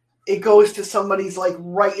where it goes to somebody's like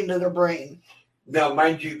right into their brain. Now,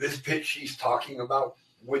 mind you, this pitch she's talking about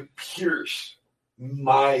would pierce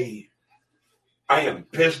my I am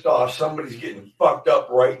pissed off, somebody's getting fucked up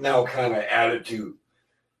right now kind of attitude.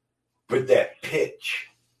 But that pitch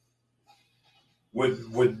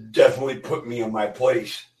would definitely put me in my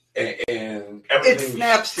place. And everything. It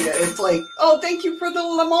snaps you. It's like, oh, thank you for the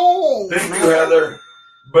lemon. Thank you, Heather.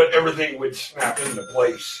 But everything would snap into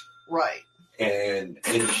place. Right. And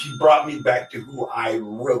she brought me back to who I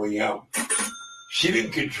really am. She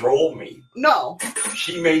didn't control me. No.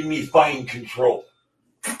 She made me find control.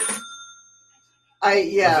 Yeah.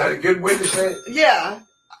 Is that a good way to say it? Yeah.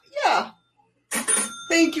 Yeah.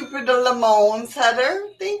 Thank you for the lemons, Heather.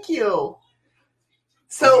 Thank you.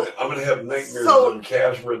 So I'm gonna have nightmares of a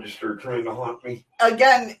cash register trying to haunt me.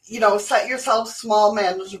 Again, set yourself small,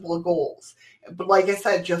 manageable goals. But like I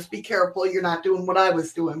said, just be careful you're not doing what I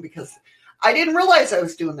was doing, because I didn't realize I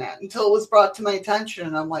was doing that until it was brought to my attention.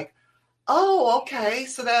 And I'm like, oh, okay.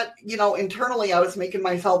 So that, internally I was making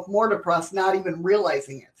myself more depressed, not even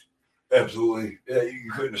realizing it. Absolutely. Yeah,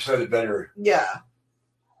 you couldn't have said it better. Yeah.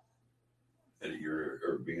 And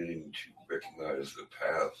you're beginning to recognize the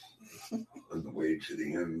path and the way to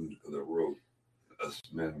the end of the road us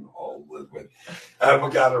men all live with.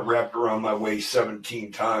 I've got it wrapped around my waist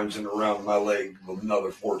 17 times and around my leg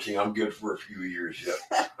another 14. I'm good for a few years yet.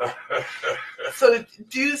 So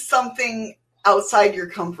do something outside your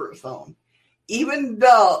comfort zone. Even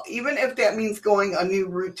if that means going a new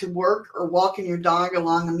route to work or walking your dog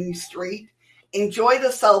along a new street, enjoy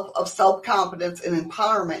the self-confidence and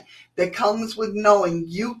empowerment that comes with knowing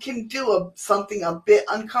you can do something a bit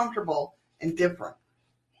uncomfortable and different.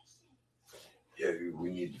 Yeah,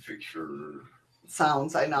 we need to fix your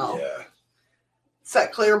sounds, I know. Yeah.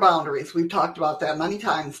 Set clear boundaries. We've talked about that many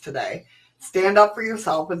times today. Stand up for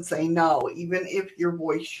yourself and say no, even if your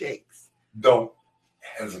voice shakes. Don't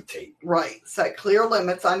hesitate. Right. Set clear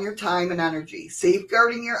limits on your time and energy.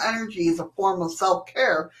 Safeguarding your energy is a form of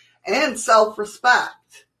self-care and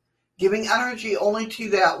self-respect. Giving energy only to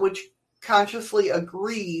that which consciously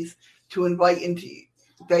agrees to invite into you,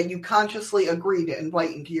 that you consciously agree to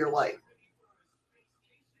invite into your life.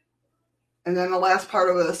 And then the last part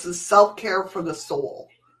of this is self-care for the soul.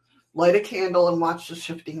 Light a candle and watch the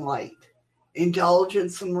shifting light. Indulge in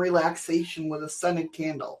some relaxation with a scented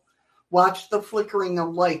candle. Watch the flickering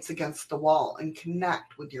of lights against the wall and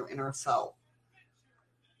connect with your inner self.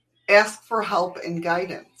 Ask for help and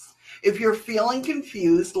guidance. If you're feeling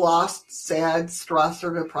confused, lost, sad, stressed,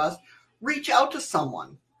 or depressed, reach out to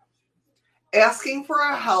someone. Asking for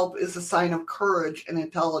help is a sign of courage and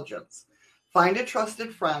intelligence. Find a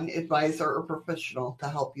trusted friend, advisor, or professional to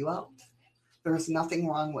help you out. There's nothing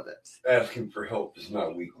wrong with it. Asking for help is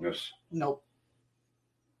not weakness. Nope.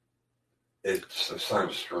 It's a sign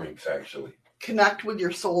of strength, actually. Connect with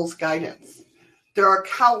your soul's guidance. There are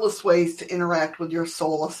countless ways to interact with your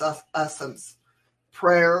soul essence.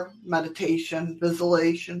 Prayer, meditation,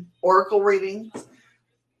 visualization, oracle readings.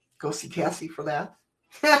 Go see Cassie for that.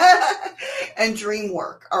 And dream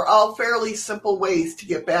work are all fairly simple ways to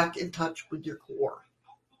get back in touch with your core.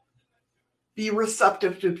 Be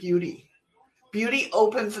receptive to beauty. Beauty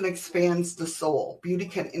opens and expands the soul. Beauty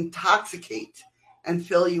can intoxicate and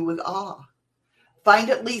fill you with awe. Find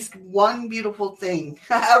at least one beautiful thing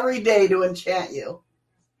every day to enchant you.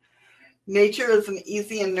 Nature is an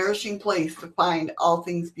easy and nourishing place to find all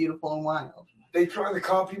things beautiful and wild. They trying to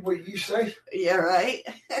copy what you say? Yeah, right?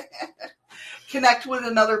 Connect with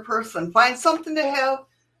another person. Find someone to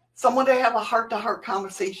have a heart-to-heart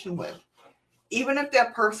conversation with. Even if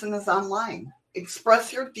that person is online.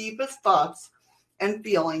 Express your deepest thoughts and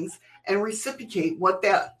feelings and reciprocate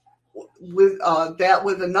that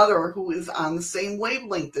with another who is on the same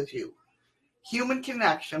wavelength as you. Human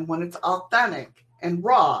connection, when it's authentic and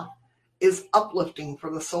raw, is uplifting for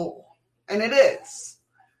the soul. And it is.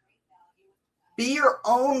 Be your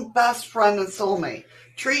own best friend and soulmate.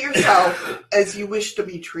 Treat yourself as you wish to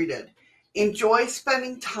be treated. Enjoy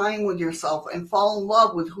spending time with yourself and fall in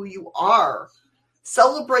love with who you are.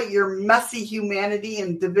 Celebrate your messy humanity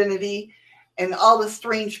and divinity and all the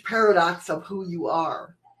strange paradox of who you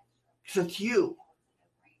are. Because it's you.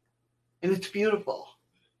 And it's beautiful.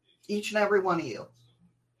 Each and every one of you.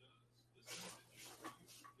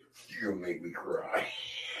 You're going to make me cry.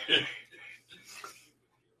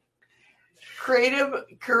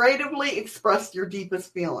 Creatively express your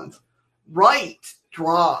deepest feelings. Write,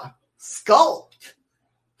 draw, sculpt,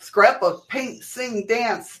 scrapbook, paint, sing,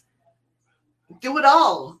 dance. Do it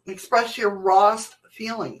all. Express your rawest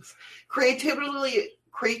feelings. Creatively,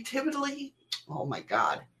 oh my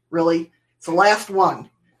God, really? It's the last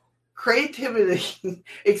one. Creativity,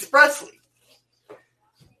 express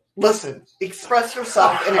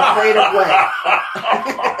yourself in a creative way.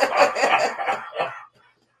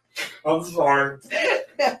 I'm sorry.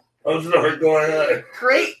 Go ahead.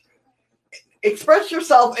 Express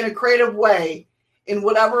yourself in a creative way, in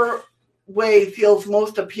whatever way feels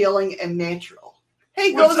most appealing and natural.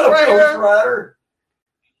 Hey, What's up, Ghost Rider?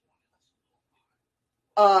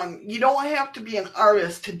 You don't have to be an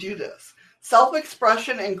artist to do this.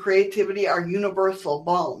 Self-expression and creativity are universal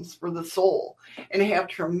balms for the soul and have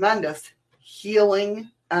tremendous healing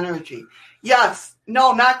energy. Yes,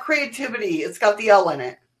 no, not creativity. It's got the L in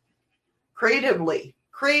it. Creatively,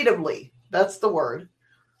 that's the word.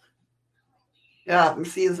 Yeah,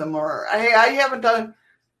 Messiism or I haven't done.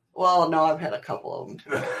 Well, no, I've had a couple of them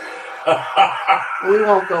too. We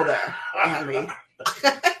won't go there, Andy.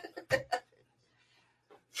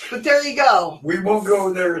 But there you go. We won't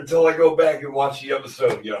go there until I go back and watch the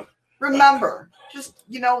episode, Remember, just,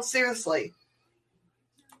 seriously.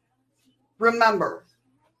 Remember,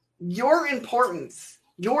 your importance,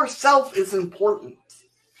 yourself is important.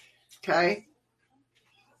 Okay?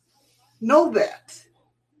 Know that.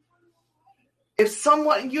 If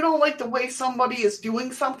you don't like the way somebody is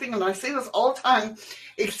doing something, and I say this all the time,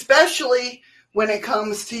 especially when it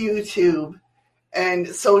comes to YouTube and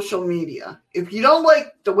social media. If you don't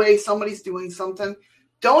like the way somebody's doing something,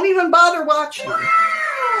 don't even bother watching them.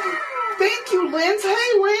 Thank you, Linz.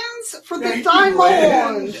 Hey, Linz, for the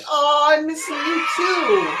diamond. Oh, I'm missing you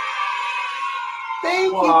too.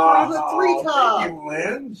 Thank you for the 3-top. Thank you,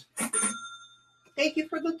 Linz. Thank you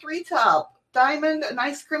for the 3-top. Diamond and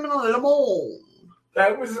ice cream and a lemon.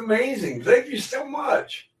 That was amazing. Thank you so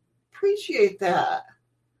much. Appreciate that.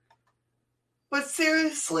 But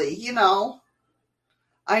seriously,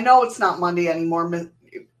 I know it's not Monday anymore,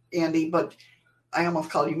 Andy, but I almost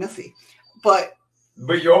called you Missy. But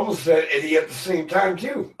you almost said Eddie at the same time,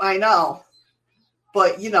 too. I know.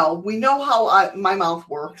 But, we know how my mouth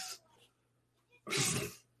works.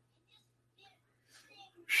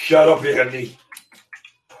 Shut up, Andy.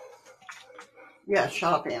 Yeah,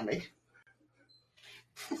 shut up, Andy.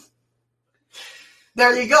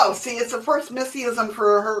 There you go. See, it's the first Missyism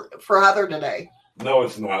for Heather today. No,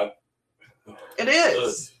 it's not. It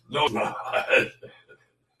is. No, it's not.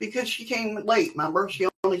 Because she came late, remember? She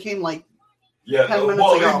only came like 10 minutes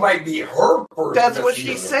ago. It might be her first. That's what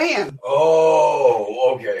she's saying.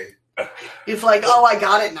 Oh, okay. He's like, oh, I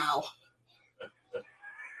got it now.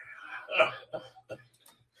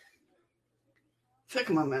 Took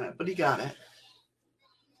him a minute, but he got it.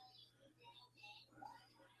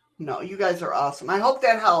 No, you guys are awesome. I hope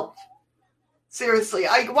that helped. Seriously,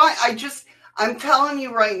 I'm telling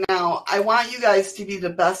you right now, I want you guys to be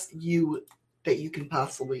the best you that you can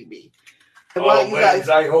possibly be.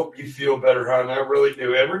 I hope you feel better, hon. I really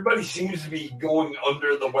do. Everybody seems to be going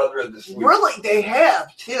under the weather this week. Really, they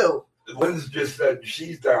have, too. Lynn's just said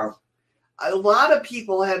she's down. A lot of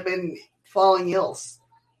people have been falling ill.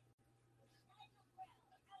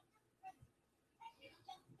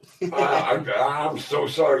 I'm so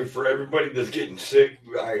sorry for everybody that's getting sick.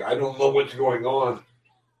 I don't know what's going on.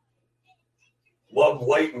 Love,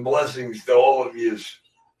 light, and blessings to all of you.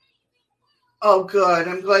 Oh, good.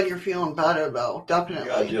 I'm glad you're feeling better, though. Definitely.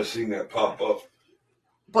 Yeah, I just seen that pop up.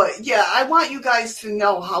 But, yeah, I want you guys to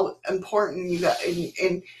know how important you guys...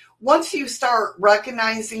 And once you start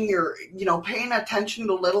recognizing paying attention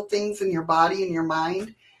to little things in your body and your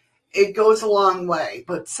mind, it goes a long way.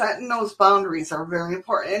 But setting those boundaries are very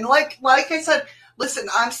important. And like I said, listen,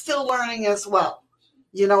 I'm still learning as well.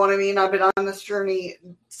 You know what I mean? I've been on this journey,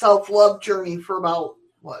 self-love journey for about,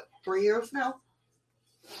 3 years now?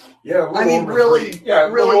 Yeah, really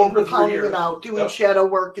pounding years. It out, doing shadow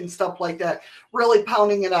work and stuff like that. Really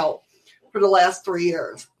pounding it out for the last 3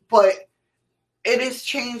 years. But it has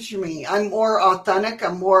changed me. I'm more authentic.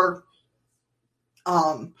 I'm more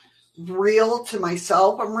real to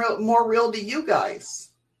myself. I'm more real to you guys.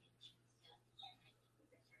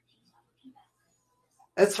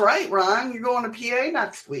 That's right, Ron. You're going to PA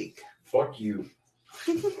next week. Fuck you.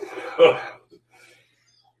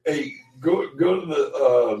 Hey, go to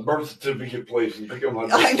the birth certificate place and pick up my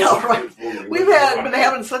birth I know, right? We've been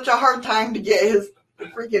having such a hard time to get his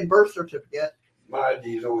freaking birth certificate. My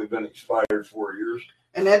ID's only been expired 4 years.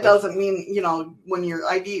 And that doesn't mean, when your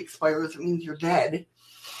ID expires, it means you're dead.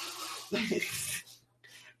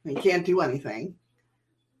 You can't do anything.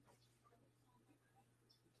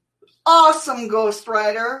 Awesome, Ghost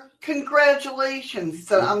Rider. Congratulations. He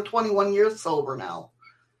said, I'm 21 years sober now.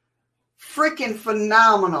 Freaking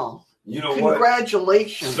phenomenal. You know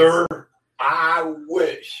Congratulations. What? Sir, I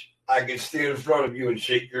wish I could stand in front of you and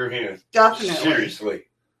shake your hand. Definitely. Seriously.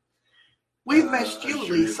 We've missed you,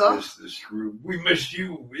 Lisa. We missed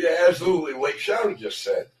you. Yeah, absolutely. Like Shouty just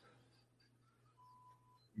said.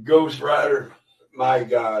 Ghost Rider, my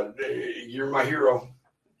God, you're my hero.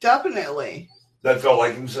 Definitely. That's all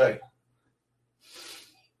I can say.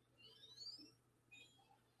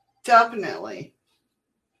 Definitely.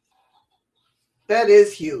 That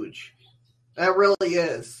is huge. That really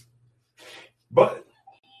is. But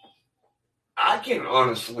I can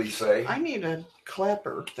honestly say... I need a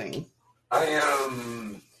clapper thing. I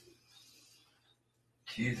am...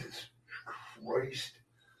 Jesus Christ.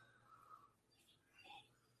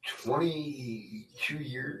 22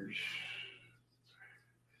 years.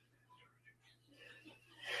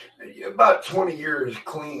 About 20 years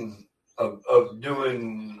clean of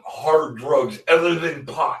doing hard drugs other than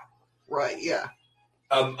pot. Right, yeah.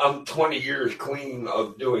 I'm 20 years clean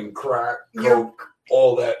of doing crack, coke,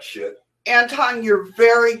 all that shit. Anton, you're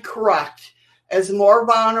very correct. As more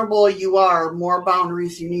vulnerable you are, more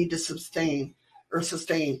boundaries you need to sustain.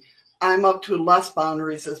 I'm up to less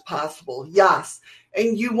boundaries as possible. Yes.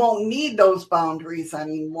 And you won't need those boundaries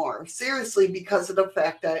anymore. Seriously, because of the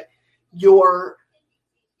fact that you're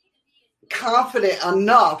confident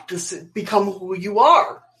enough to become who you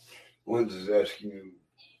are. Lynn's is asking you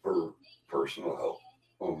for personal help.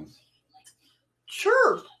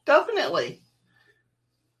 Sure, definitely.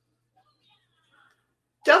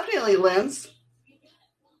 Definitely, Lynn's.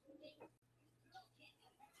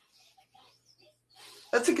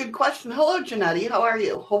 That's a good question. Hello, Janetti. How are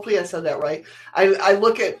you? Hopefully I said that right. I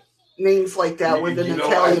look at names like that with an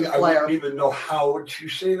Italian flair. I wouldn't even know how to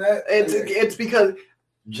say that. It's because...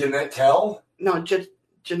 Janettel? No,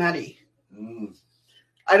 Janetti.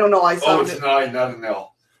 I don't know. I saw it's not an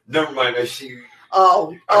L. Never mind. I see.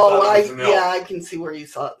 I can see where you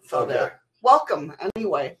saw Okay. that. Welcome,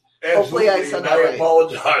 anyway. Absolutely. Hopefully I said that I right.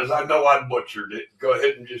 apologize. I know I butchered it. Go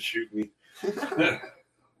ahead and just shoot me.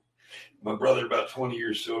 My brother, about 20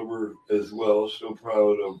 years sober as well. So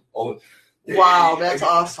proud of all. Wow, that's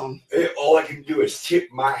awesome. All I can do is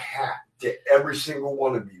tip my hat to every single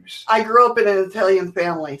one of you. I grew up in an Italian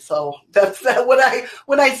family, so that's that.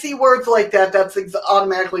 When I see words like that, that's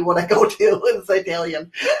automatically what I go to is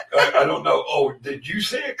Italian. I don't know. Oh, did you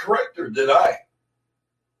say it correct or did I?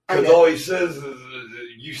 I Because did. all he says is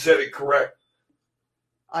you said it correct.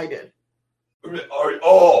 I did. You're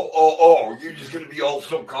just going to be all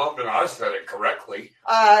so confident I said it correctly.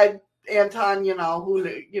 Anton,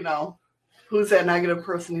 who's that negative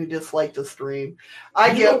person who disliked the stream?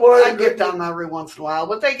 I You get down every once in a while,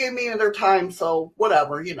 but they gave me their time, so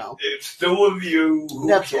whatever, It's still a view. Who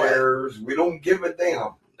That's cares? Right. We don't give a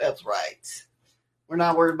damn. That's right. We're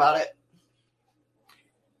not worried about it.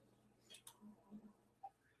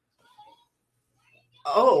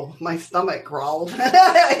 Oh, my stomach growled.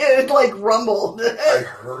 It rumbled. I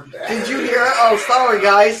heard that. Did you hear it? Oh, sorry,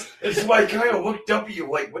 guys. It's why I kind of looked up at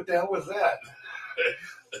you like, what the hell was that?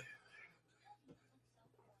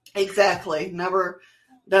 Exactly. Never,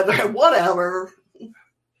 whatever.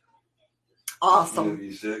 Awesome.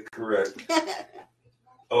 You said it correct.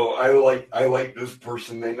 Oh, I like this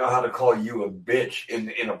person. They know how to call you a bitch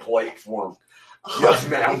in a polite form. Yes,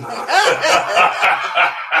 ma'am.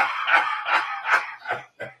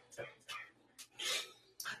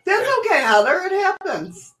 That's okay, Heather. It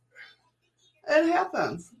happens. It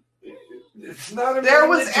happens. It's not. There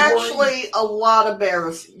was actually a lot of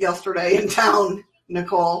bears yesterday in town,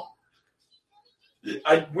 Nicole.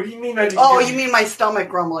 What do you mean? You mean my stomach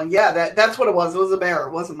grumbling? Yeah, that's what it was. It was a bear.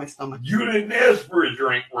 It wasn't my stomach. You didn't ask for a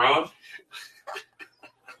drink, Ron.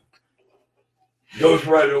 Ghost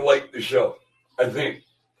Rider liked the show. I think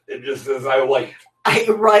it just says I liked.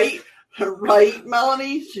 Right,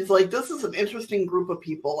 Melanie? She's like, this is an interesting group of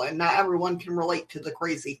people, and not everyone can relate to the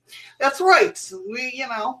crazy. That's right. We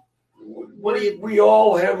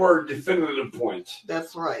all have our definitive points.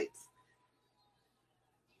 That's right.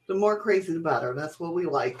 The more crazy, the better. That's what we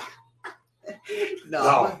like.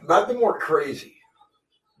 No, not the more crazy.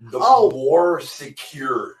 The more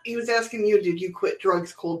secure. He was asking you, did you quit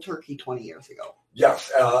drugs cold turkey 20 years ago?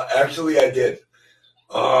 Yes, actually I did.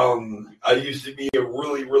 I used to be a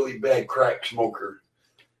really, really bad crack smoker.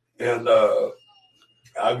 And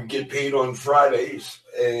I would get paid on Fridays,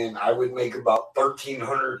 and I would make about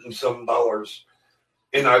 $1,300 and some dollars.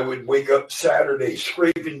 And I would wake up Saturday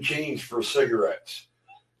scraping change for cigarettes.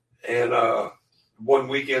 And one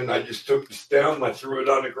weekend, I just took the stem, I threw it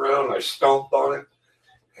on the ground, I stomped on it,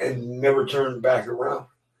 and never turned back around.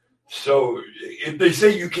 So if they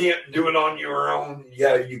say you can't do it on your own,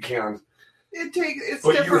 yeah, you can.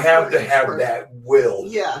 But you have to have that will.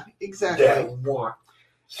 Yeah, exactly. That want.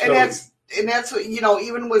 So, and that's what,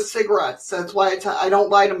 even with cigarettes, that's why I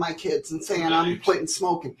don't lie to my kids and saying I'm quitting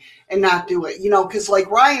smoking and not do it. Because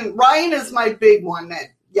Ryan is my big one that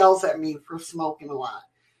yells at me for smoking a lot.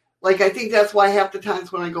 I think that's why half the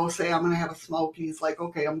times when I go say I'm going to have a smoke, he's like,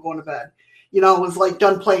 okay, I'm going to bed. It was like,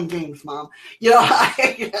 done playing games, Mom. You're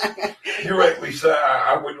right, Lisa.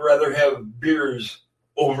 I would rather have beers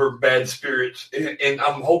over bad spirits. And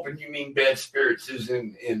I'm hoping you mean bad spirits is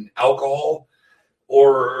in alcohol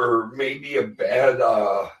or maybe a bad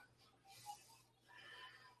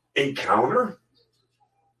encounter.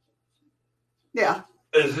 Yeah.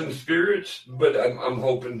 As in spirits, but I'm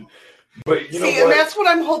hoping... But and that's what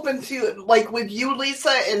I'm hoping to, with you, Lisa,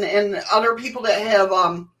 and other people that have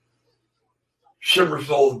Shimmer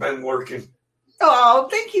Soul's been lurking. Oh,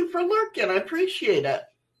 thank you for lurking. I appreciate it.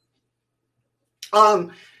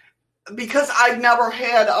 Because I've never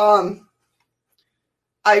had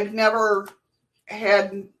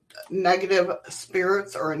negative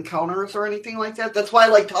spirits or encounters or anything like that. That's why I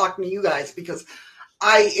like talking to you guys, because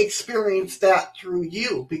I experienced that through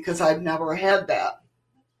you, because I've never had that.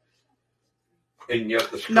 And yet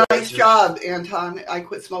nice job, Anton. I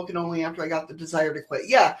quit smoking only after I got the desire to quit.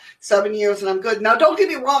 Yeah, 7 years and I'm good. Now, don't get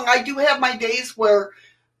me wrong. I do have my days where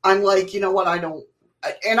I'm like, you know what, I don't.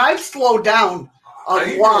 And I've slowed down a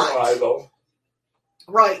lot. Lie, though.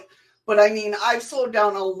 Right. But I mean, I've slowed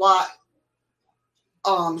down a lot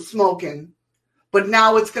smoking. But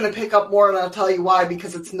now it's going to pick up more, and I'll tell you why,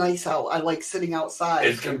 because it's nice out. I like sitting outside.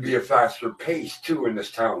 It's going to be a faster pace, too, in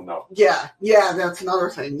this town, though. Yeah, that's another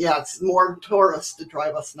thing. Yeah, it's more tourists to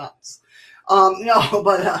drive us nuts. But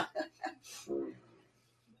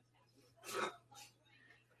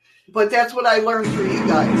that's what I learned through you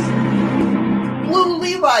guys. Blue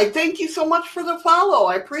Levi, thank you so much for the follow.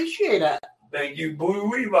 I appreciate it. Thank you, Blue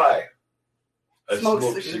Levi. I Smokes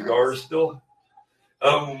smoke cigars. cigars still.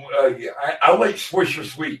 I like Swisher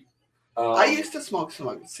Sweet. I used to smoke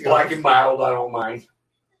cigars. Black and mild, I don't mind.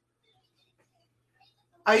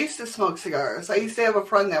 I used to smoke cigars. I used to have a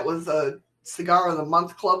friend that was a cigar of the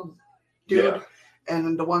month club dude, Yeah.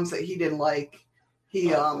 and the ones that he didn't like,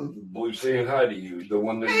 he Blue saying hi to you, the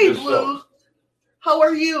one that Hey just Blue, saw. how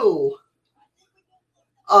are you?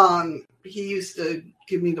 He used to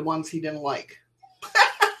give me the ones he didn't like.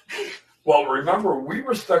 Well, remember, we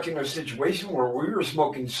were stuck in a situation where we were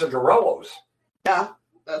smoking cigarellos. Yeah,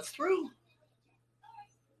 that's true.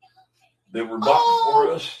 They were bought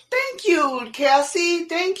for us. Thank you, Cassie.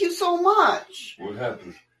 Thank you so much. What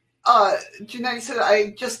happened? Jeanette said,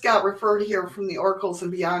 I just got referred here from the Oracles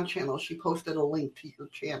and Beyond channel. She posted a link to your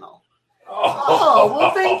channel. Oh,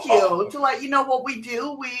 well, thank you. To let you know what we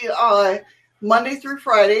do, we, Monday through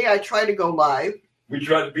Friday, I try to go live. We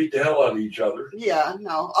tried to beat the hell out of each other. Yeah,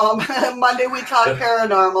 no. Monday we talk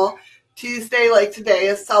paranormal. Tuesday, like today,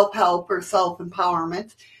 is self-help or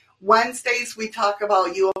self-empowerment. Wednesdays, we talk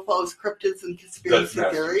about UFOs, cryptids, and conspiracy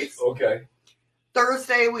theories. Okay.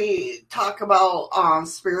 Thursday, we talk about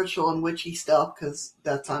spiritual and witchy stuff because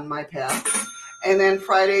that's on my path. And then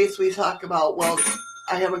Fridays, we talk about, well,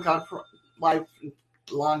 I haven't gone for live in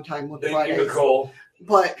a long time with Thank Fridays. you, Nicole.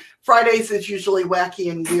 But Fridays is usually wacky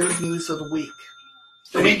and weird news of the week.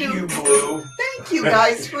 So Thank you, Blue. Thank you,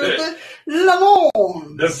 guys, for the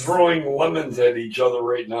lemons. They're throwing lemons at each other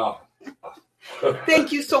right now.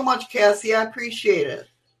 Thank you so much, Cassie. I appreciate it.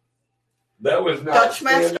 That was not Dutch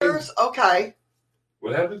Masters? Okay.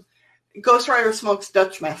 What happened? Ghost Rider smokes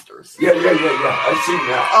Dutch Masters. Yeah. I've seen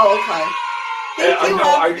that. Oh, okay. Thank you,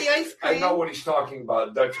 I for the ice cream. I know what he's talking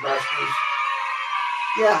about. Dutch Masters.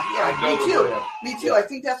 Yeah, I know me the too. brand. Me too. I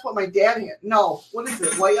think that's what my dad had. No, what is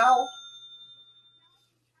it? White Owl?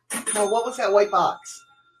 No, what was that white box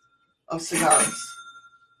of cigars?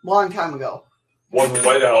 Long time ago. Wasn't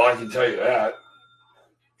White Owl, I can tell you that.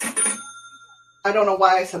 I don't know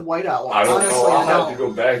why I said White Owl. I don't Honestly, know. I'll I have don't. to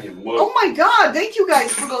go back and look. Oh my God! Thank you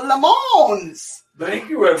guys for the lemons. Thank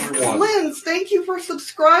you, everyone. Linz, thank you for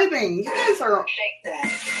subscribing. You guys are.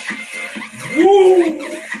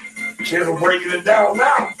 Woo! Channel breaking it down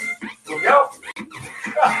now. Look out.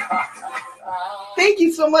 Thank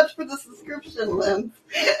you so much for the subscription, Linz.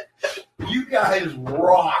 You guys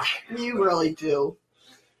rock. You really do.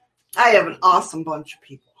 I have an awesome bunch of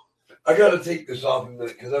people. I got to take this off a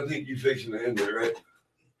minute because I think you're fixing to end it, right?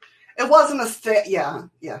 It wasn't a yeah.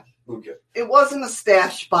 Okay. It wasn't a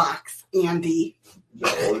stash box, Andy. No,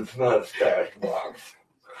 it's not a stash box.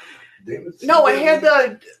 Damn it. No, it had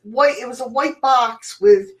the white. It was a white box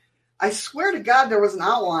with. I swear to God, there was an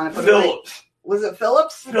owl on it. But Phillips. Was it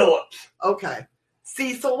Phillips? Phillips. Okay.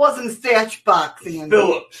 See, so it wasn't a stash box, Andy.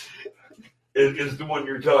 Phillips is the one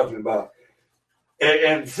you're talking about.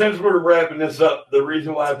 And since we're wrapping this up, the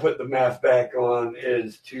reason why I put the mask back on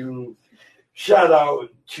is to shout out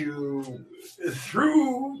to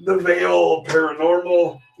Through the Veil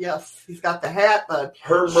Paranormal. Yes, he's got the hat, the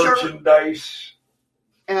her shirt, merchandise,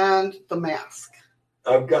 and the mask.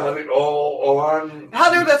 I've got it all on.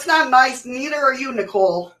 Heather, that's not nice. Neither are you,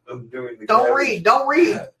 Nicole. I'm doing the Don't cabbage. read. Don't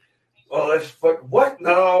read. Oh, that's fuck. What?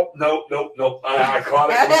 No. I caught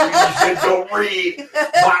it. When you said don't read.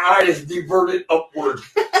 My eyes diverted upward.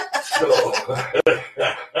 So,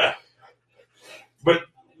 but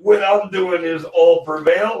what I'm doing is all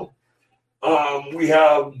prevail. We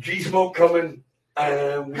have G Smoke coming,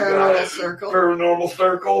 and we got Paranormal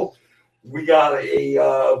Circle. We got a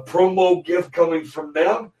promo gift coming from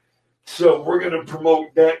them. So we're going to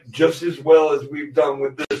promote that just as well as we've done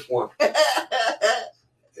with this one.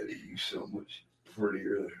 Eddie, you so much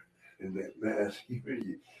prettier in that mask.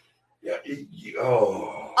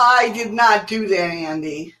 Oh. I did not do that,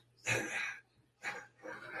 Andy.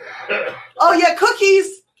 Oh, yeah,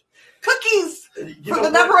 cookies. Cookies. For the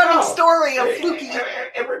never-ending story of Fluky.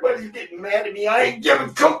 Everybody's getting mad at me. I ain't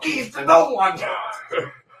giving cookies to no one.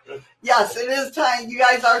 Yes, it is time. You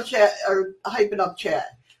guys are hyping up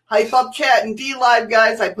chat. Hype up chat and D-Live,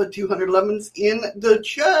 guys. I put 200 lemons in the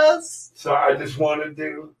chest. So I just wanted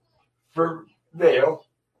to, for Vale,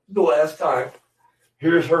 the last time.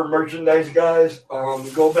 Here's her merchandise, guys.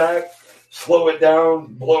 Go back, slow it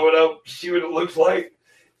down, blow it up, see what it looks like.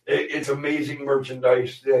 It's amazing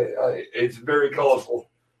merchandise. It's very colorful.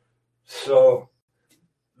 So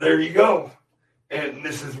there you go. And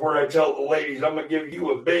this is where I tell the ladies, I'm going to give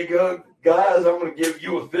you a big hug. Guys, I'm going to give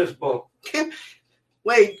you a fist bump.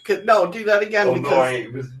 Wait, no, do that again. Oh, because no, I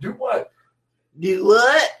ain't. Do what? Do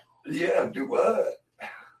what? Yeah, do what?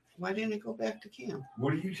 Why didn't it go back to Cam?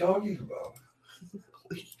 What are you talking about?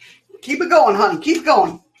 Keep it going, honey. Keep it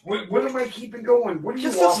going. What am I keeping going? What are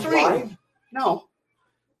Just you a stream. offline? No.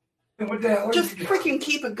 And what the hell are Just you freaking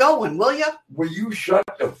keep it going, will ya? Will you shut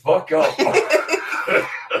the fuck up?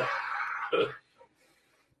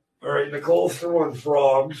 All right, Nicole's throwing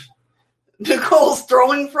frogs. Nicole's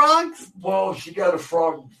throwing frogs? Well, she got a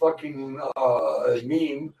frog fucking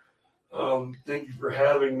meme. Thank you for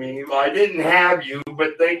having me. I didn't have you,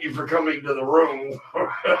 but thank you for coming to the room.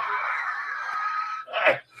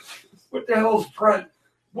 What the hell's Brent?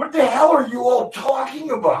 What the hell are you all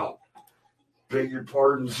talking about? Beg your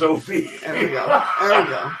pardon, Sophie. There we go. There we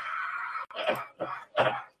go.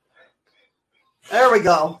 There we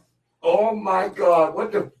go. Oh my God,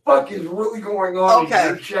 what the fuck is really going on in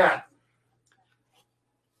your chat?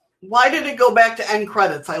 Why did it go back to end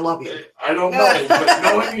credits? I love you. I don't know, but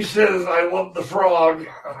nobody says I love the frog.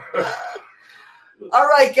 All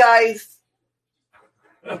right, guys.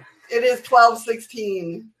 It is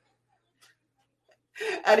 12:16.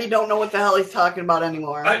 Eddie don't know what the hell he's talking about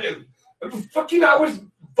anymore. I was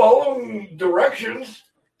following directions.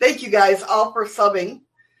 Thank you guys all for subbing.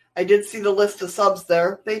 I did see the list of subs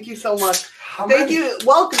there. Thank you so much. Thank you.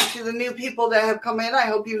 Welcome to the new people that have come in. I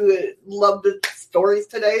hope you loved the stories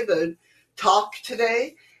today, the talk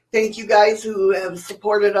today. Thank you guys who have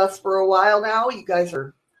supported us for a while now. You guys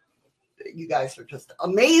are just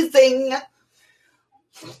amazing.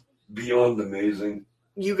 Beyond amazing.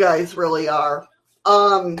 You guys really are.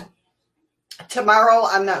 Tomorrow,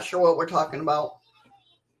 I'm not sure what we're talking about.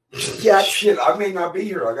 Yeah. Shit, I may not be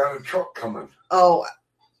here. I got a truck coming. Oh,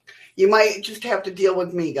 you might just have to deal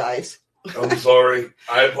with me, guys. I'm sorry.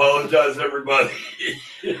 I apologize, everybody.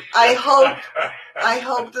 I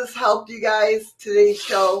hope this helped you guys, today's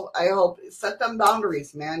show. I hope set them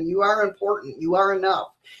boundaries, man. You are important. You are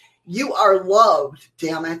enough. You are loved,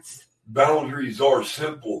 damn it. Boundaries are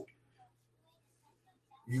simple.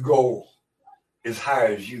 You go as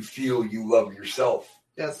high as you feel you love yourself.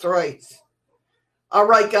 That's right. All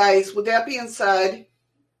right, guys. With that being said,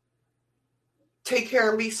 take care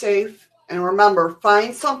and be safe. And remember,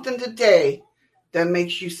 find something today that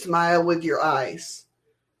makes you smile with your eyes.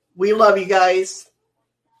 We love you guys.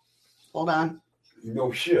 Hold on.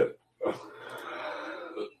 No shit.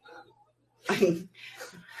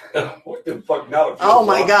 What the fuck now? Oh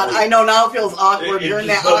my God. I know now it feels awkward. You're in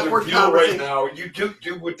that awkward conversation. Right now. You two,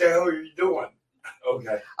 what the hell are you doing?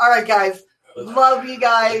 Okay. All right, guys. Love you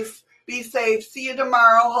guys. Be safe. See you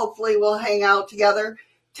tomorrow. Hopefully we'll hang out together.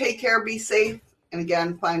 Take care. Be safe. And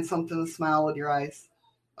again, find something to smile with your eyes.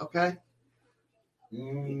 Okay?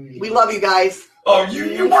 We love you guys. Oh,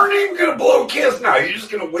 you weren't even going to blow a kiss now. You're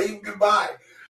just going to wave goodbye.